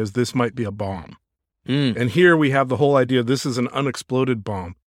assumption is this might be a bomb. And here we have the whole idea this is an unexploded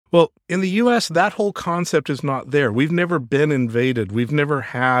bomb. Well, in the US, that whole concept is not there. We've never been invaded. We've never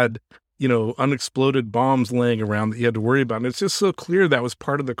had unexploded bombs laying around that you had to worry about. And it's just so clear that was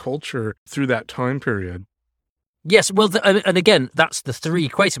part of the culture through that time period. Yes, well, and again, that's the 3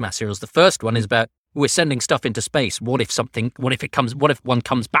 Quatermass serials. The first one is about we're sending stuff into space. What if one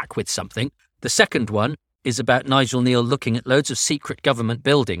comes back with something? The second one is about Nigel Neal looking at loads of secret government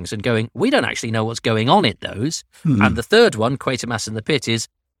buildings and going, we don't actually know what's going on in those. And the third one, Quatermass in the Pit, is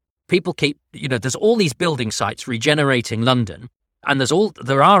people keep, there's all these building sites regenerating London. And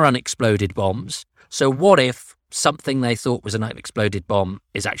there are unexploded bombs. So what if something they thought was an unexploded bomb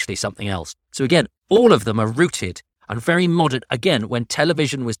is actually something else? So again, all of them are rooted and very modern. Again, when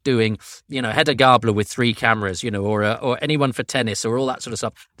television was doing, Hedda Gabler with 3 cameras, or Anyone for Tennis or all that sort of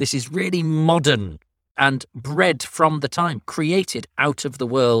stuff. This is really modern and bred from the time, created out of the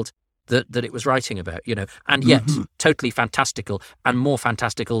world that it was writing about, and yet totally fantastical, and more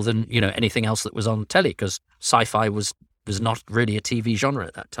fantastical than, anything else that was on telly, because sci-fi was not really a TV genre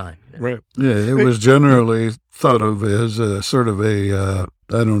at that time. Right. Yeah, it was generally thought of as a sort of I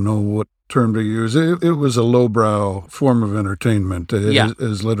don't know what term to use. It was a lowbrow form of entertainment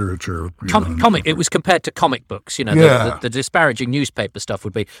as literature. Comic. It was compared to comic books. The disparaging newspaper stuff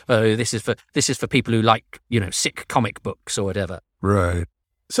would be, oh, this is for people who like, sick comic books or whatever. Right.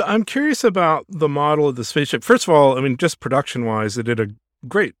 So I'm curious about the model of the spaceship. First of all, I mean, just production-wise, it did a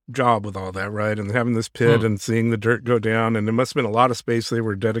great job with all that, right? And having this pit and seeing the dirt go down, and there must have been a lot of space they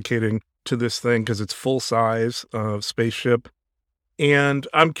were dedicating to this thing because it's full-size spaceship. And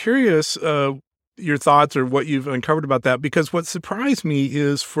I'm curious your thoughts or what you've uncovered about that, because what surprised me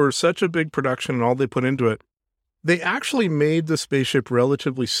is for such a big production and all they put into it, they actually made the spaceship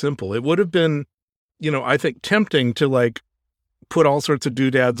relatively simple. It would have been, I think, tempting to put all sorts of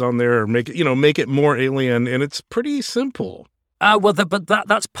doodads on there or make it more alien, and it's pretty simple. But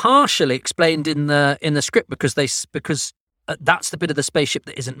that's partially explained in the script because that's the bit of the spaceship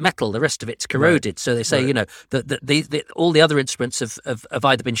that isn't metal. The rest of it's corroded. Right. So they say, that all the other instruments have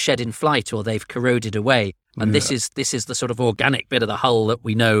either been shed in flight or they've corroded away. And this is the sort of organic bit of the hull that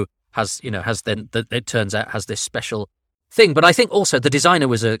we know it turns out has this special thing. But I think also the designer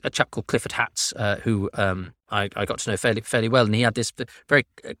was a chap called Clifford Hatts, who I got to know fairly well, and he had this very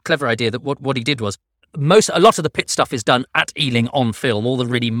clever idea that what he did was a lot of the pit stuff is done at Ealing on film. All the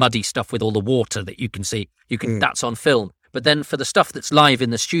really muddy stuff with all the water that you can see, that's on film. But then for the stuff that's live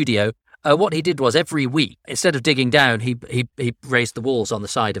in the studio, what he did was every week, instead of digging down, he raised the walls on the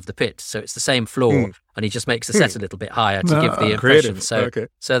side of the pit, so it's the same floor, and he just makes the set a little bit higher to give the impression. Creative.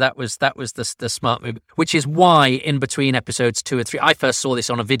 So that was the smart move, which is why in between episodes 2 and 3, I first saw this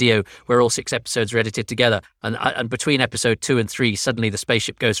on a video where all 6 episodes were edited together, and between episode 2 and 3, suddenly the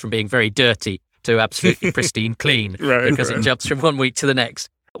spaceship goes from being very dirty to absolutely pristine clean, because it jumps from one week to the next.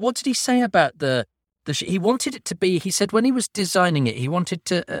 What did he say about he wanted it to be, he said when he was designing it, he wanted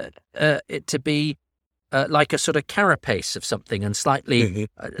it to be like a sort of carapace of something and slightly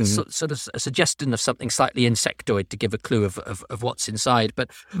sort of a suggestion of something slightly insectoid to give a clue of what's inside.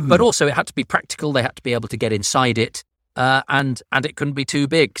 But also it had to be practical. They had to be able to get inside it. And it couldn't be too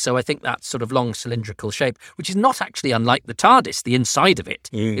big. So I think that sort of long cylindrical shape, which is not actually unlike the TARDIS, the inside of it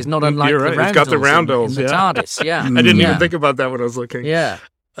is not unlike the roundels. It's got the roundels in the TARDIS, yeah. I didn't even think about that when I was looking. Yeah.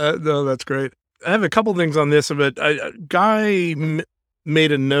 No, that's great. I have a couple things on this, but Guy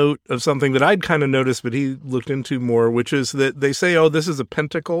made a note of something that I'd kind of noticed, but he looked into more, which is that they say, this is a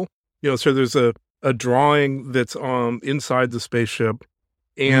pentacle. So there's a drawing that's inside the spaceship,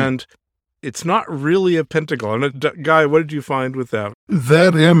 and it's not really a pentacle. And Guy, what did you find with that?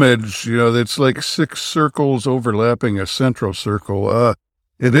 That image, it's like 6 circles overlapping a central circle.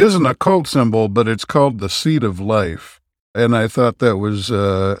 It is an occult symbol, but it's called the Seed of Life. And I thought that was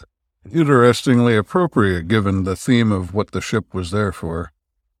interestingly appropriate given the theme of what the ship was there for.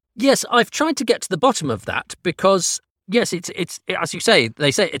 Yes, I've tried to get to the bottom of that because, yes, it's as you say, they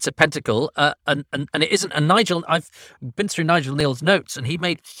say it's a pentacle, and it isn't. And I've been through Nigel Neal's notes, and he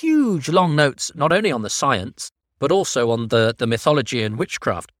made huge, long notes, not only on the science, but also on the mythology and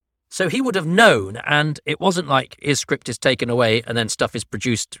witchcraft. So he would have known, and it wasn't like his script is taken away and then stuff is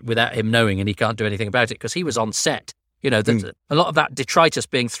produced without him knowing and he can't do anything about it, because he was on set. A lot of that detritus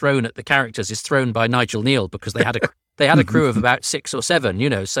being thrown at the characters is thrown by Nigel Neal because they had a crew of about 6 or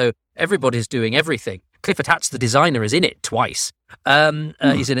 7, so everybody's doing everything. Clifford Hatts, the designer, is in it twice.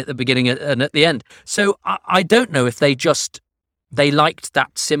 He's in it at the beginning and at the end. So I don't know if they liked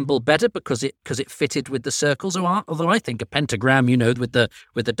that symbol better because it fitted with the circles, although I think a pentagram, with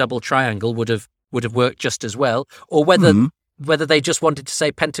the double triangle would have worked just as well, or whether they just wanted to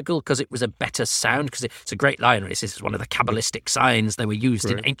say pentacle because it was a better sound, because it's a great line. This is one of the Kabbalistic signs that were used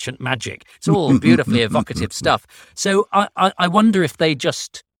in ancient magic. It's all beautifully evocative stuff. So I wonder if they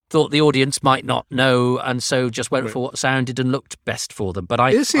just thought the audience might not know and so just went for what sounded and looked best for them. But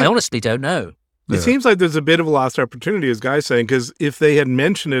I honestly don't know. It seems like there's a bit of a lost opportunity, as Guy's saying, because if they had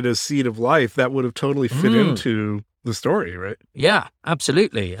mentioned it as Seed of Life, that would have totally fit into the story, right? Yeah,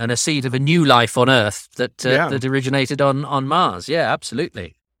 absolutely. And a seed of a new life on Earth that originated on Mars. Yeah,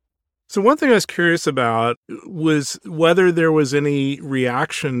 absolutely. So one thing I was curious about was whether there was any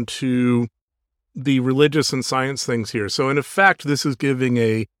reaction to the religious and science things here. So in effect, this is giving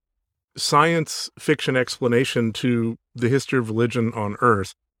a science fiction explanation to the history of religion on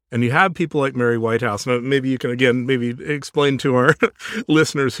Earth. And you have people like Mary Whitehouse. Now, maybe you can, again, explain to our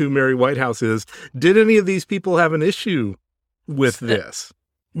listeners who Mary Whitehouse is. Did any of these people have an issue with this?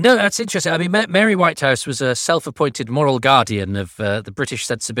 No, that's interesting. I mean, Mary Whitehouse was a self-appointed moral guardian of the British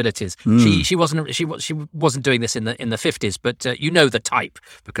sensibilities. She wasn't doing this in the 50s, but the type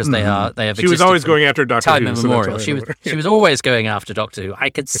because they have. She was always going after Doctor Who. Time immemorial. She was always going after Doctor Who. I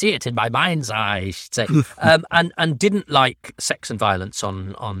could see it in my mind's eye, she'd say, and didn't like sex and violence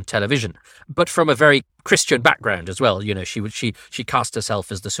on television, but from a very Christian background as well. She cast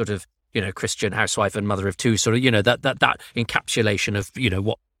herself as the sort of Christian housewife and mother of 2, sort of, that encapsulation of,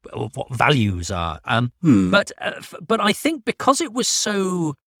 what values are. But I think because it was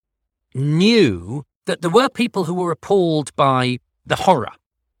so new that there were people who were appalled by the horror.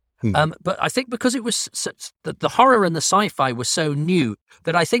 But I think because it was that the horror and the sci-fi were so new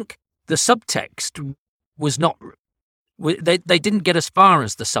that I think the subtext was not. They didn't get as far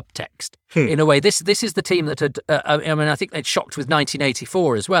as the subtext in a way. This is the team that had. I think they'd shocked with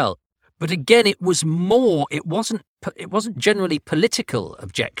 1984 as well. But again, it was more. It wasn't generally political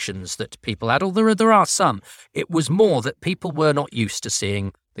objections that people had, although there are some. It was more that people were not used to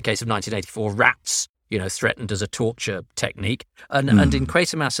seeing the case of 1984 rats, threatened as a torture technique. And in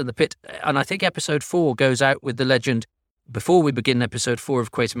Quatermass and the Pit, and I think episode 4 goes out with the legend. Before we begin episode 4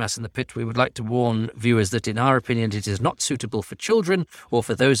 of Quatermass and the Pit, we would like to warn viewers that in our opinion it is not suitable for children or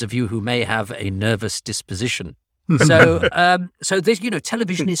for those of you who may have a nervous disposition. So this,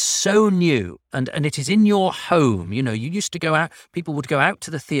 television is so new and it is in your home. You used to go out, people would go out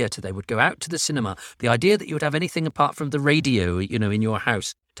to the theatre, they would go out to the cinema. The idea that you would have anything apart from the radio, in your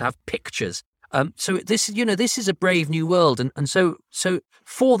house, to have pictures. So this is a brave new world. And so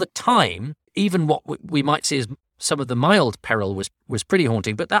for the time, even what we might see as some of the mild peril was pretty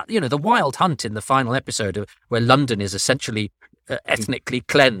haunting. But that, the wild hunt in the final episode where London is essentially ethnically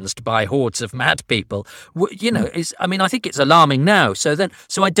cleansed by hordes of mad people, I think it's alarming now. So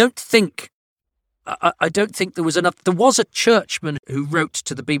I don't think there was enough. There was a churchman who wrote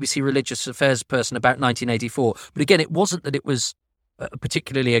to the BBC religious affairs person about 1984, but again, it wasn't that it was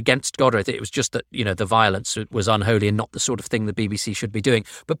particularly against God. I think it was just that, the violence was unholy and not the sort of thing the BBC should be doing.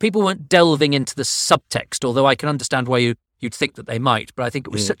 But people weren't delving into the subtext, although I can understand why you'd think that they might. But I think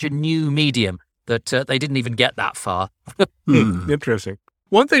it was such a new medium that they didn't even get that far. Interesting.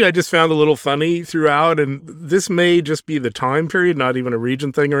 One thing I just found a little funny throughout, and this may just be the time period, not even a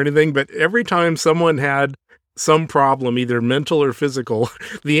region thing or anything, but every time someone had some problem, either mental or physical,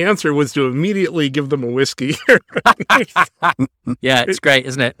 the answer was to immediately give them a whiskey. Yeah, it's great,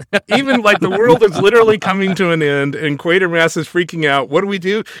 isn't it? Even like the world is literally coming to an end and Quatermass is freaking out. What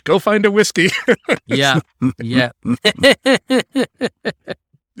do? Go find a whiskey. Yeah.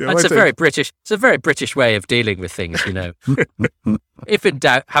 It's a very British way of dealing with things, If in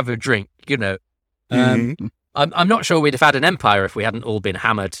doubt, have a drink, I'm not sure we'd have had an empire if we hadn't all been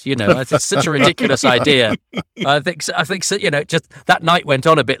hammered. It's such a ridiculous idea. I think so, just that night went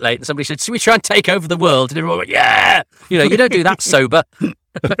on a bit late and somebody said, should we try and take over the world? And everyone went, yeah! You don't do that sober.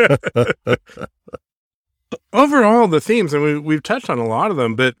 Overall, the themes, and we've touched on a lot of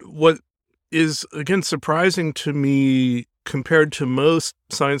them, but what is, again, surprising to me compared to most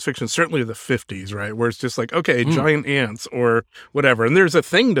science fiction, certainly the 50s, right? Where it's just like, okay, giant ants or whatever. And there's a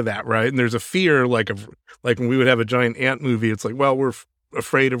thing to that, right? And there's a fear, like when we would have a giant ant movie, it's like, well, we're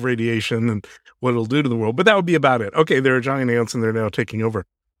afraid of radiation and what it'll do to the world. But that would be about it. Okay, there are giant ants and they're now taking over.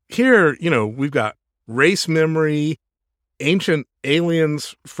 Here, we've got race memory, ancient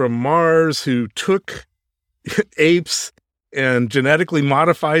aliens from Mars who took apes and genetically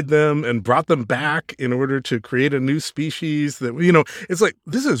modified them and brought them back in order to create a new species that, it's like,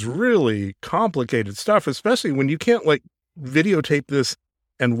 this is really complicated stuff, especially when you can't videotape this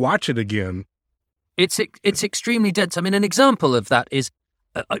and watch it again. It's extremely dense. I mean, an example of that is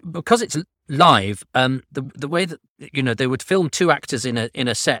because it's live, the way that, they would film two actors in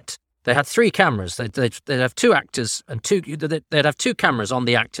a set. They had three cameras. They'd have two actors and they'd have two cameras on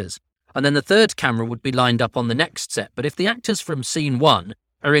the actors. And then the third camera would be lined up on the next set. But if the actors from scene 1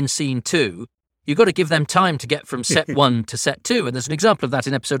 are in scene 2, you've got to give them time to get from set 1 to set 2. And there's an example of that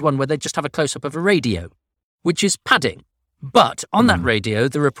in episode 1 where they just have a close-up of a radio, which is padding. But on that radio,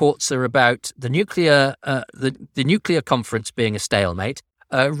 the reports are about the nuclear conference being a stalemate,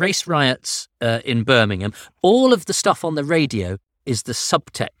 race riots in Birmingham. All of the stuff on the radio is the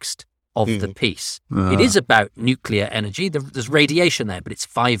subtext of the piece. It is about nuclear energy. There's radiation there, but it's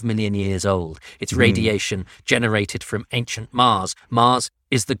 5 million years old. It's radiation generated from ancient Mars. Mars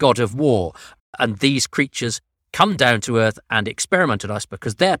is the god of war. And these creatures come down to Earth and experiment on us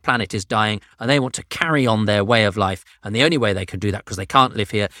because their planet is dying and they want to carry on their way of life. And the only way they can do that, because they can't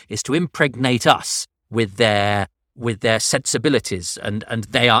live here, is to impregnate us with their sensibilities. And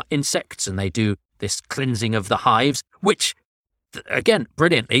they are insects and they do this cleansing of the hives, which, again,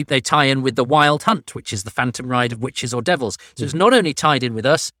 brilliantly, they tie in with the wild hunt, which is the phantom ride of witches or devils. So it's not only tied in with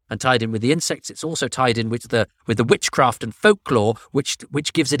us and tied in with the insects, it's also tied in with the witchcraft and folklore, which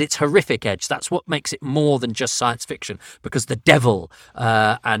gives it its horrific edge. That's what makes it more than just science fiction, because the devil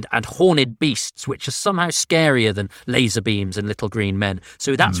and horned beasts, which are somehow scarier than laser beams and little green men.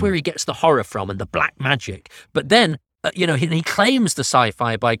 So that's where he gets the horror from and the black magic. But then, he claims the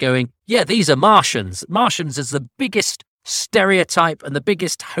sci-fi by going, yeah, these are Martians. Martians is the biggest stereotype and the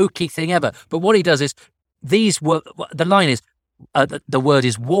biggest hokey thing ever. But what he does is, the line is, the word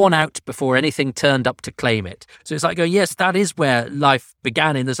is worn out before anything turned up to claim it. So it's like going, yes, that is where life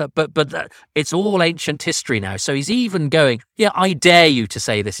began in this, but it's all ancient history now. So he's even going, yeah, I dare you to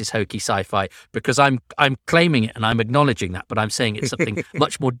say this is hokey sci-fi because I'm claiming it and I'm acknowledging that, but I'm saying it's something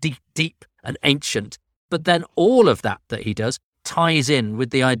much more deep and ancient. But then all of that he does ties in with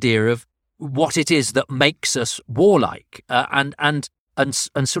the idea of what it is that makes us warlike, and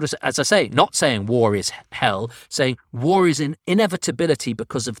sort of, as I say, not saying war is hell, saying war is an inevitability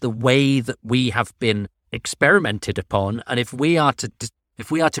because of the way that we have been experimented upon, and if we are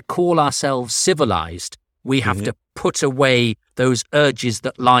to call ourselves civilized, we have to put away those urges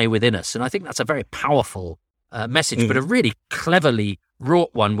that lie within us. And I think that's a very powerful message, but a really cleverly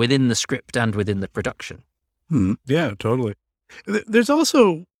wrought one within the script and within the production. Yeah, totally. There's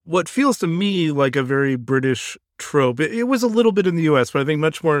also what feels to me like a very British trope. It was a little bit in the U.S., but I think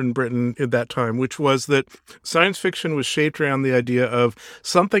much more in Britain at that time, which was that science fiction was shaped around the idea of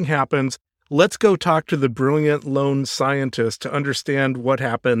something happens, let's go talk to the brilliant lone scientist to understand what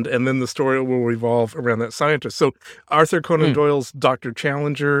happened, and then the story will revolve around that scientist. So Arthur Conan Doyle's Dr.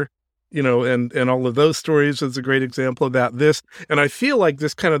 Challenger, and all of those stories is a great example of that. And I feel like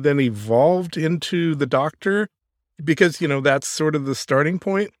this kind of then evolved into the Doctor because, that's sort of the starting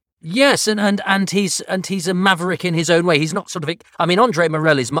point. Yes, and he's a maverick in his own way. He's not sort of, Andre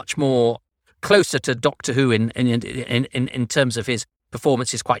Morell is much more closer to Doctor Who in terms of his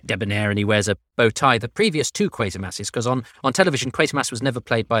performance. Is quite debonair and he wears a bow tie. The previous two Quatermasses, because on television, Quatermass was never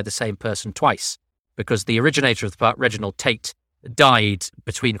played by the same person twice, because the originator of the part, Reginald Tate, died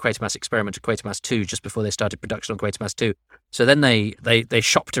between Quatermass Experiment and Quatermass 2 just before they started production on Quatermass 2. So then they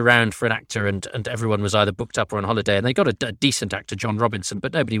shopped around for an actor and everyone was either booked up or on holiday, and they got a decent actor, John Robinson,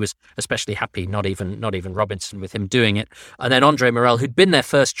 but nobody was especially happy, not even Robinson, with him doing it. And then Andre Morell, who'd been their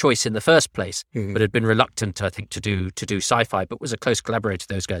first choice in the first place, but had been reluctant, I think, to do sci-fi, but was a close collaborator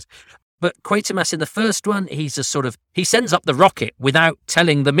to those guys. But Quatermass in the first one, he sends up the rocket without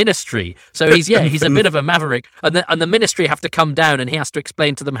telling the Ministry. So he's a bit of a maverick. And the Ministry have to come down and he has to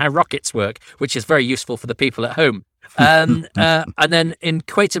explain to them how rockets work, which is very useful for the people at home. And then in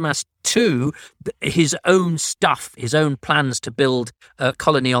Quatermass 2, his own stuff, his own plans to build a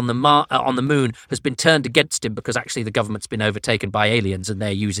colony on the moon has been turned against him because actually the government's been overtaken by aliens and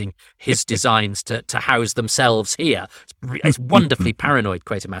they're using his designs to house themselves here. It's wonderfully paranoid,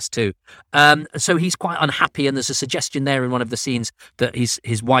 Quatermass 2. So he's quite unhappy, and there's a suggestion there in one of the scenes that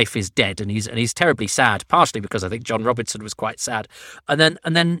his wife is dead, and he's terribly sad, partially because I think John Robinson was quite sad. And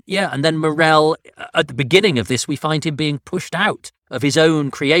then Morell, at the beginning of this, we find him being pushed out of his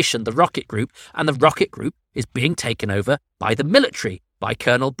own creation, the Rocket Group, and the Rocket Group is being taken over by the military, by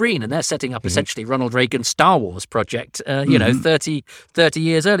Colonel Breen, and they're setting up essentially Ronald Reagan's Star Wars project, 30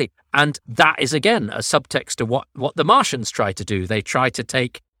 years early. And that is, again, a subtext to what the Martians try to do. They try to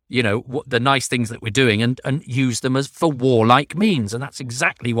take, what the nice things that we're doing and use them as for warlike means. And that's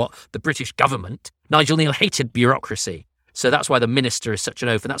exactly what the British government, Nigel Kneale hated bureaucracy. So that's why the minister is such an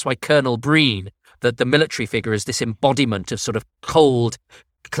oaf. And that's why Colonel Breen, the military figure, is this embodiment of sort of cold,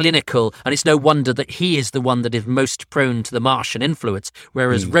 clinical, and it's no wonder that he is the one that is most prone to the Martian influence,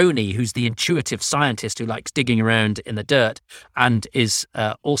 whereas Roni, who's the intuitive scientist who likes digging around in the dirt and is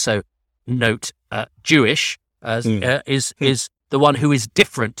also, Jewish, is the one who is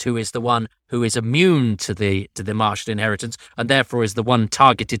different, who is the one who is immune to the Martian inheritance, and therefore is the one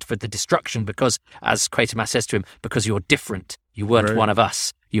targeted for the destruction because, as Quatermass says to him, because you're different, you weren't one of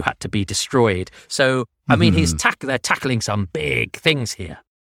us, you had to be destroyed. So, they're tackling some big things here.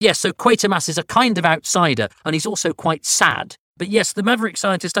 Yes, so Quatermass is a kind of outsider, and he's also quite sad. But yes, the maverick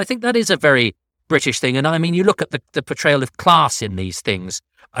scientist, I think that is a very British thing. And you look at the portrayal of class in these things,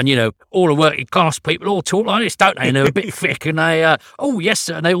 and, all the working class people all talk like this, don't they? And they're a bit thick, and they, yes,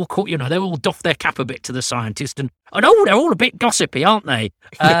 and they all call, they all doff their cap a bit to the scientist, and they're all a bit gossipy, aren't they?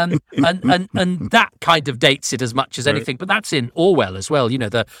 And that kind of dates it as much as anything. But that's in Orwell as well.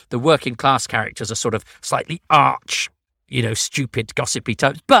 The working class characters are sort of slightly arch, stupid, gossipy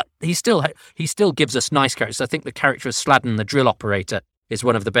types. But he still gives us nice characters. I think the character of Sladen, the drill operator, is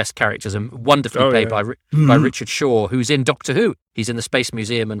one of the best characters and wonderfully played by Richard Shaw, who's in Doctor Who. He's in the Space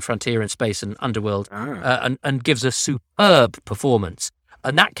Museum and Frontier in Space and Underworld, and gives a superb performance.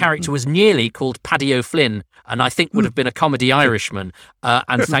 And that character was nearly called Paddy O'Flynn, and I think would have been a comedy Irishman.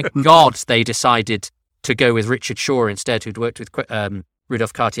 And thank God they decided to go with Richard Shaw instead, who'd worked with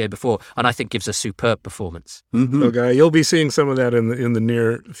Rudolph Cartier before, and I think gives a superb performance. Okay, you'll be seeing some of that in the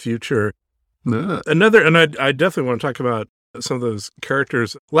near future. Another, and I definitely want to talk about some of those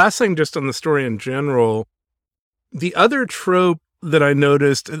characters. Last thing, just on the story in general, the other trope that I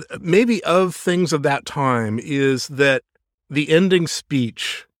noticed, maybe of things of that time, is that the ending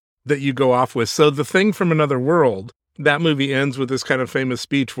speech that you go off with. So the Thing from Another World, that movie ends with this kind of famous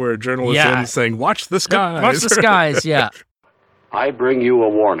speech where a journalist ends saying, "Watch the skies." Watch the skies, yeah. I bring you a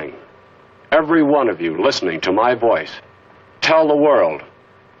warning. Every one of you listening to my voice, tell the world.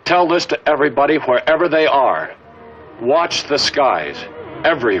 Tell this to everybody wherever they are. Watch the skies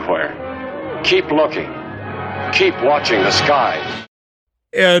everywhere. Keep looking. Keep watching the skies.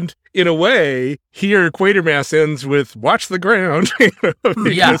 And in a way, here Quatermass ends with "watch the ground."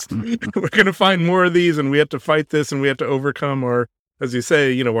 Because we're going to find more of these, and we have to fight this, and we have to overcome our, as you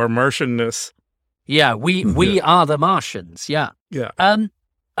say, our Martianness. Yeah, we are the Martians. Yeah.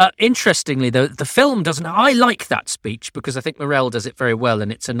 Interestingly, though, the film doesn't. I like that speech because I think Morell does it very well,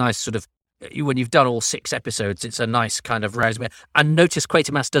 and it's a nice sort of. When you've done all 6 episodes, it's a nice kind of rouse. And notice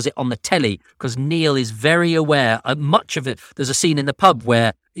Quatermass does it on the telly because Neil is very aware. Much of it, there's a scene in the pub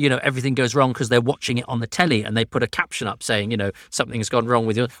where, everything goes wrong because they're watching it on the telly and they put a caption up saying, something has gone wrong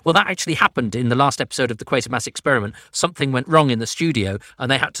with you. Well, that actually happened in the last episode of the Quatermass experiment. Something went wrong in the studio and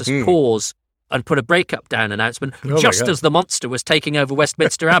they had to pause and put a breakup down announcement just as the monster was taking over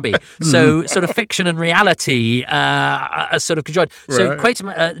Westminster Abbey. So sort of fiction and reality are sort of conjoined. So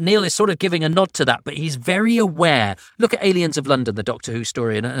Neil is sort of giving a nod to that, but he's very aware. Look at Aliens of London, the Doctor Who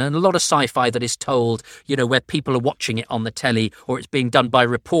story, and a lot of sci-fi that is told, where people are watching it on the telly or it's being done by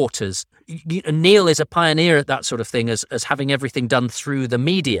reporters. Neil is a pioneer at that sort of thing as having everything done through the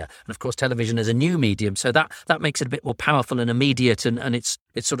media. And of course, television is a new medium. So that makes it a bit more powerful and immediate. And it's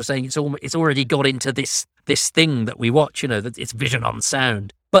sort of saying it's already got into this thing that we watch, that it's vision on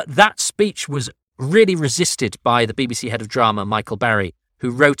sound. But that speech was really resisted by the BBC head of drama, Michael Barry,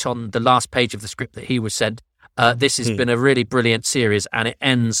 who wrote on the last page of the script that he was sent, this has been a really brilliant series and it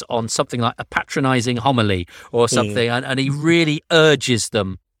ends on something like a patronising homily or something. And he really urges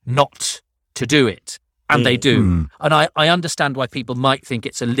them not to do it. And they do. And I understand why people might think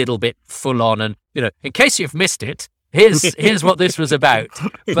it's a little bit full on. And, in case you've missed it, here's what this was about.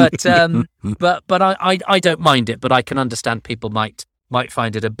 But I don't mind it, but I can understand people might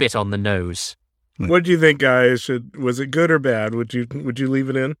find it a bit on the nose. What do you think, guys? Was it good or bad? Would you leave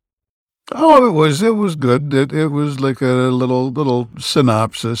it in? Oh, it was good. It was like a little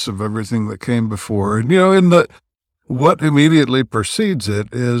synopsis of everything that came before. And, what immediately precedes it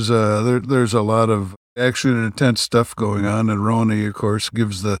is there's a lot of action and intense stuff going on, and Roni, of course,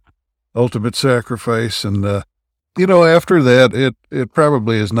 gives the ultimate sacrifice. And, after that, it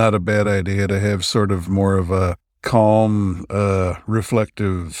probably is not a bad idea to have sort of more of a calm,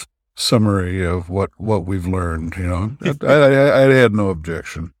 reflective summary of what we've learned, I had no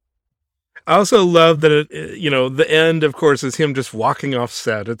objection. I also love that, the end, of course, is him just walking off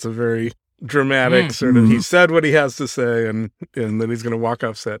set. It's a very dramatic sort of, he said what he has to say and then he's going to walk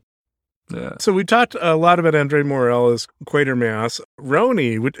off set. Yeah. So we talked a lot about Andre Morell as Quatermass.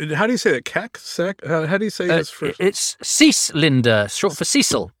 Roni, how do you say it? How do you say this first? It's Cecilinder, short for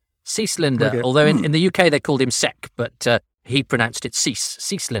Cecil. Cecilinder, okay. Although in the UK they called him Sec, but he pronounced it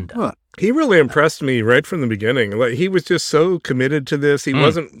Cecilinder. Huh. He really impressed me right from the beginning. Like, he was just so committed to this. He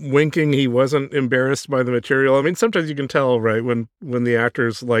wasn't winking. He wasn't embarrassed by the material. I mean, sometimes you can tell, right, when the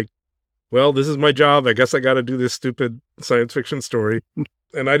actor's like, well, this is my job. I guess I got to do this stupid science fiction story.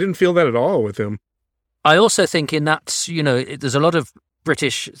 And I didn't feel that at all with him. I also think in that, there's a lot of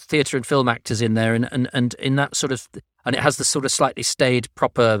British theatre and film actors in there, and in that sort of, and it has the sort of slightly staid,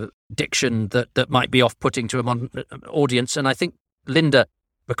 proper diction that might be off-putting to a modern audience. And I think Linda,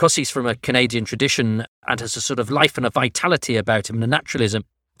 because he's from a Canadian tradition and has a sort of life and a vitality about him and a naturalism,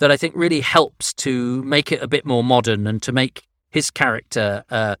 that I think really helps to make it a bit more modern and to make his character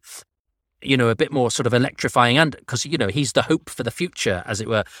a bit more sort of electrifying, and because he's the hope for the future, as it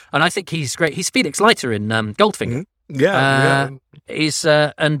were. And I think he's great. He's Felix Leiter in Goldfinger. Yeah. He's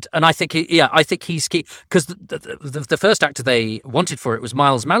and I think he's key, because the first actor they wanted for it was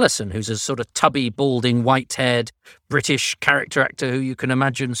Miles Malleson, who's a sort of tubby, balding, white-haired British character actor who you can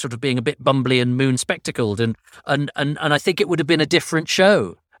imagine sort of being a bit bumbly and moon spectacled, and I think it would have been a different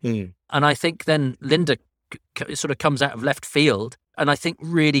show. And I think then Linda sort of comes out of left field, and I think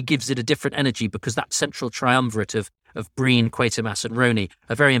really gives it a different energy, because that central triumvirate of Breen, Quatermass and Roni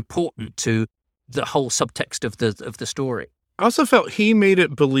are very important to the whole subtext of the story. I also felt he made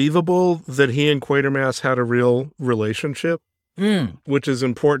it believable that he and Quatermass had a real relationship, which is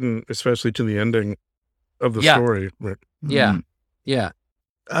important, especially to the ending of the story. Right? Yeah.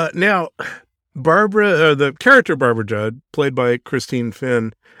 Now, the character Barbara Judd, played by Christine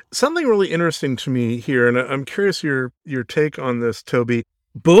Finn, something really interesting to me here, and I'm curious your take on this, Toby.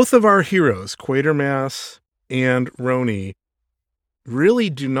 Both of our heroes, Quatermass and Roni, really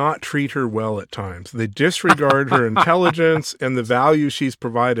do not treat her well at times. They disregard her intelligence and the value she's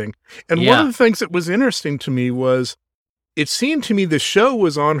providing. And one of the things that was interesting to me was, it seemed to me the show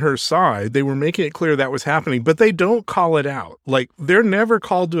was on her side. They were making it clear that was happening, but they don't call it out. Like, they're never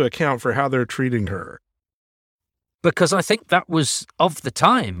called to account for how they're treating her. Because I think that was of the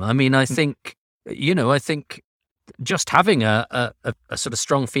time. I mean, I think just having a sort of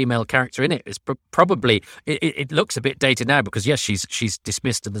strong female character in it is probably it looks a bit dated now because yes, she's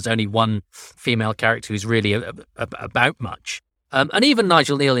dismissed and there's only one female character who's really about much. And even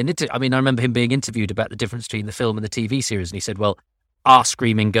Nigel Neal I remember him being interviewed about the difference between the film and the TV series, and he said, well, our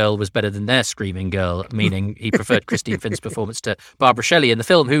Screaming Girl was better than their Screaming Girl, meaning he preferred Christine Finn's performance to Barbara Shelley in the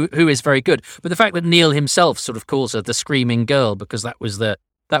film, who is very good. But the fact that Neil himself sort of calls her the Screaming Girl because that was the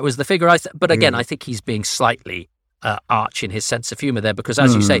figure. But again, I think he's being slightly arch in his sense of humour there because,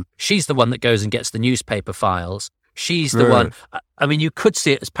 as you say, she's the one that goes and gets the newspaper files. She's the one. I mean, you could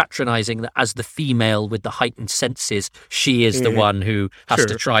see it as patronising that as the female with the heightened senses, she is the one who has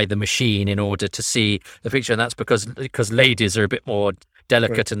to try the machine in order to see the picture. And that's because ladies are a bit more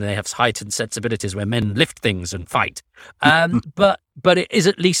delicate and they have heightened sensibilities where men lift things and fight. But it is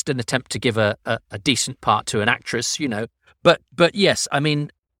at least an attempt to give a decent part to an actress, you know. But yes, I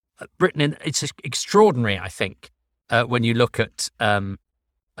mean, Britain, it's extraordinary, I think, when you look at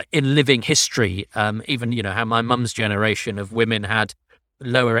in living history, even, you know, how my mum's generation of women had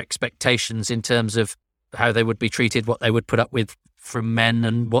lower expectations in terms of how they would be treated, what they would put up with from men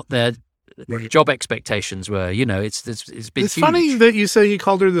and what their job expectations were. You know, it's been It's huge. funny that you say he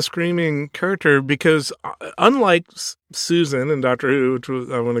called her the screaming character because unlike Susan and Doctor Who, which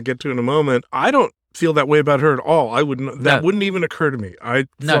I want to get to in a moment, I don't feel that way about her at all. That wouldn't even occur to me. I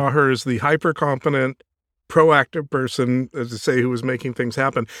saw her as the hyper-competent, proactive person, as to say, who was making things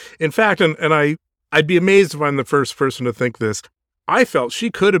happen. In fact, and I'd be amazed if I'm the first person to think this, I felt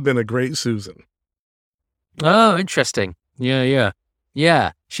she could have been a great Susan. Oh, interesting. Yeah.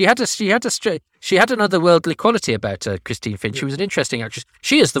 She had an otherworldly quality about her, Christine Finn. She was an interesting actress.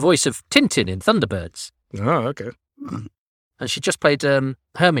 She is the voice of Tintin in Thunderbirds. Oh, okay. And she just played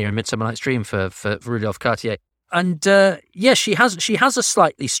Hermia in Midsummer Night's Dream for Rudolph Cartier. And she has a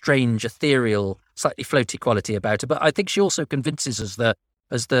slightly strange, ethereal, slightly floaty quality about her. But I think she also convinces us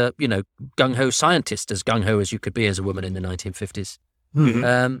as the you know, gung-ho scientist, as gung-ho as you could be as a woman in the 1950s.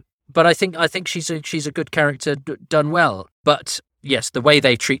 Mm-hmm. But I think she's a good character done well. But yes, the way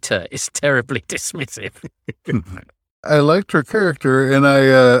they treat her is terribly dismissive. I liked her character, and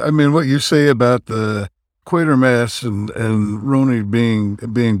I mean, what you say about the Quatermass and Roni being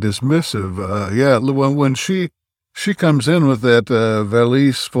dismissive. When she comes in with that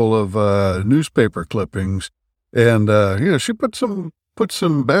valise full of newspaper clippings, and she put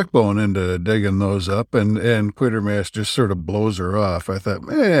some backbone into digging those up, and Quatermass just sort of blows her off. I thought,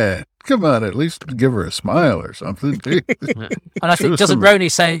 man, come on, at least give her a smile or something. And I think doesn't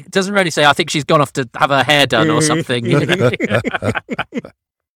Roni say I think she's gone off to have her hair done or something. You know?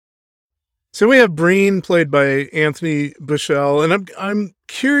 So we have Breen, played by Anthony Bushell, and I'm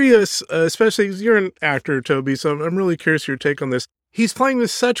curious, especially because you're an actor, Toby, so I'm really curious your take on this. He's playing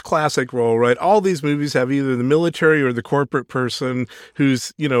this such classic role, right? All these movies have either the military or the corporate person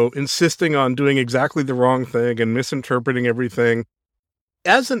who's, you know, insisting on doing exactly the wrong thing and misinterpreting everything.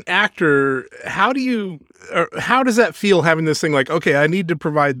 As an actor, how does that feel, having this thing like, okay, I need to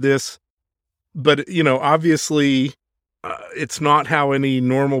provide this, but, you know, obviously it's not how any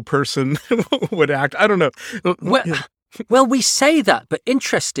normal person would act. I don't know. Well, we say that, but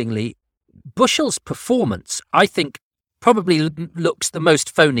interestingly, Bushell's performance, I think, probably looks the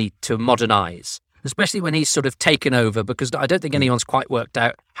most phony to modern eyes, especially when he's sort of taken over, because I don't think anyone's quite worked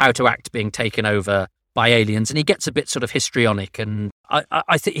out how to act being taken over by aliens, and he gets a bit sort of histrionic, and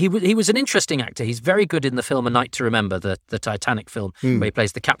I think he was an interesting actor. He's very good in the film A Night to Remember, the Titanic film, where he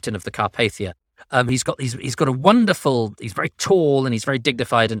plays the captain of the Carpathia. He's got a wonderful. He's very tall and he's very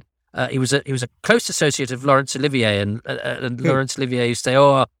dignified, and he was a close associate of Laurence Olivier, and Laurence Olivier used to say,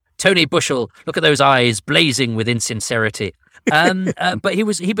 "Oh, Tony Bushell, look at those eyes blazing with insincerity." But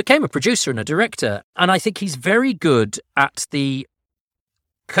he became a producer and a director, and I think he's very good at the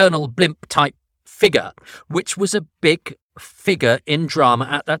Colonel Blimp type figure, which was a big figure in drama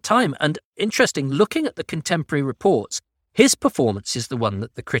at that time. And interesting, looking at the contemporary reports, his performance is the one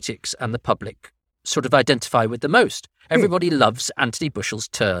that the critics and the public sort of identify with the most. Everybody loves Anthony Bushell's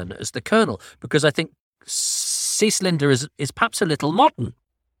turn as the Colonel, because I think Cieslinder is perhaps a little modern.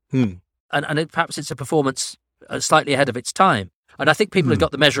 And perhaps it's a performance slightly ahead of its time. And I think people have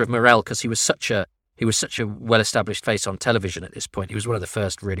got the measure of Morel because he was such a well-established face on television at this point. He was one of the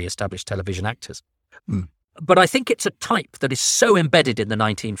first really established television actors. But I think it's a type that is so embedded in the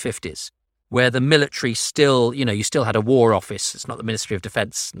 1950s, where the military still, you know, you still had a war office. It's not the Ministry of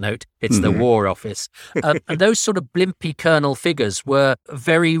Defence, note, it's the war office. And those sort of blimpy colonel figures were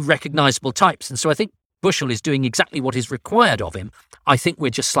very recognisable types. And so I think Bushell is doing exactly what is required of him. I think we're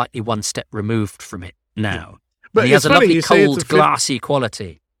just slightly one step removed from it now. But he has a lovely, cold, glassy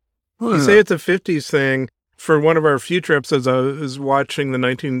quality. You say it's a 50s thing. for one of our future episodes, I was watching the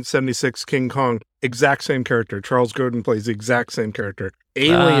 1976 King Kong. Exact same character. Charles Grodin plays the exact same character.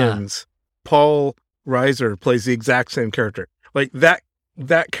 Aliens. Paul Reiser plays the exact same character. Like that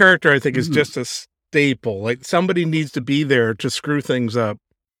character, I think, is just a staple. Like somebody needs to be there to screw things up.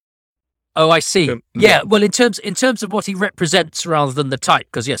 Oh, I see. Yeah. Well, in terms of what he represents rather than the type,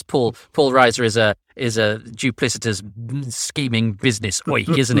 because yes, Paul Reiser is a duplicitous, scheming business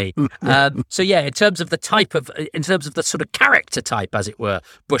oik, isn't he? So yeah, in terms of the sort of character type, as it were,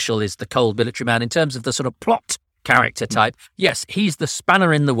 Bushell is the cold military man. In terms of the sort of plot character type, yes, he's the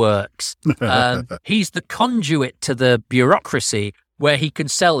spanner in the works. He's the conduit to the bureaucracy where he can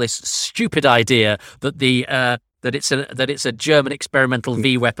sell this stupid idea that that it's a German experimental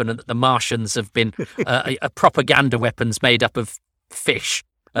V weapon and that the Martians have been a propaganda weapons made up of fish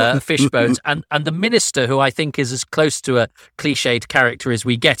bones. And the minister, who I think is as close to a cliched character as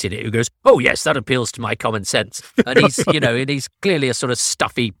we get in it, who goes, "Oh yes, that appeals to my common sense." And he's and he's clearly a sort of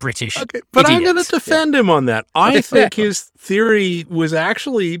stuffy British. Okay, but idiot. I'm going to defend him on that. I think his theory was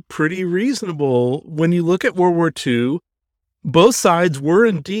actually pretty reasonable when you look at World War II. Both sides were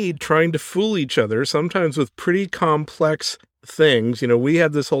indeed trying to fool each other, sometimes with pretty complex things. We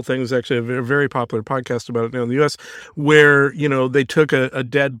had this whole thing, it was actually a very popular podcast about it now in the U.S., where, they took a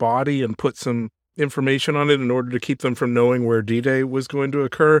dead body and put some information on it in order to keep them from knowing where D-Day was going to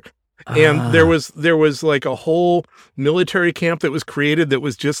occur. And there was like a whole military camp that was created that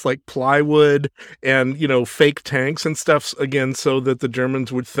was just like plywood and, fake tanks and stuff, again, so that the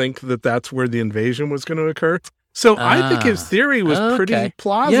Germans would think that that's where the invasion was going to occur. So I think his theory was pretty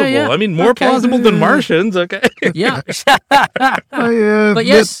plausible. Yeah. I mean, more plausible than Martians. Okay. Yeah. Yeah. But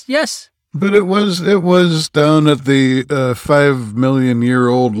yes. But it was down at the 5 million year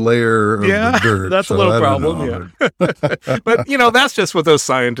old layer of the dirt. That's a little problem. Yeah. But that's just what those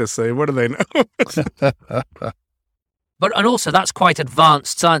scientists say. What do they know? And also that's quite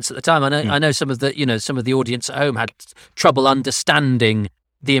advanced science at the time. I know some of the audience at home had trouble understanding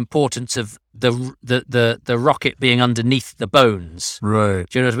the importance of the rocket being underneath the bones. Right.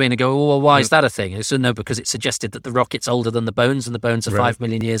 Do you know what I mean? And go, well, why is that a thing? And so, no, because it suggested that the rocket's older than the bones and the bones are 5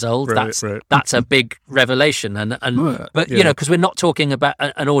 million years old. That's a big revelation. Because we're not talking about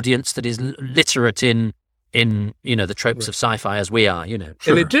an audience that is literate in the tropes of sci-fi as we are, Sure.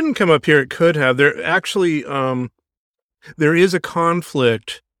 And it didn't come up here. It could have. There actually, there is a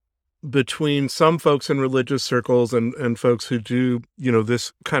conflict between some folks in religious circles and folks who do,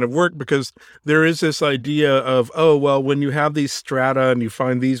 this kind of work, because there is this idea of, oh, well, when you have these strata and you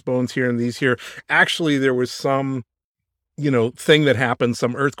find these bones here and these here, actually there was some, thing that happened,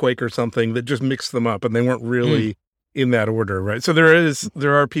 some earthquake or something that just mixed them up and they weren't really in that order, right? So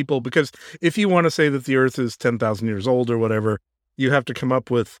there are people, because if you want to say that the earth is 10,000 years old or whatever, you have to come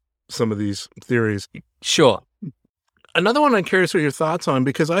up with some of these theories. Sure. Another one I'm curious what your thoughts on,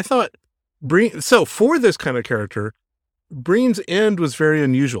 because I thought, for this kind of character, Breen's end was very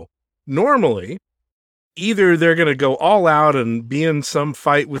unusual. Normally, either they're going to go all out and be in some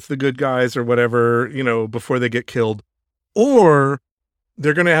fight with the good guys or whatever, before they get killed, or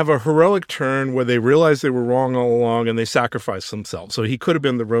they're going to have a heroic turn where they realize they were wrong all along and they sacrifice themselves. So he could have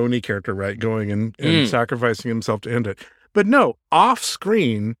been the Roni character, right, going and sacrificing himself to end it. But no, off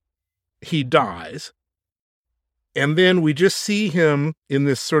screen, he dies. And then we just see him in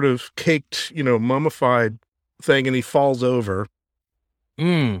this sort of caked, mummified thing, and he falls over.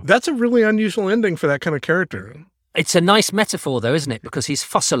 That's a really unusual ending for that kind of character. It's a nice metaphor, though, isn't it? Because he's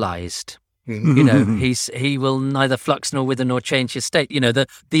fossilized. He will neither flux nor wither nor change his state. The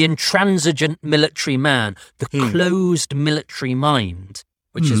intransigent military man, the closed military mind,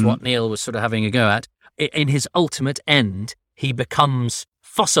 which is what Neil was sort of having a go at. In his ultimate end, he becomes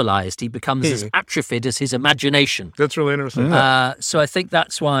fossilized. He becomes as atrophied as his imagination. That's really interesting. So I think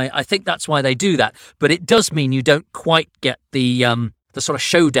that's why they do that. But it does mean you don't quite get the sort of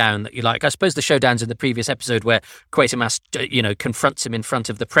showdown that you like. I suppose the showdowns in the previous episode where Quatermass, confronts him in front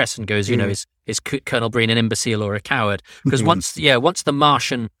of the press and goes, is Colonel Breen an imbecile or a coward? Because once the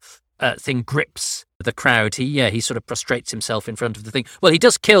Martian thing grips the crowd, he sort of prostrates himself in front of the thing. Well, he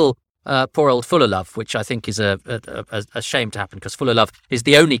does kill poor old Fuller Love, which I think is a shame to happen, because Fuller Love is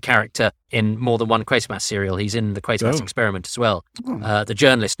the only character in more than one Quatermass serial. He's in the Quatermass Experiment as well. The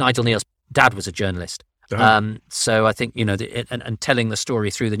journalist, Nigel Neal's dad was a journalist. So I think, and telling the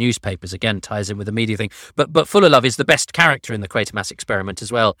story through the newspapers, again, ties in with the media thing. But Fuller Love is the best character in the Quatermass Experiment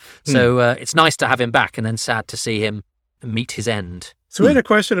as well. So it's nice to have him back, and then sad to see him meet his end. So we had a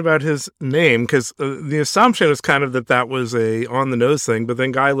question about his name, because the assumption was kind of that was a on-the-nose thing, but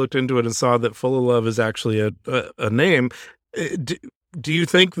then Guy looked into it and saw that Full of Love is actually a name. do you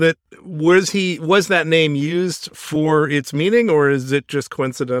think that was that name used for its meaning, or is it just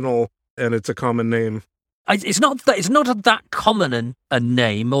coincidental and it's a common name? It's not that common a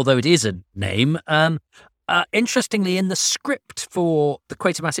name, although it is a name. Interestingly, in the script for the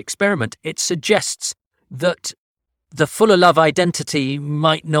Quatermass experiment, it suggests that the Fuller Love identity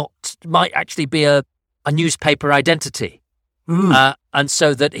might actually be a newspaper identity. And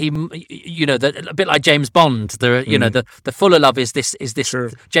so that he, that a bit like James Bond, the Fuller Love is this Sure.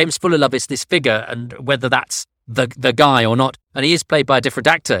 James Fuller Love is this figure, and whether that's the guy or not, and he is played by a different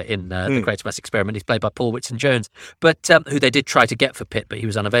actor in the Quatermass experiment. He's played by Paul Whitson-Jones, but who they did try to get for Pitt, but he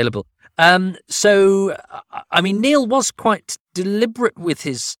was unavailable. So I mean, Neil was quite deliberate with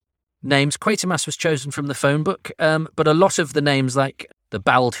his names. Quatermass was chosen from the phone book, but a lot of the names, like the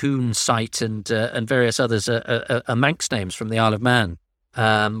Baldhoon site and various others, are Manx names from the Isle of Man,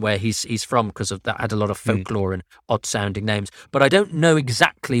 where he's from, because of that had a lot of folklore and odd sounding names. But I don't know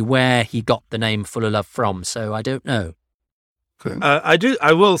exactly where he got the name Fuller Love from, so I don't know. Okay.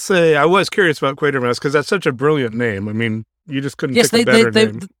 I will say I was curious about Quatermass because that's such a brilliant name. I mean, you just couldn't pick a better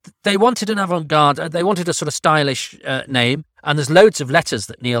name. They wanted an avant-garde, they wanted a sort of stylish name, and there's loads of letters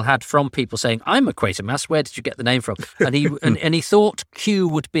that Neil had from people saying, "I'm a Quatermass, where did you get the name from?" And he and he thought Q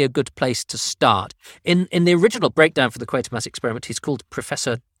would be a good place to start. In the original breakdown for the Quatermass experiment, he's called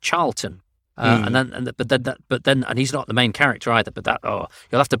Professor Charlton, but then he's not the main character either. But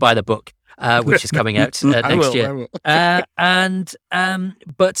you'll have to buy the book, which is coming out next year. But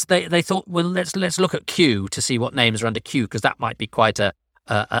they thought, well, let's look at Q to see what names are under Q, because that might be quite a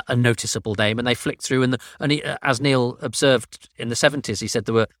noticeable name. And they flicked through, and as Neil observed in the 70s, he said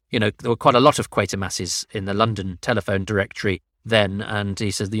there were quite a lot of Quatermasses in the London telephone directory then, and he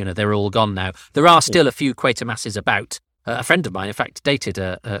says they're all gone now. There are still a few Quatermasses about. A friend of mine, in fact, dated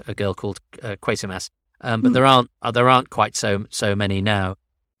a girl called Quatermass, but there aren't quite so many now.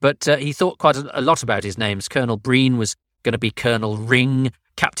 But he thought quite a lot about his names. Colonel Breen was going to be Colonel Ring.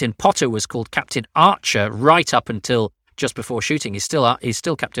 Captain Potter was called Captain Archer right up until just before shooting. He's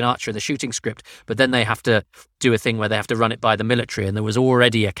still Captain Archer in the shooting script, but then they have to do a thing where they have to run it by the military, and there was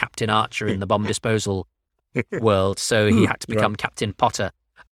already a Captain Archer in the bomb disposal world, so he had to become Captain Potter.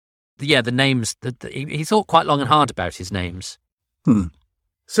 Yeah, the names, he thought quite long and hard about his names.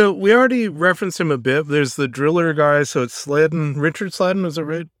 So we already referenced him a bit. There's the driller guy, so it's Richard Sladden, is that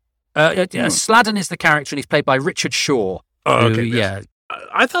right? Sladden is the character, and he's played by Richard Shaw. Oh, okay. Yeah.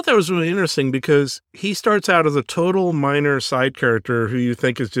 I thought that was really interesting because he starts out as a total minor side character who you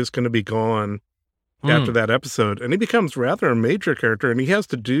think is just going to be gone after that episode, and he becomes rather a major character, and he has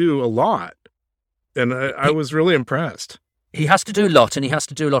to do a lot. And I was really impressed. He has to do a lot, and he has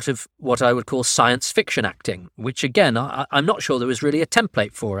to do a lot of what I would call science fiction acting, which, again, I'm not sure there was really a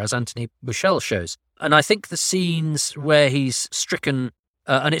template for, as Anthony Bushell shows. And I think the scenes where he's stricken,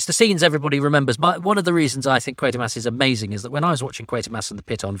 and it's the scenes everybody remembers. One of the reasons I think Quatermass is amazing is that when I was watching Quatermass in the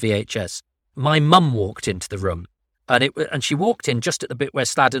Pit on VHS, my mum walked into the room, and she walked in just at the bit where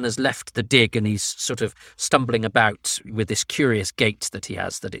Sladden has left the dig, and he's sort of stumbling about with this curious gait that he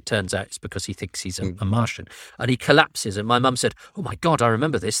has, that it turns out is because he thinks he's a Martian. And he collapses, and my mum said, "Oh my God, I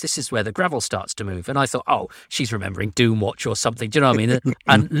remember this. This is where the gravel starts to move." And I thought, oh, she's remembering Doomwatch or something. Do you know what I mean?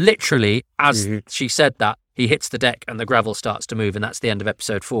 And literally, as she said that, he hits the deck and the gravel starts to move, and that's the end of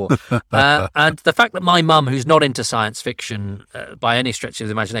episode 4. And the fact that my mum, who's not into science fiction by any stretch of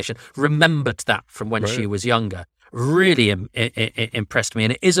the imagination, remembered that from when she was younger, really impressed me.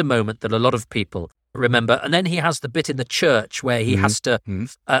 And it is a moment that a lot of people remember. And then he has the bit in the church where he has to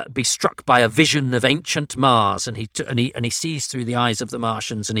be struck by a vision of ancient Mars, and he sees through the eyes of the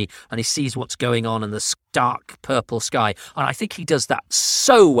Martians, and he sees what's going on in the dark purple sky. And I think he does that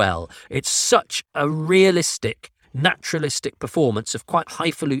so well. It's such a realistic, naturalistic performance of quite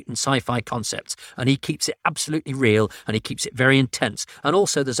highfalutin sci-fi concepts, and he keeps it absolutely real, and he keeps it very intense. And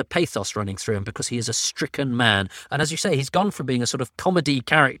also there's a pathos running through him because he is a stricken man, and as you say, he's gone from being a sort of comedy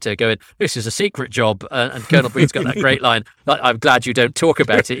character going, "This is a secret job," and Colonel Breen's got that great line, "I'm glad you don't talk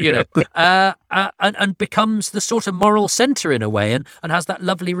about it," and becomes the sort of moral centre in a way, and has that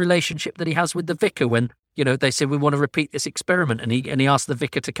lovely relationship that he has with the vicar when they say, "We want to repeat this experiment," and he asks the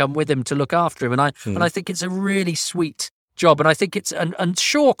vicar to come with him to look after him. And I think it's a really sweet job. And I think and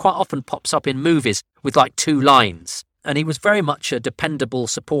Shaw quite often pops up in movies with like 2 lines. And he was very much a dependable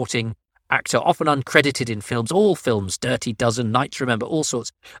supporting actor, often uncredited in films, all films, Dirty Dozen, Night to Remember, all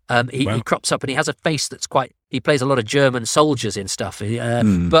sorts. He crops up and he has a face that's he plays a lot of German soldiers in stuff.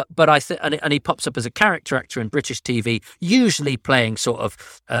 But I think, and he pops up as a character actor in British TV, usually playing sort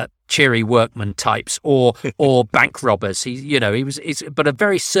of cheery workman types or bank robbers. He's but a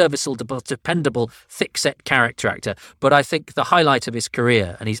very serviceable, dependable, thick-set character actor. But I think the highlight of his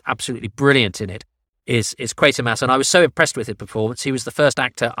career, and he's absolutely brilliant in it, is Quatermass, and I was so impressed with his performance. He was the first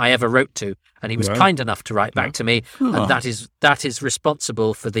actor I ever wrote to, and he was kind enough to write back to me, and that is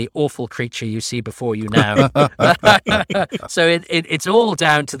responsible for the awful creature you see before you now. So it's all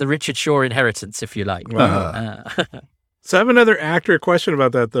down to the Richard Shaw inheritance, if you like. Wow. So I have another actor question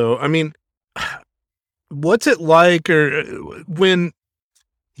about that, though. I mean, what's it like when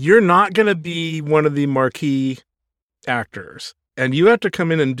you're not going to be one of the marquee actors? And you have to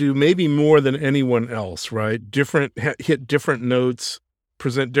come in and do maybe more than anyone else, right? Hit different notes,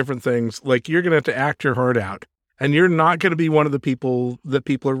 present different things. Like, you're going to have to act your heart out. And you're not going to be one of the people that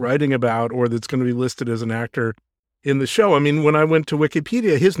people are writing about or that's going to be listed as an actor in the show. I mean, when I went to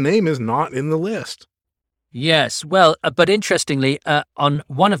Wikipedia, his name is not in the list. Yes, well, but interestingly, on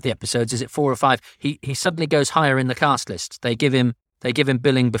one of the episodes, is it 4 or 5, he suddenly goes higher in the cast list. They give him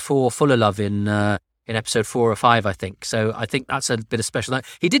billing before Fuller Love in episode 4 or 5, I think. So I think that's a bit of special.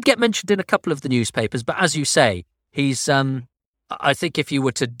 He did get mentioned in a couple of the newspapers, but as you say, he's, I think if you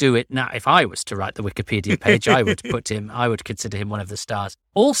were to do it now, if I was to write the Wikipedia page, I would consider him one of the stars.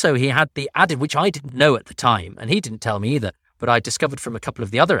 Also, he had the added, which I didn't know at the time, and he didn't tell me either, but I discovered from a couple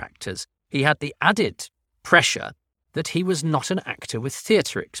of the other actors, he had the added pressure that he was not an actor with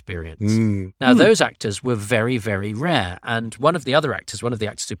theatre experience. Now, those actors were very, very rare, and one of the actors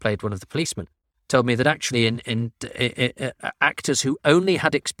who played one of the policemen, told me that actually in actors who only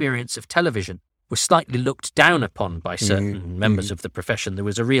had experience of television were slightly looked down upon by certain members of the profession. There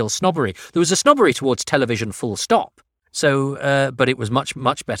was a real snobbery. There was a snobbery towards television, full stop. So, but it was much,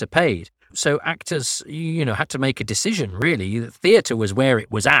 much better paid. So actors, had to make a decision, really. Theatre was where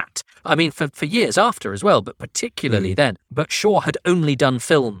it was at. I mean, for years after as well, but particularly then. But Shaw had only done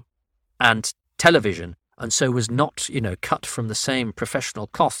film and television, and so was not, cut from the same professional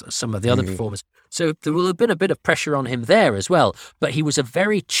cloth as some of the other performers. So there will have been a bit of pressure on him there as well. But he was a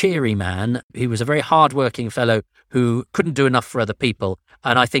very cheery man. He was a very hard-working fellow who couldn't do enough for other people.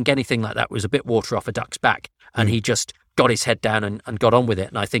 And I think anything like that was a bit water off a duck's back. And he just got his head down and got on with it.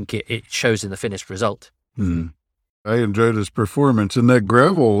 And I think it shows in the finished result. I enjoyed his performance. And that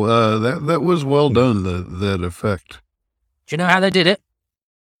gravel, that was well done, that effect. Do you know how they did it?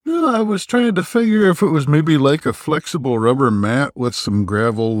 No, I was trying to figure if it was maybe like a flexible rubber mat with some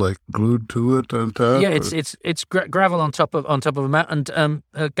gravel like glued to it on top. Yeah, it's gravel on top of a mat and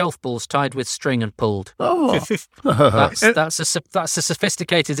golf balls tied with string and pulled. Oh, that's as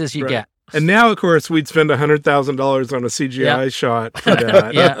sophisticated as you get. And now, of course, we'd spend $100,000 on a CGI shot for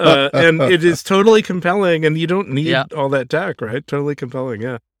that. And it is totally compelling, and you don't need all that tech, right? Totally compelling,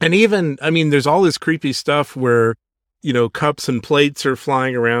 yeah. And even, I mean, there's all this creepy stuff where, cups and plates are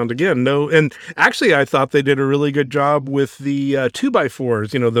flying around again. And actually, I thought they did a really good job with the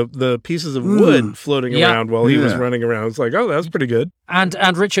 2x4s, the pieces of wood floating around while he was running around. It's like, oh, that was pretty good. And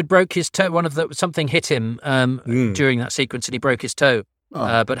Richard broke his toe. Something hit him during that sequence, and he broke his toe,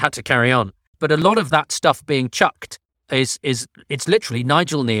 but had to carry on. But a lot of that stuff being chucked it's literally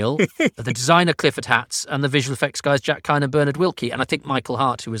Nigel Neal, the designer Clifford Hatts, and the visual effects guys Jack Kine and Bernard Wilkie, and I think Michael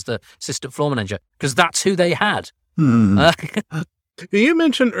Hart, who was the assistant floor manager, because that's who they had. You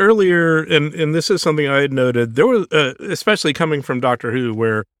mentioned earlier, and this is something I had noted, there was, especially coming from Doctor Who,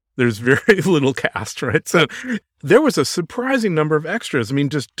 where there's very little cast, right? So there was a surprising number of extras. I mean,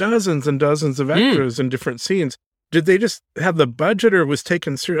 just dozens and dozens of extras in different scenes. Did they just have the budget, or was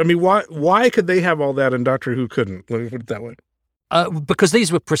taken serious? I mean, why could they have all that and Doctor Who couldn't? Let me put it that way. Because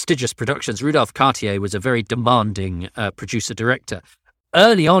these were prestigious productions. Rudolph Cartier was a very demanding producer-director.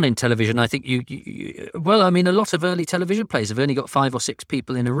 Early on in television, I think a lot of early television plays have only got 5 or 6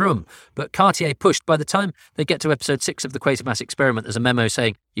 people in a room. But Cartier pushed. By the time they get to episode 6 of the Quatermass Experiment, there's a memo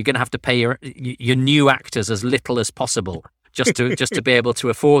saying you're going to have to pay your new actors as little as possible just to be able to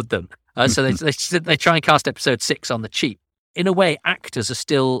afford them. So they try and cast episode 6 on the cheap. In a way, actors are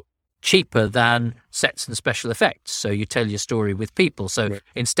still cheaper than sets and special effects. So you tell your story with people. So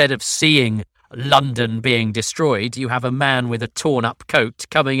instead of seeing London being destroyed, you have a man with a torn up coat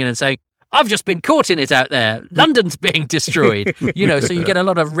coming in and saying, I've just been caught in it out there. London's being destroyed. So you get a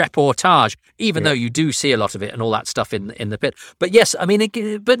lot of reportage, even though you do see a lot of it and all that stuff in the pit. But yes, I mean,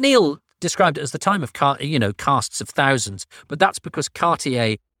 but Neil described it as the time of casts of thousands. But that's because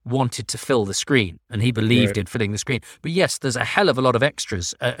Cartier wanted to fill the screen, and he believed in filling the screen. But yes, there's a hell of a lot of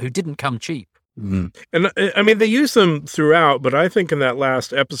extras who didn't come cheap. And I mean, they use them throughout, but I think in that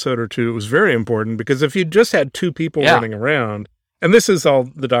last episode or two, it was very important, because if you just had two people running around, and this is all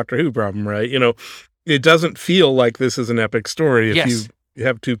the Doctor Who problem, right? You know, it doesn't feel like this is an epic story if you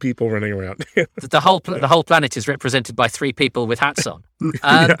have two people running around. The whole planet is represented by three people with hats on.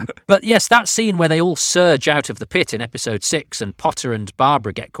 But yes, that scene where they all surge out of the pit in episode 6, and Potter and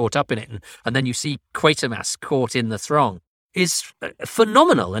Barbara get caught up in it, and then you see Quatermass caught in the throng, is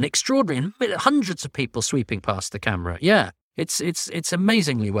phenomenal and extraordinary, and hundreds of people sweeping past the camera. Yeah, it's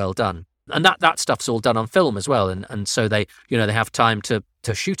amazingly well done, and that stuff's all done on film as well, and so they have time to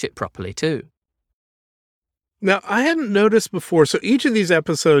shoot it properly too. Now, I hadn't noticed before, so each of these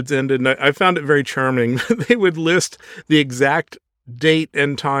episodes ended, and I found it very charming. They would list the exact date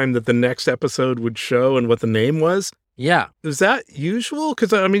and time that the next episode would show and what the name was. Yeah. Is that usual?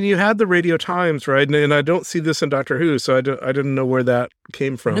 Because, I mean, you had the Radio Times, right? And I don't see this in Doctor Who, so I didn't know where that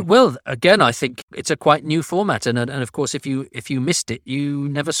came from. Well, again, I think it's a quite new format. And of course, if you missed it, you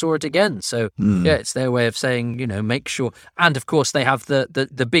never saw it again. So, yeah, it's their way of saying, make sure. And, of course, they have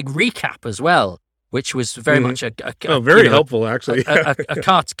the big recap as well, which was very much very helpful, actually. a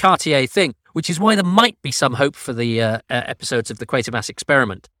Cartier thing, which is why there might be some hope for the episodes of the Quatermass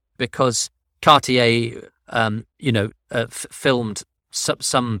experiment, because Cartier filmed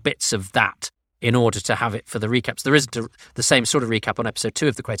some bits of that in order to have it for the recaps. There isn't the same sort of recap on episode 2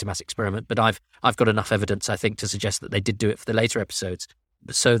 of the Quatermass experiment, but I've got enough evidence, I think, to suggest that they did do it for the later episodes,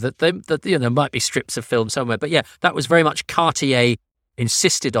 so that there might be strips of film somewhere. But yeah, that was very much Cartier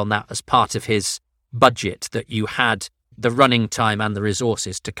insisted on that as part of his budget, that you had the running time and the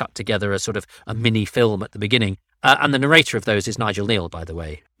resources to cut together a sort of a mini film at the beginning. And the narrator of those is Nigel Neal, by the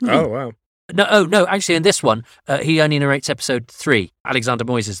way. Oh, wow. No, actually, in this one, he only narrates episode 3. Alexander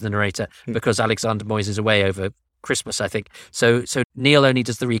Moyes is the narrator, because Alexander Moyes is away over Christmas, I think. So Neil only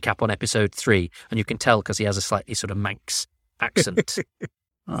does the recap on episode 3, and you can tell because he has a slightly sort of Manx accent.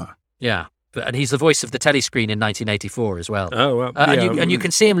 Yeah. And he's the voice of the telescreen in 1984 as well. Oh, well. And you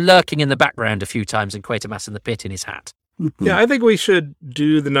can see him lurking in the background a few times in Quatermass in the Pit in his hat. Yeah, I think we should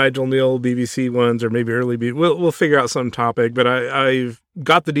do the Nigel Neal BBC ones, or maybe early BBC. We'll figure out some topic, but I've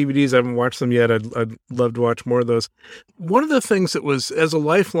got the DVDs. I haven't watched them yet. I'd love to watch more of those. One of the things that was, as a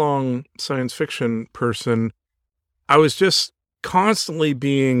lifelong science fiction person, I was just constantly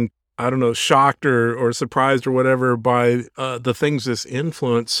being, I don't know, shocked or surprised or whatever by the things this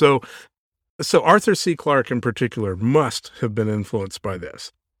influenced. So Arthur C. Clarke in particular must have been influenced by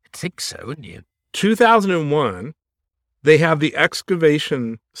this. I think so, wouldn't you? 2001, they have the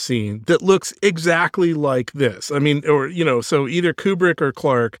excavation scene that looks exactly like this. I mean, so either Kubrick or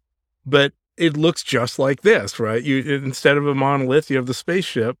Clarke, but it looks just like this, right? Instead of a monolith, you have the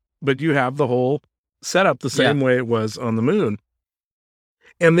spaceship, but you have the whole setup the same way it was on the moon.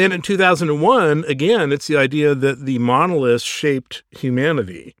 And then in 2001, again, it's the idea that the monolith shaped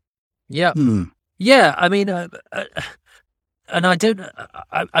humanity. Yeah. Yeah. I mean, and I don't,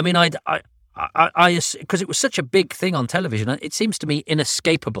 I mean, because it was such a big thing on television, it seems to me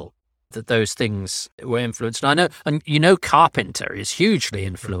inescapable that those things were influenced. And I know, Carpenter is hugely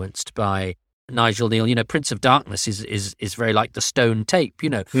influenced by Nigel Neal. Prince of Darkness is very like the stone tape,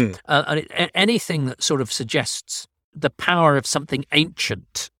 and anything that sort of suggests the power of something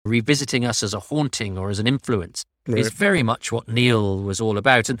ancient revisiting us as a haunting or as an influence is very much what Neil was all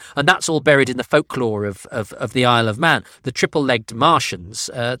about. And that's all buried in the folklore of the Isle of Man. The triple-legged Martians,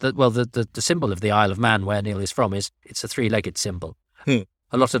 the symbol of the Isle of Man where Neil is from it's a three-legged symbol. A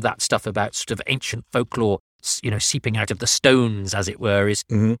lot of that stuff about sort of ancient folklore, seeping out of the stones, as it were,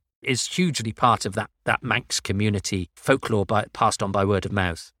 is hugely part of that Manx community folklore passed on by word of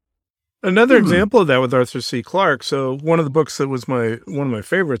mouth. Another example of that with Arthur C. Clarke. So one of the books that was one of my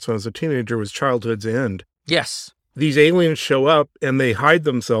favorites when I was a teenager was Childhood's End. Yes. These aliens show up and they hide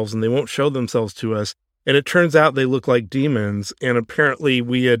themselves and they won't show themselves to us. And it turns out they look like demons. And apparently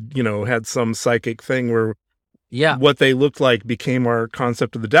we had, had some psychic thing where what they looked like became our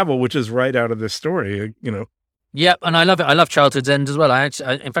concept of the devil, which is right out of this story, Yeah, and I love it. I love Childhood's End as well.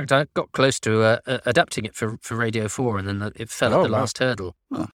 In fact, I got close to adapting it for Radio 4, and then it fell at the last hurdle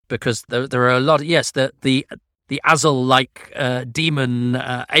because there are a lot. The Azel-like demon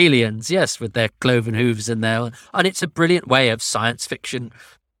aliens, with their cloven hooves and and it's a brilliant way of science fiction,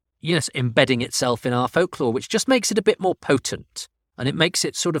 embedding itself in our folklore, which just makes it a bit more potent, and it makes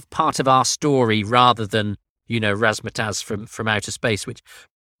it sort of part of our story rather than razzmatazz from outer space,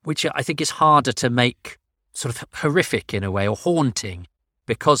 which I think is harder to make sort of horrific in a way, or haunting,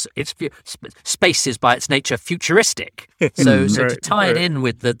 because space is by its nature futuristic. So to tie it in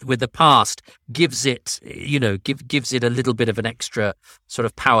with the past gives it, gives it a little bit of an extra sort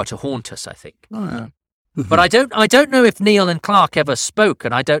of power to haunt us, I think. Oh, yeah. But I don't know if Neil and Clark ever spoke,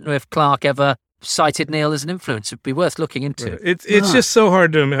 and I don't know if Clark ever cited Neil as an influence. It'd be worth looking into. It's just so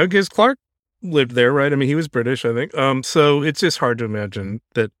hard to imagine, because Clark lived there, right? I mean, he was British, I think. So it's just hard to imagine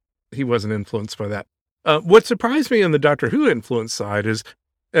that he wasn't influenced by that. What surprised me on the Doctor Who influence side is,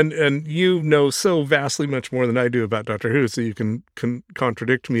 and you know so vastly much more than I do about Doctor Who, so you can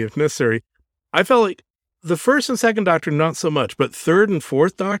contradict me if necessary. I felt like the first and second Doctor, not so much, but third and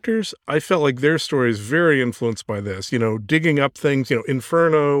fourth Doctors, I felt like their story is very influenced by this, digging up things,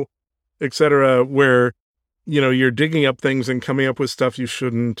 Inferno, etc., where, you're digging up things and coming up with stuff you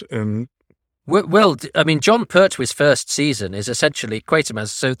shouldn't. And well, I mean, John Pertwee's first season is essentially Quatermass.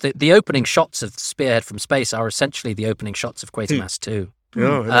 So the opening shots of Spearhead from Space are essentially the opening shots of Quatermass 2.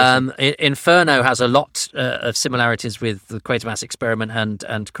 Inferno has a lot of similarities with the Quatermass Experiment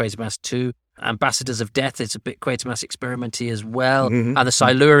and Quatermass 2. Ambassadors of Death is a bit Quatermass experimenty as well. And the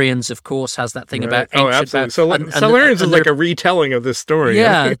Silurians, of course, has that thing about ancient... absolutely. Silurians is like a retelling of this story.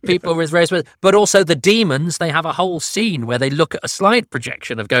 Yeah, people with raised... But also the demons, they have a whole scene where they look at a slide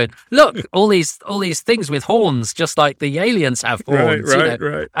projection of going, look, all these things with horns, just like the aliens have horns.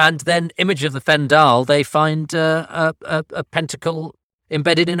 Right. And then Image of the Fendal, they find a pentacle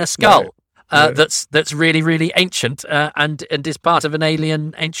embedded in a skull. That's really, really ancient and is part of an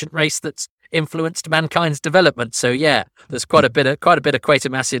alien ancient race that's influenced mankind's development. So yeah, there's quite a bit of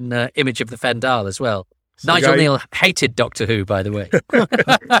Quatermass in Image of the Fendal as well. So Nigel Neal hated Doctor Who, by the way.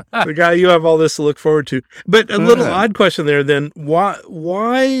 The guy, you have all this to look forward to. But a little odd question there then.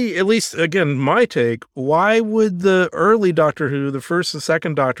 Why, at least, again, my take, why would the early Doctor Who, the first and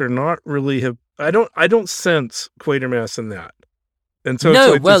second Doctor, not really have... I don't sense Quatermass in that. And so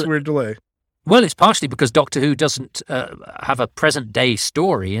it's this weird delay. Well, it's partially because Doctor Who doesn't have a present-day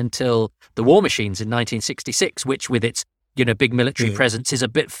story until The War Machines in 1966, which, with its big military presence,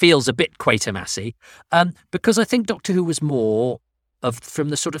 feels a bit Quatermassy. Because I think Doctor Who was more from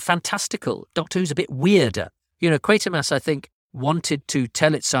the sort of fantastical. Doctor Who's a bit weirder. Quatermass, I think, wanted to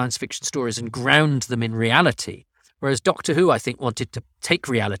tell its science fiction stories and ground them in reality. Whereas Doctor Who, I think, wanted to take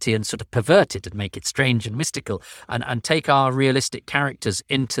reality and sort of pervert it and make it strange and mystical and take our realistic characters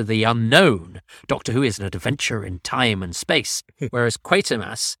into the unknown. Doctor Who is an adventure in time and space, whereas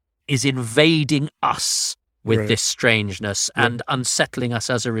Quatermass is invading us with this strangeness and unsettling us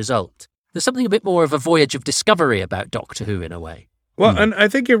as a result. There's something a bit more of a voyage of discovery about Doctor Who in a way. Well, and I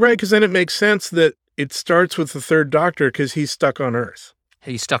think you're right, because then it makes sense that it starts with the third Doctor because he's stuck on Earth.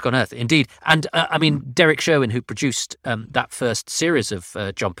 He's stuck on Earth, indeed. And, Derek Sherwin, who produced that first series of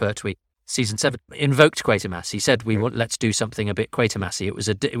John Pertwee, season 7, invoked Quatermass. He said, let's do something a bit Quatermassy. It was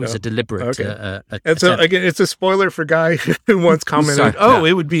a deliberate and so, again, it's a spoiler for Guy who once commented,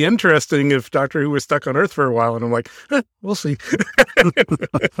 it would be interesting if Doctor Who was stuck on Earth for a while. And I'm like, we'll see.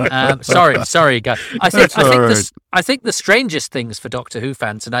 Sorry, Guy. I think the strangest things for Doctor Who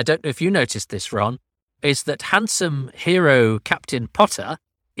fans, and I don't know if you noticed this, Ron, is that handsome hero Captain Potter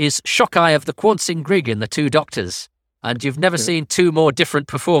is Shockeye of the Quansing Grig in The Two Doctors. And you've never seen two more different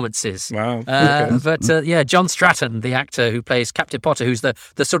performances. Wow. But John Stratton, the actor who plays Captain Potter, who's the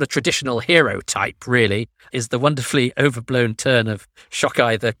sort of traditional hero type, really, is the wonderfully overblown turn of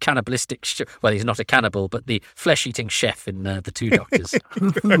Shockeye, the cannibalistic... well, he's not a cannibal, but the flesh-eating chef in The Two Doctors.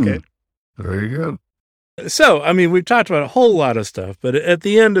 Okay. Very good. So, I mean, we've talked about a whole lot of stuff, but at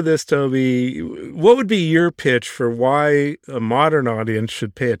the end of this, Toby, what would be your pitch for why a modern audience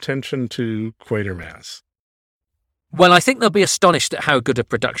should pay attention to Quatermass? Well, I think they'll be astonished at how good a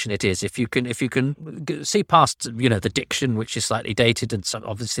production it is. If you can see past, the diction, which is slightly dated, and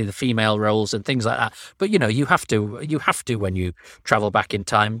obviously the female roles and things like that. But you have to when you travel back in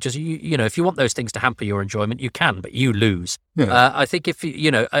time. Just if you want those things to hamper your enjoyment, you can, but you lose. Yeah. I think if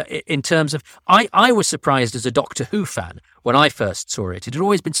in terms of, I was surprised as a Doctor Who fan when I first saw it. It had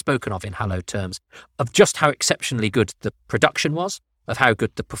always been spoken of in hallowed terms of just how exceptionally good the production was, of how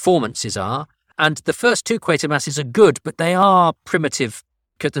good the performances are. And the first two Quatermasses are good, but they are primitive,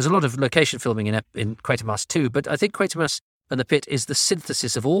 because there's a lot of location filming in Quatermass 2, but I think Quatermass and the Pit is the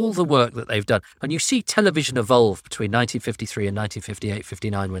synthesis of all the work that they've done. And you see television evolve between 1953 and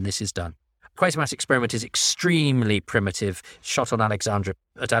 1958-59 when this is done. Quatermass experiment is extremely primitive, shot on Alexandra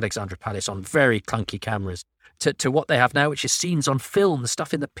Palace on very clunky cameras, to what they have now, which is scenes on film. The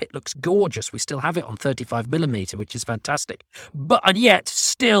stuff in the pit looks gorgeous. We still have it on 35mm, which is fantastic. And yet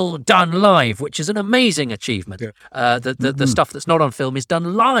still done live, which is an amazing achievement. Yeah. The stuff that's not on film is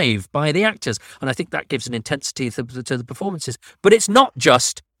done live by the actors. And I think that gives an intensity to the performances. But it's not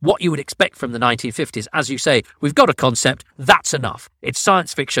just what you would expect from the 1950s. As you say, we've got a concept, that's enough. It's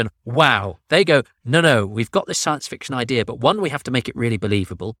science fiction, wow. They go, no, we've got this science fiction idea, but one, we have to make it really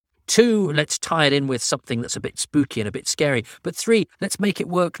believable. 2, let's tie it in with something that's a bit spooky and a bit scary. But 3, let's make it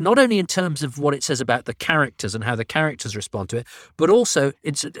work not only in terms of what it says about the characters and how the characters respond to it, but also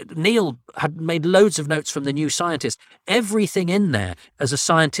Neil had made loads of notes from The New Scientist. Everything in there as a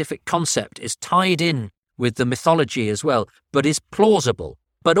scientific concept is tied in with the mythology as well, but is plausible.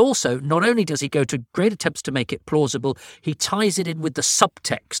 But also, not only does he go to great attempts to make it plausible, he ties it in with the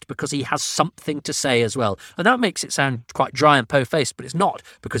subtext because he has something to say as well. And that makes it sound quite dry and po-faced, but it's not,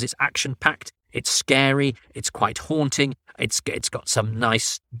 because it's action-packed, it's scary, it's quite haunting, it's got some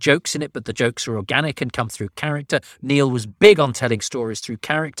nice jokes in it, but the jokes are organic and come through character. Neil was big on telling stories through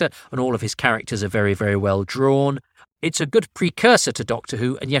character, and all of his characters are very, very well drawn. It's a good precursor to Doctor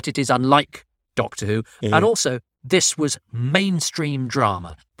Who, and yet it is unlike Doctor Who. Mm-hmm. And also, this was mainstream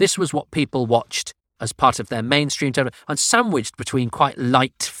drama. This was what people watched as part of their mainstream television. And sandwiched between quite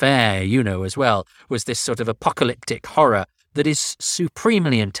light fare, as well, was this sort of apocalyptic horror that is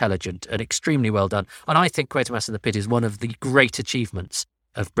supremely intelligent and extremely well done. And I think Quatermass in the Pit is one of the great achievements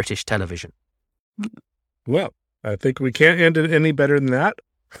of British television. Well, I think we can't end it any better than that.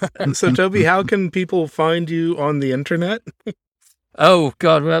 So, Toby, how can people find you on the internet? Oh,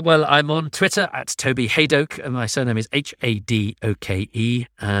 God. Well, I'm on Twitter at Toby Hadoke, and my surname is Hadoke,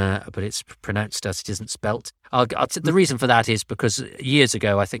 but it's pronounced as it isn't spelt. The reason for that is because years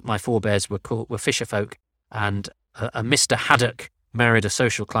ago, I think my forebears were fisherfolk, and a Mr. Hadoke married a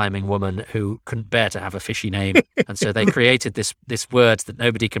social climbing woman who couldn't bear to have a fishy name, and so they created this word that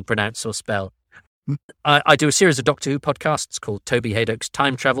nobody can pronounce or spell. I do a series of Doctor Who podcasts called Toby Hadoke's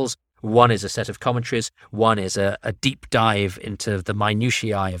Time Travels. One is a set of commentaries, one is a deep dive into the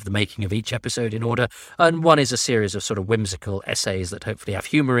minutiae of the making of each episode in order, and one is a series of sort of whimsical essays that hopefully have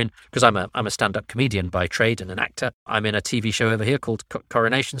humour in, because I'm a stand-up comedian by trade and an actor. I'm in a TV show over here called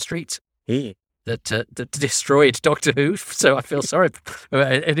Coronation Street that destroyed Doctor Who, so I feel sorry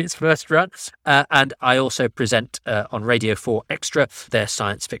in its first run. And I also present on Radio 4 Extra, their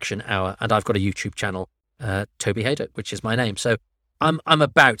science fiction hour, and I've got a YouTube channel, Toby Hadoke, which is my name. So I'm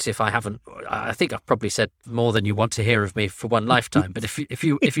about, if I haven't, I think I've probably said more than you want to hear of me for one lifetime. But if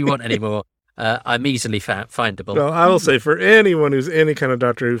you want any more, I'm easily findable. Well, I will say for anyone who's any kind of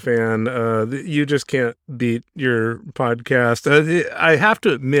Doctor Who fan, you just can't beat your podcast. I have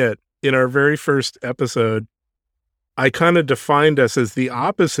to admit, in our very first episode, I kind of defined us as the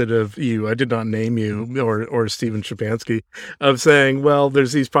opposite of you. I did not name you or Stephen Shapansky, of saying, well,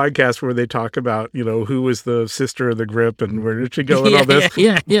 there's these podcasts where they talk about, who was the sister of the grip and where did she go and all this.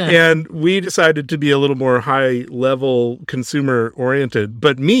 Yeah. And we decided to be a little more high level consumer oriented.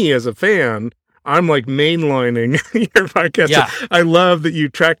 But me as a fan, I'm like mainlining your podcast. Yeah. I love that you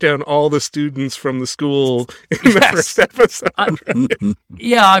track down all the students from the school in the first episode.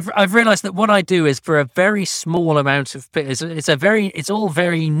 I've realized that what I do is for a very small amount of it's all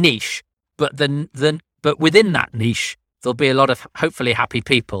very niche, but but within that niche there'll be a lot of hopefully happy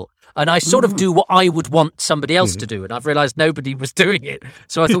people. And I sort of do what I would want somebody else to do, and I've realized nobody was doing it.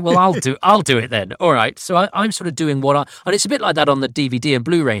 So I thought, well, I'll do it then. All right. So I'm sort of doing and it's a bit like that on the DVD and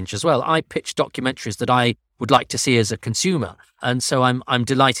Blu-ray range as well. I pitch documentaries that I would like to see as a consumer, and so I'm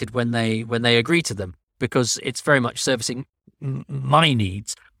delighted when they agree to them, because it's very much servicing my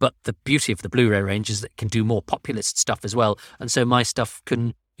needs. But the beauty of the Blu-ray range is that it can do more populist stuff as well, and so my stuff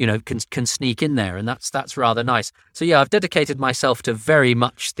can sneak in there, and that's rather nice. So yeah, I've dedicated myself to very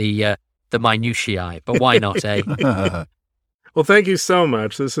much the minutiae, but why not, eh? Well, thank you so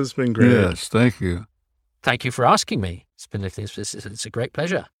much. This has been great. Yes, thank you. Thank you for asking me. It's a great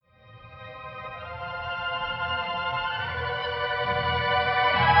pleasure.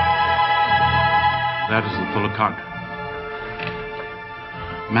 That is the full account.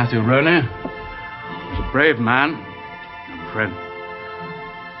 Matthew Roney was a brave man and friend.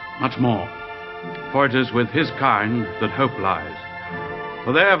 Much more, for it is with his kind that hope lies,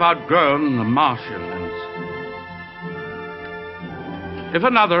 for they have outgrown the Martians. If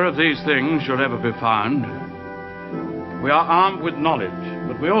another of these things should ever be found, we are armed with knowledge,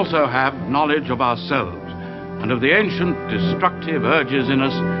 but we also have knowledge of ourselves and of the ancient destructive urges in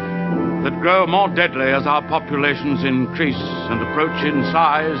us that grow more deadly as our populations increase and approach in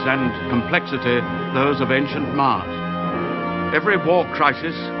size and complexity those of ancient Mars. Every war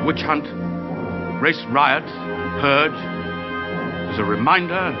crisis, witch hunt, race riot, and purge is a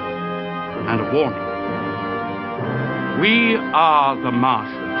reminder and a warning. We are the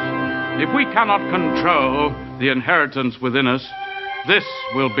Martians. If we cannot control the inheritance within us, this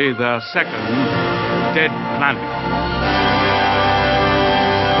will be their second dead planet.